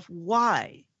of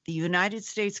why the United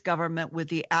States government, with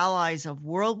the allies of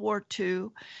World War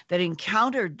II that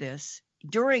encountered this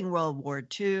during World War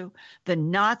II, the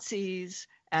Nazis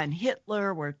and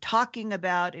Hitler were talking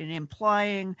about and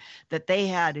implying that they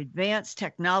had advanced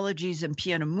technologies in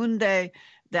Piemonte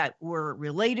that were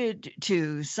related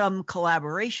to some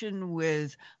collaboration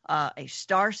with a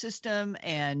star system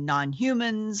and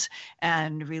non-humans,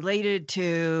 and related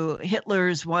to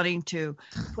Hitler's wanting to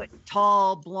put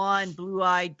tall, blonde,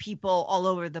 blue-eyed people all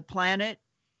over the planet.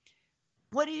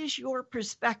 What is your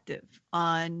perspective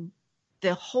on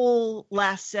the whole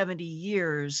last 70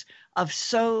 years of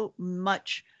so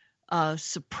much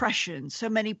suppression, so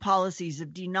many policies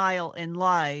of denial and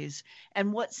lies,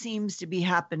 and what seems to be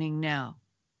happening now?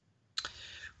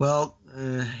 Well,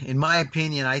 in my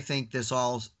opinion, I think this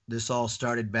all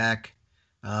started back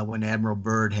when Admiral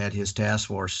Byrd had his task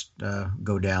force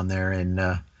go down there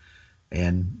and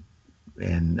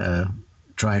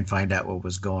try and find out what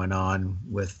was going on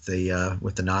with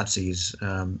the Nazis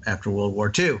after World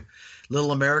War II.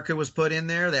 Little America was put in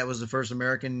there. That was the first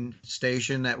American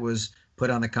station that was put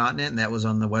on the continent, and that was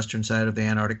on the western side of the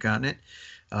Antarctic continent.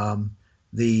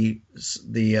 The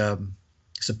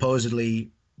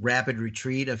supposedly rapid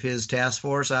retreat of his task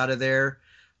force out of there,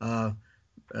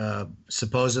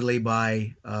 supposedly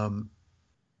by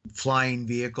flying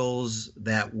vehicles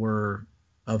that were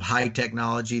of high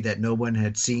technology that no one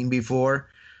had seen before,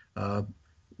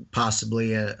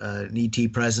 possibly an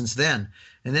ET presence then.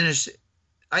 And then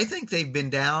I think they've been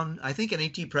down. I think an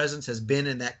ET presence has been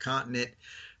in that continent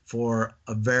for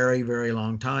a very, very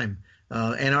long time.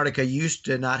 Antarctica used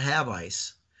to not have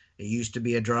ice. It used to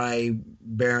be a dry,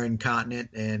 barren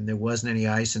continent, and there wasn't any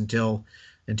ice until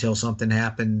something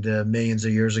happened millions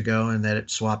of years ago, and that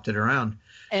it swapped it around.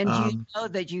 And you know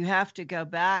that you have to go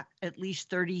back at least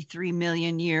 33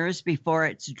 million years before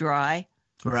it's dry.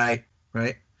 Right.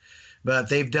 But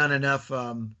they've done enough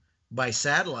by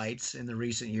satellites in the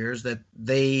recent years that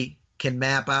they can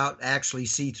map out, actually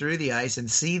see through the ice and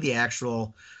see the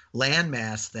actual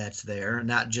landmass that's there,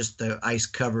 not just the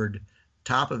ice-covered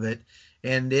top of it.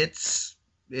 And it's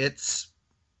a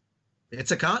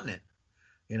continent,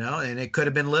 and it could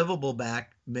have been livable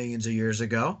back millions of years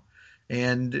ago.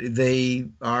 And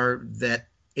that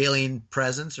alien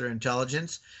presence or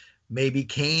intelligence maybe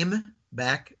came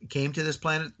to this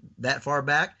planet that far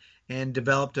back and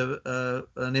developed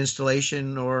an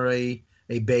installation or a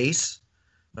base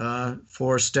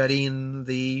for studying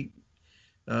the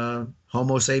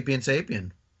Homo sapiens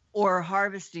sapien. Or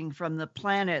harvesting from the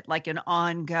planet, like an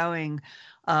ongoing,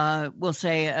 we'll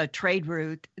say, a trade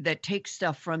route that takes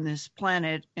stuff from this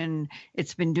planet. And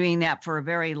it's been doing that for a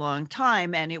very long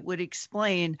time. And it would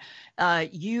explain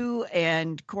you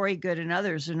and Corey Good and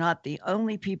others are not the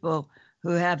only people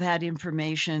who have had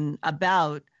information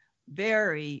about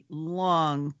very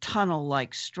long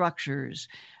tunnel-like structures.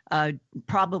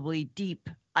 Probably deep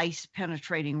ice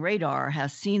penetrating radar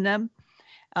has seen them.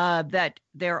 That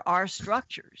there are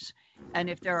structures. And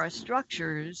if there are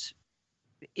structures,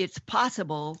 it's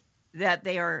possible that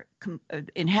they are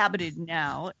inhabited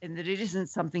now and that it isn't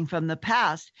something from the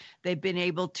past. They've been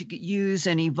able to use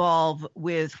and evolve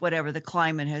with whatever the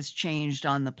climate has changed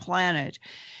on the planet.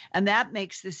 And that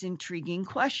makes this intriguing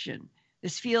question.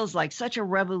 This feels like such a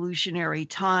revolutionary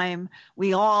time.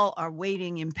 We all are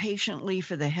waiting impatiently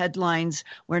for the headlines.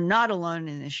 We're not alone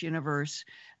in this universe.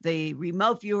 The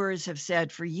remote viewers have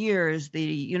said for years the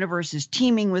universe is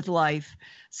teeming with life.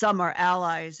 Some are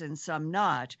allies and some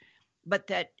not. But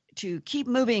that to keep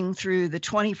moving through the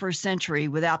 21st century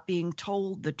without being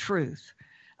told the truth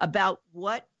about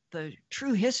what the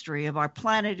true history of our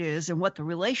planet is and what the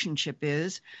relationship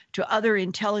is to other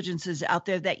intelligences out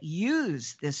there that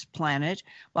use this planet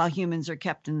while humans are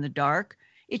kept in the dark,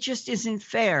 it just isn't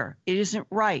fair. It isn't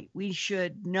right. We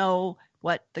should know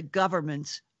what the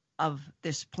governments of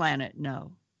this planet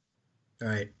know.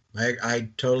 Right. I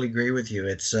totally agree with you.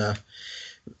 It's,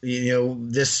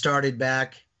 this started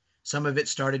back, some of it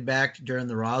started back during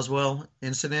the Roswell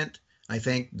incident. I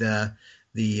think the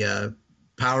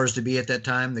powers to be at that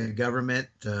time, the government,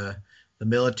 the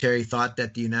military thought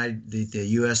that the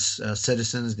U.S.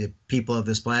 Citizens, the people of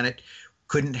this planet,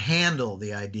 couldn't handle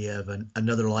the idea of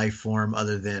another life form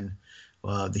other than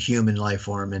the human life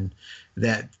form, and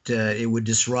that it would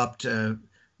disrupt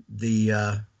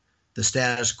the the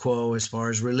status quo as far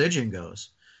as religion goes.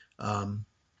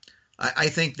 I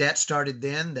think that started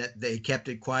then, that they kept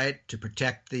it quiet to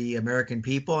protect the American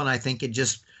people, and I think it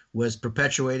just was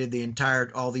perpetuated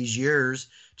all these years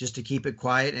just to keep it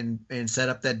quiet and set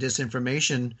up that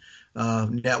disinformation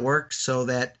network, so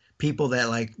that people that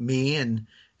like me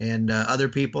and other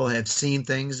people have seen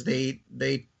things they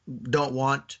don't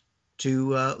want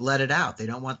to let it out. They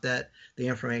don't want the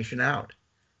information out.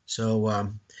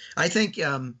 So I think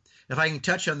if I can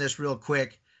touch on this real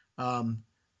quick,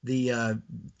 the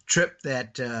trip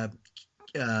that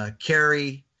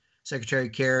Secretary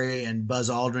Kerry and Buzz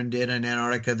Aldrin did in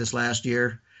Antarctica this last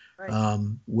year, right,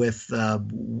 with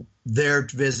their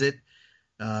visit,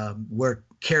 where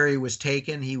Kerry was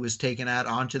taken. He was taken out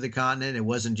onto the continent. It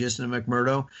wasn't just in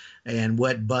McMurdo. And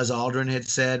what Buzz Aldrin had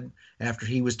said after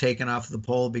he was taken off the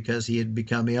pole because he had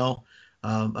become ill,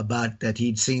 about that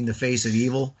he'd seen the face of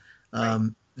evil. Right.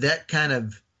 That kind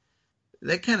of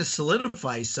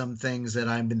solidifies some things that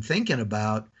I've been thinking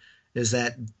about, is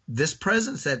that this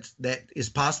presence that is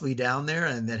possibly down there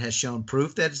and that has shown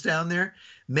proof that it's down there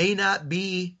may not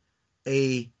be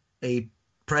a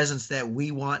presence that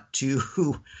we want to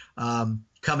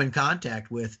come in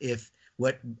contact with, if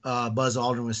what Buzz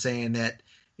Aldrin was saying, that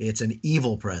it's an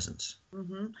evil presence.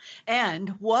 Mm-hmm. And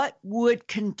what would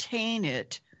contain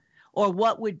it, or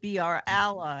what would be our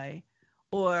ally,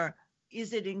 or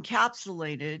is it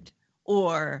encapsulated,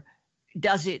 or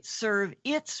does it serve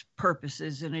its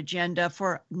purposes and agenda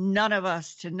for none of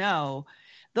us to know?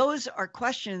 Those are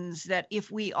questions that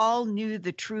if we all knew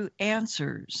the true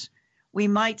answers, we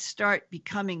might start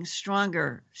becoming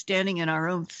stronger, standing in our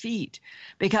own feet,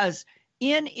 because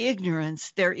in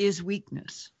ignorance, there is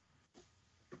weakness.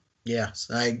 Yes,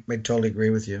 I totally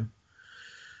agree with you.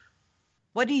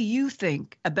 What do you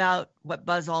think about what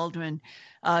Buzz Aldrin,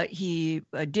 he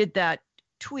did that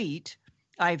tweet,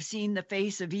 "I've seen the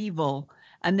face of evil,"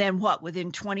 and then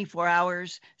within 24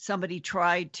 hours, somebody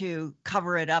tried to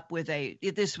cover it up with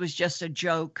this was just a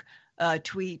joke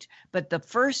tweet, but the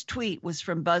first tweet was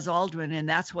from Buzz Aldrin, and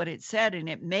that's what it said, and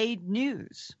it made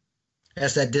news.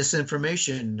 That's that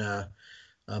disinformation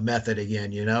method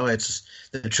again. It's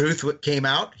the truth. What came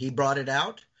out, he brought it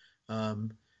out.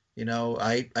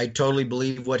 I totally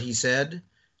believe what he said.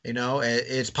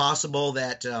 It's possible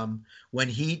that when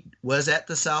he was at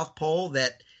the South Pole,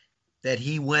 that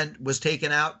he was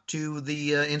taken out to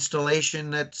the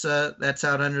installation that's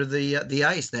out under the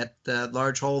ice, that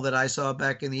large hole that I saw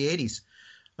back in the 80s.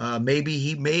 Maybe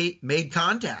he made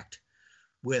contact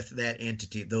with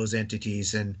those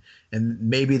entities, and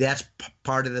maybe that's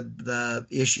part of the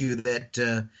issue,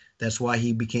 that's why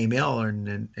he became ill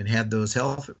and had those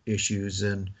health issues.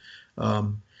 And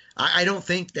I don't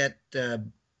think that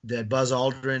Buzz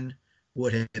Aldrin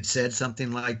would have said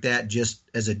something like that just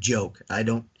as a joke. I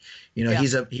don't, yeah.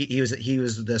 He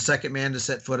was the second man to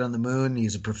set foot on the moon.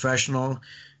 He's a professional.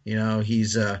 He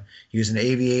was an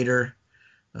aviator,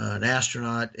 an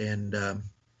astronaut, and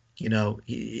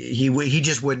he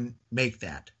just wouldn't make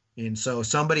that. And so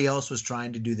somebody else was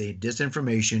trying to do the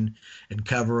disinformation and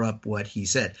cover up what he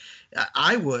said.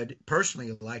 I would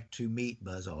personally like to meet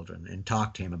Buzz Aldrin and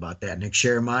talk to him about that and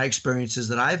share my experiences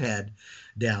that I've had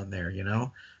down there,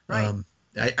 Right.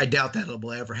 I doubt that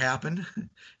will ever happen.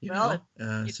 So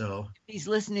if he's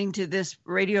listening to this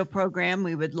radio program,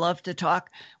 we would love to talk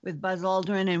with Buzz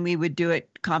Aldrin, and we would do it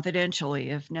confidentially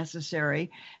if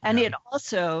necessary. And It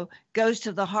also goes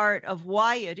to the heart of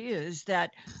why it is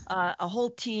that a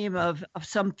whole team of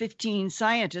some 15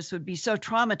 scientists would be so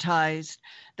traumatized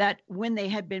that when they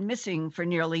had been missing for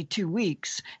nearly 2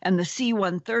 weeks and the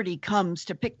C-130 comes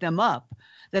to pick them up,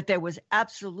 that there was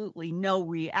absolutely no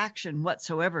reaction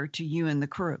whatsoever to you and the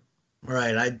crew.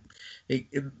 Right.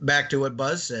 Back to what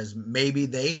Buzz says, maybe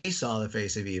they saw the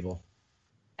face of evil.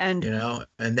 And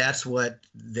and that's what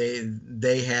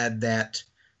they had, that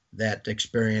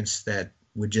experience that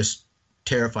would just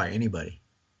terrify anybody.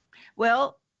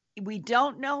 Well, we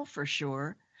don't know for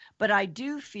sure, but I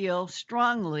do feel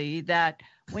strongly that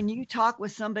when you talk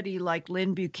with somebody like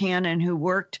Lynn Buchanan, who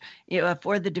worked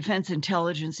for the Defense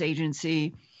Intelligence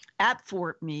Agency at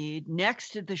Fort Meade,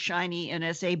 next to the shiny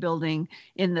NSA building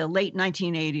in the late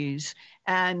 1980s,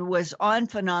 and was on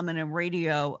Phenomenon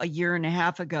Radio a year and a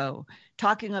half ago,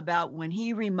 talking about when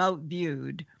he remote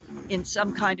viewed in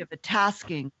some kind of a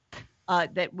tasking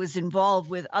that was involved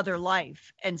with other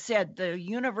life, and said the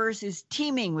universe is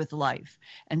teeming with life,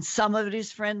 and some of it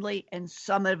is friendly and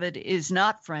some of it is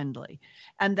not friendly.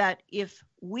 And that if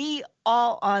we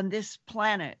all on this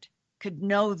planet could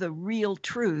know the real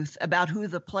truth about who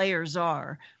the players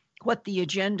are, what the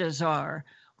agendas are,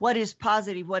 What is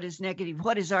positive? What is negative?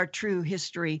 What is our true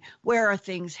history? Where are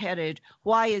things headed?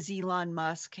 Why is Elon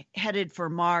Musk headed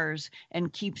for Mars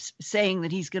and keeps saying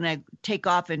that he's going to take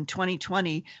off in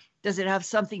 2020? Does it have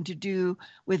something to do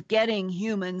with getting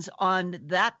humans on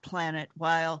that planet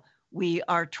while we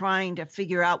are trying to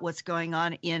figure out what's going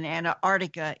on in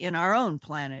Antarctica, in our own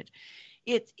planet?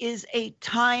 It is a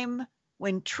time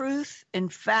when truth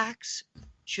and facts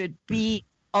should be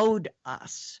owed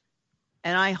us.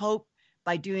 And I hope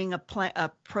by doing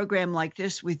a program like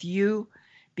this with you,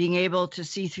 being able to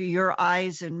see through your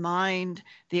eyes and mind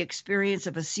the experience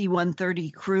of a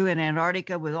C-130 crew in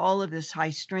Antarctica with all of this high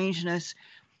strangeness,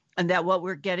 and that what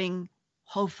we're getting,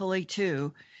 hopefully,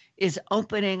 too, is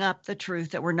opening up the truth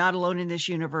that we're not alone in this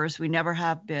universe, we never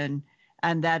have been,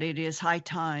 and that it is high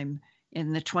time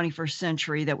in the 21st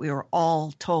century that we are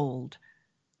all told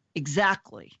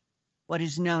exactly what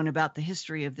is known about the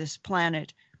history of this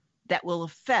planet that will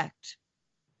affect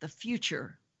the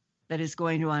future that is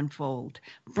going to unfold.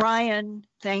 Brian,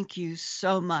 thank you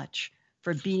so much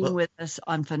for being with us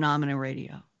on Phenomena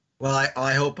Radio. Well,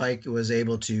 I hope I was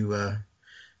able to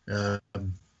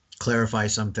clarify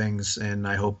some things, and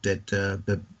I hope that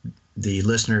the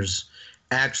listeners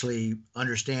actually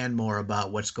understand more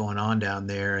about what's going on down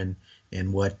there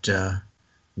and what's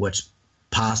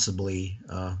possibly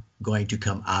going to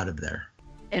come out of there.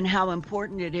 And how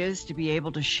important it is to be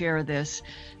able to share this.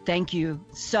 Thank you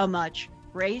so much.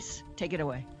 Race, take it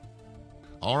away.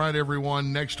 All right,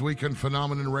 everyone. Next week on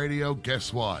Phenomenon Radio,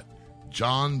 guess what?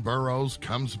 John Burroughs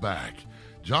comes back.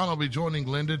 John will be joining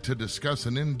Linda to discuss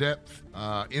an in-depth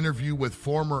interview with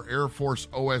former Air Force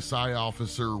OSI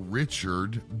officer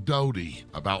Richard Doty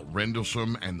about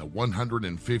Rendlesham and the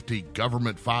 150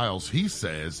 government files he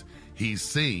says he's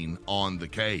seen on the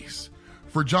case.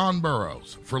 For John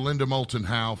Burroughs, for Linda Moulton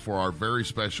Howe, for our very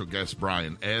special guest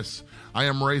Brian S., I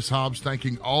am Race Hobbs,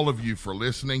 thanking all of you for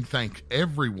listening. Thank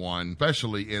everyone,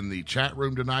 especially in the chat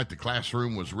room tonight. The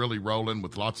classroom was really rolling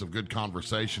with lots of good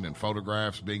conversation and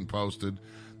photographs being posted.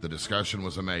 The discussion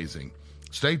was amazing.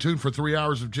 Stay tuned for 3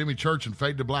 hours of Jimmy Church and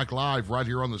Fade to Black Live right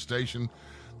here on the station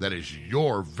that is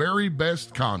your very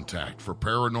best contact for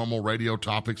paranormal radio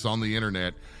topics on the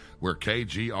internet. We're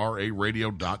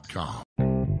KGRAradio.com.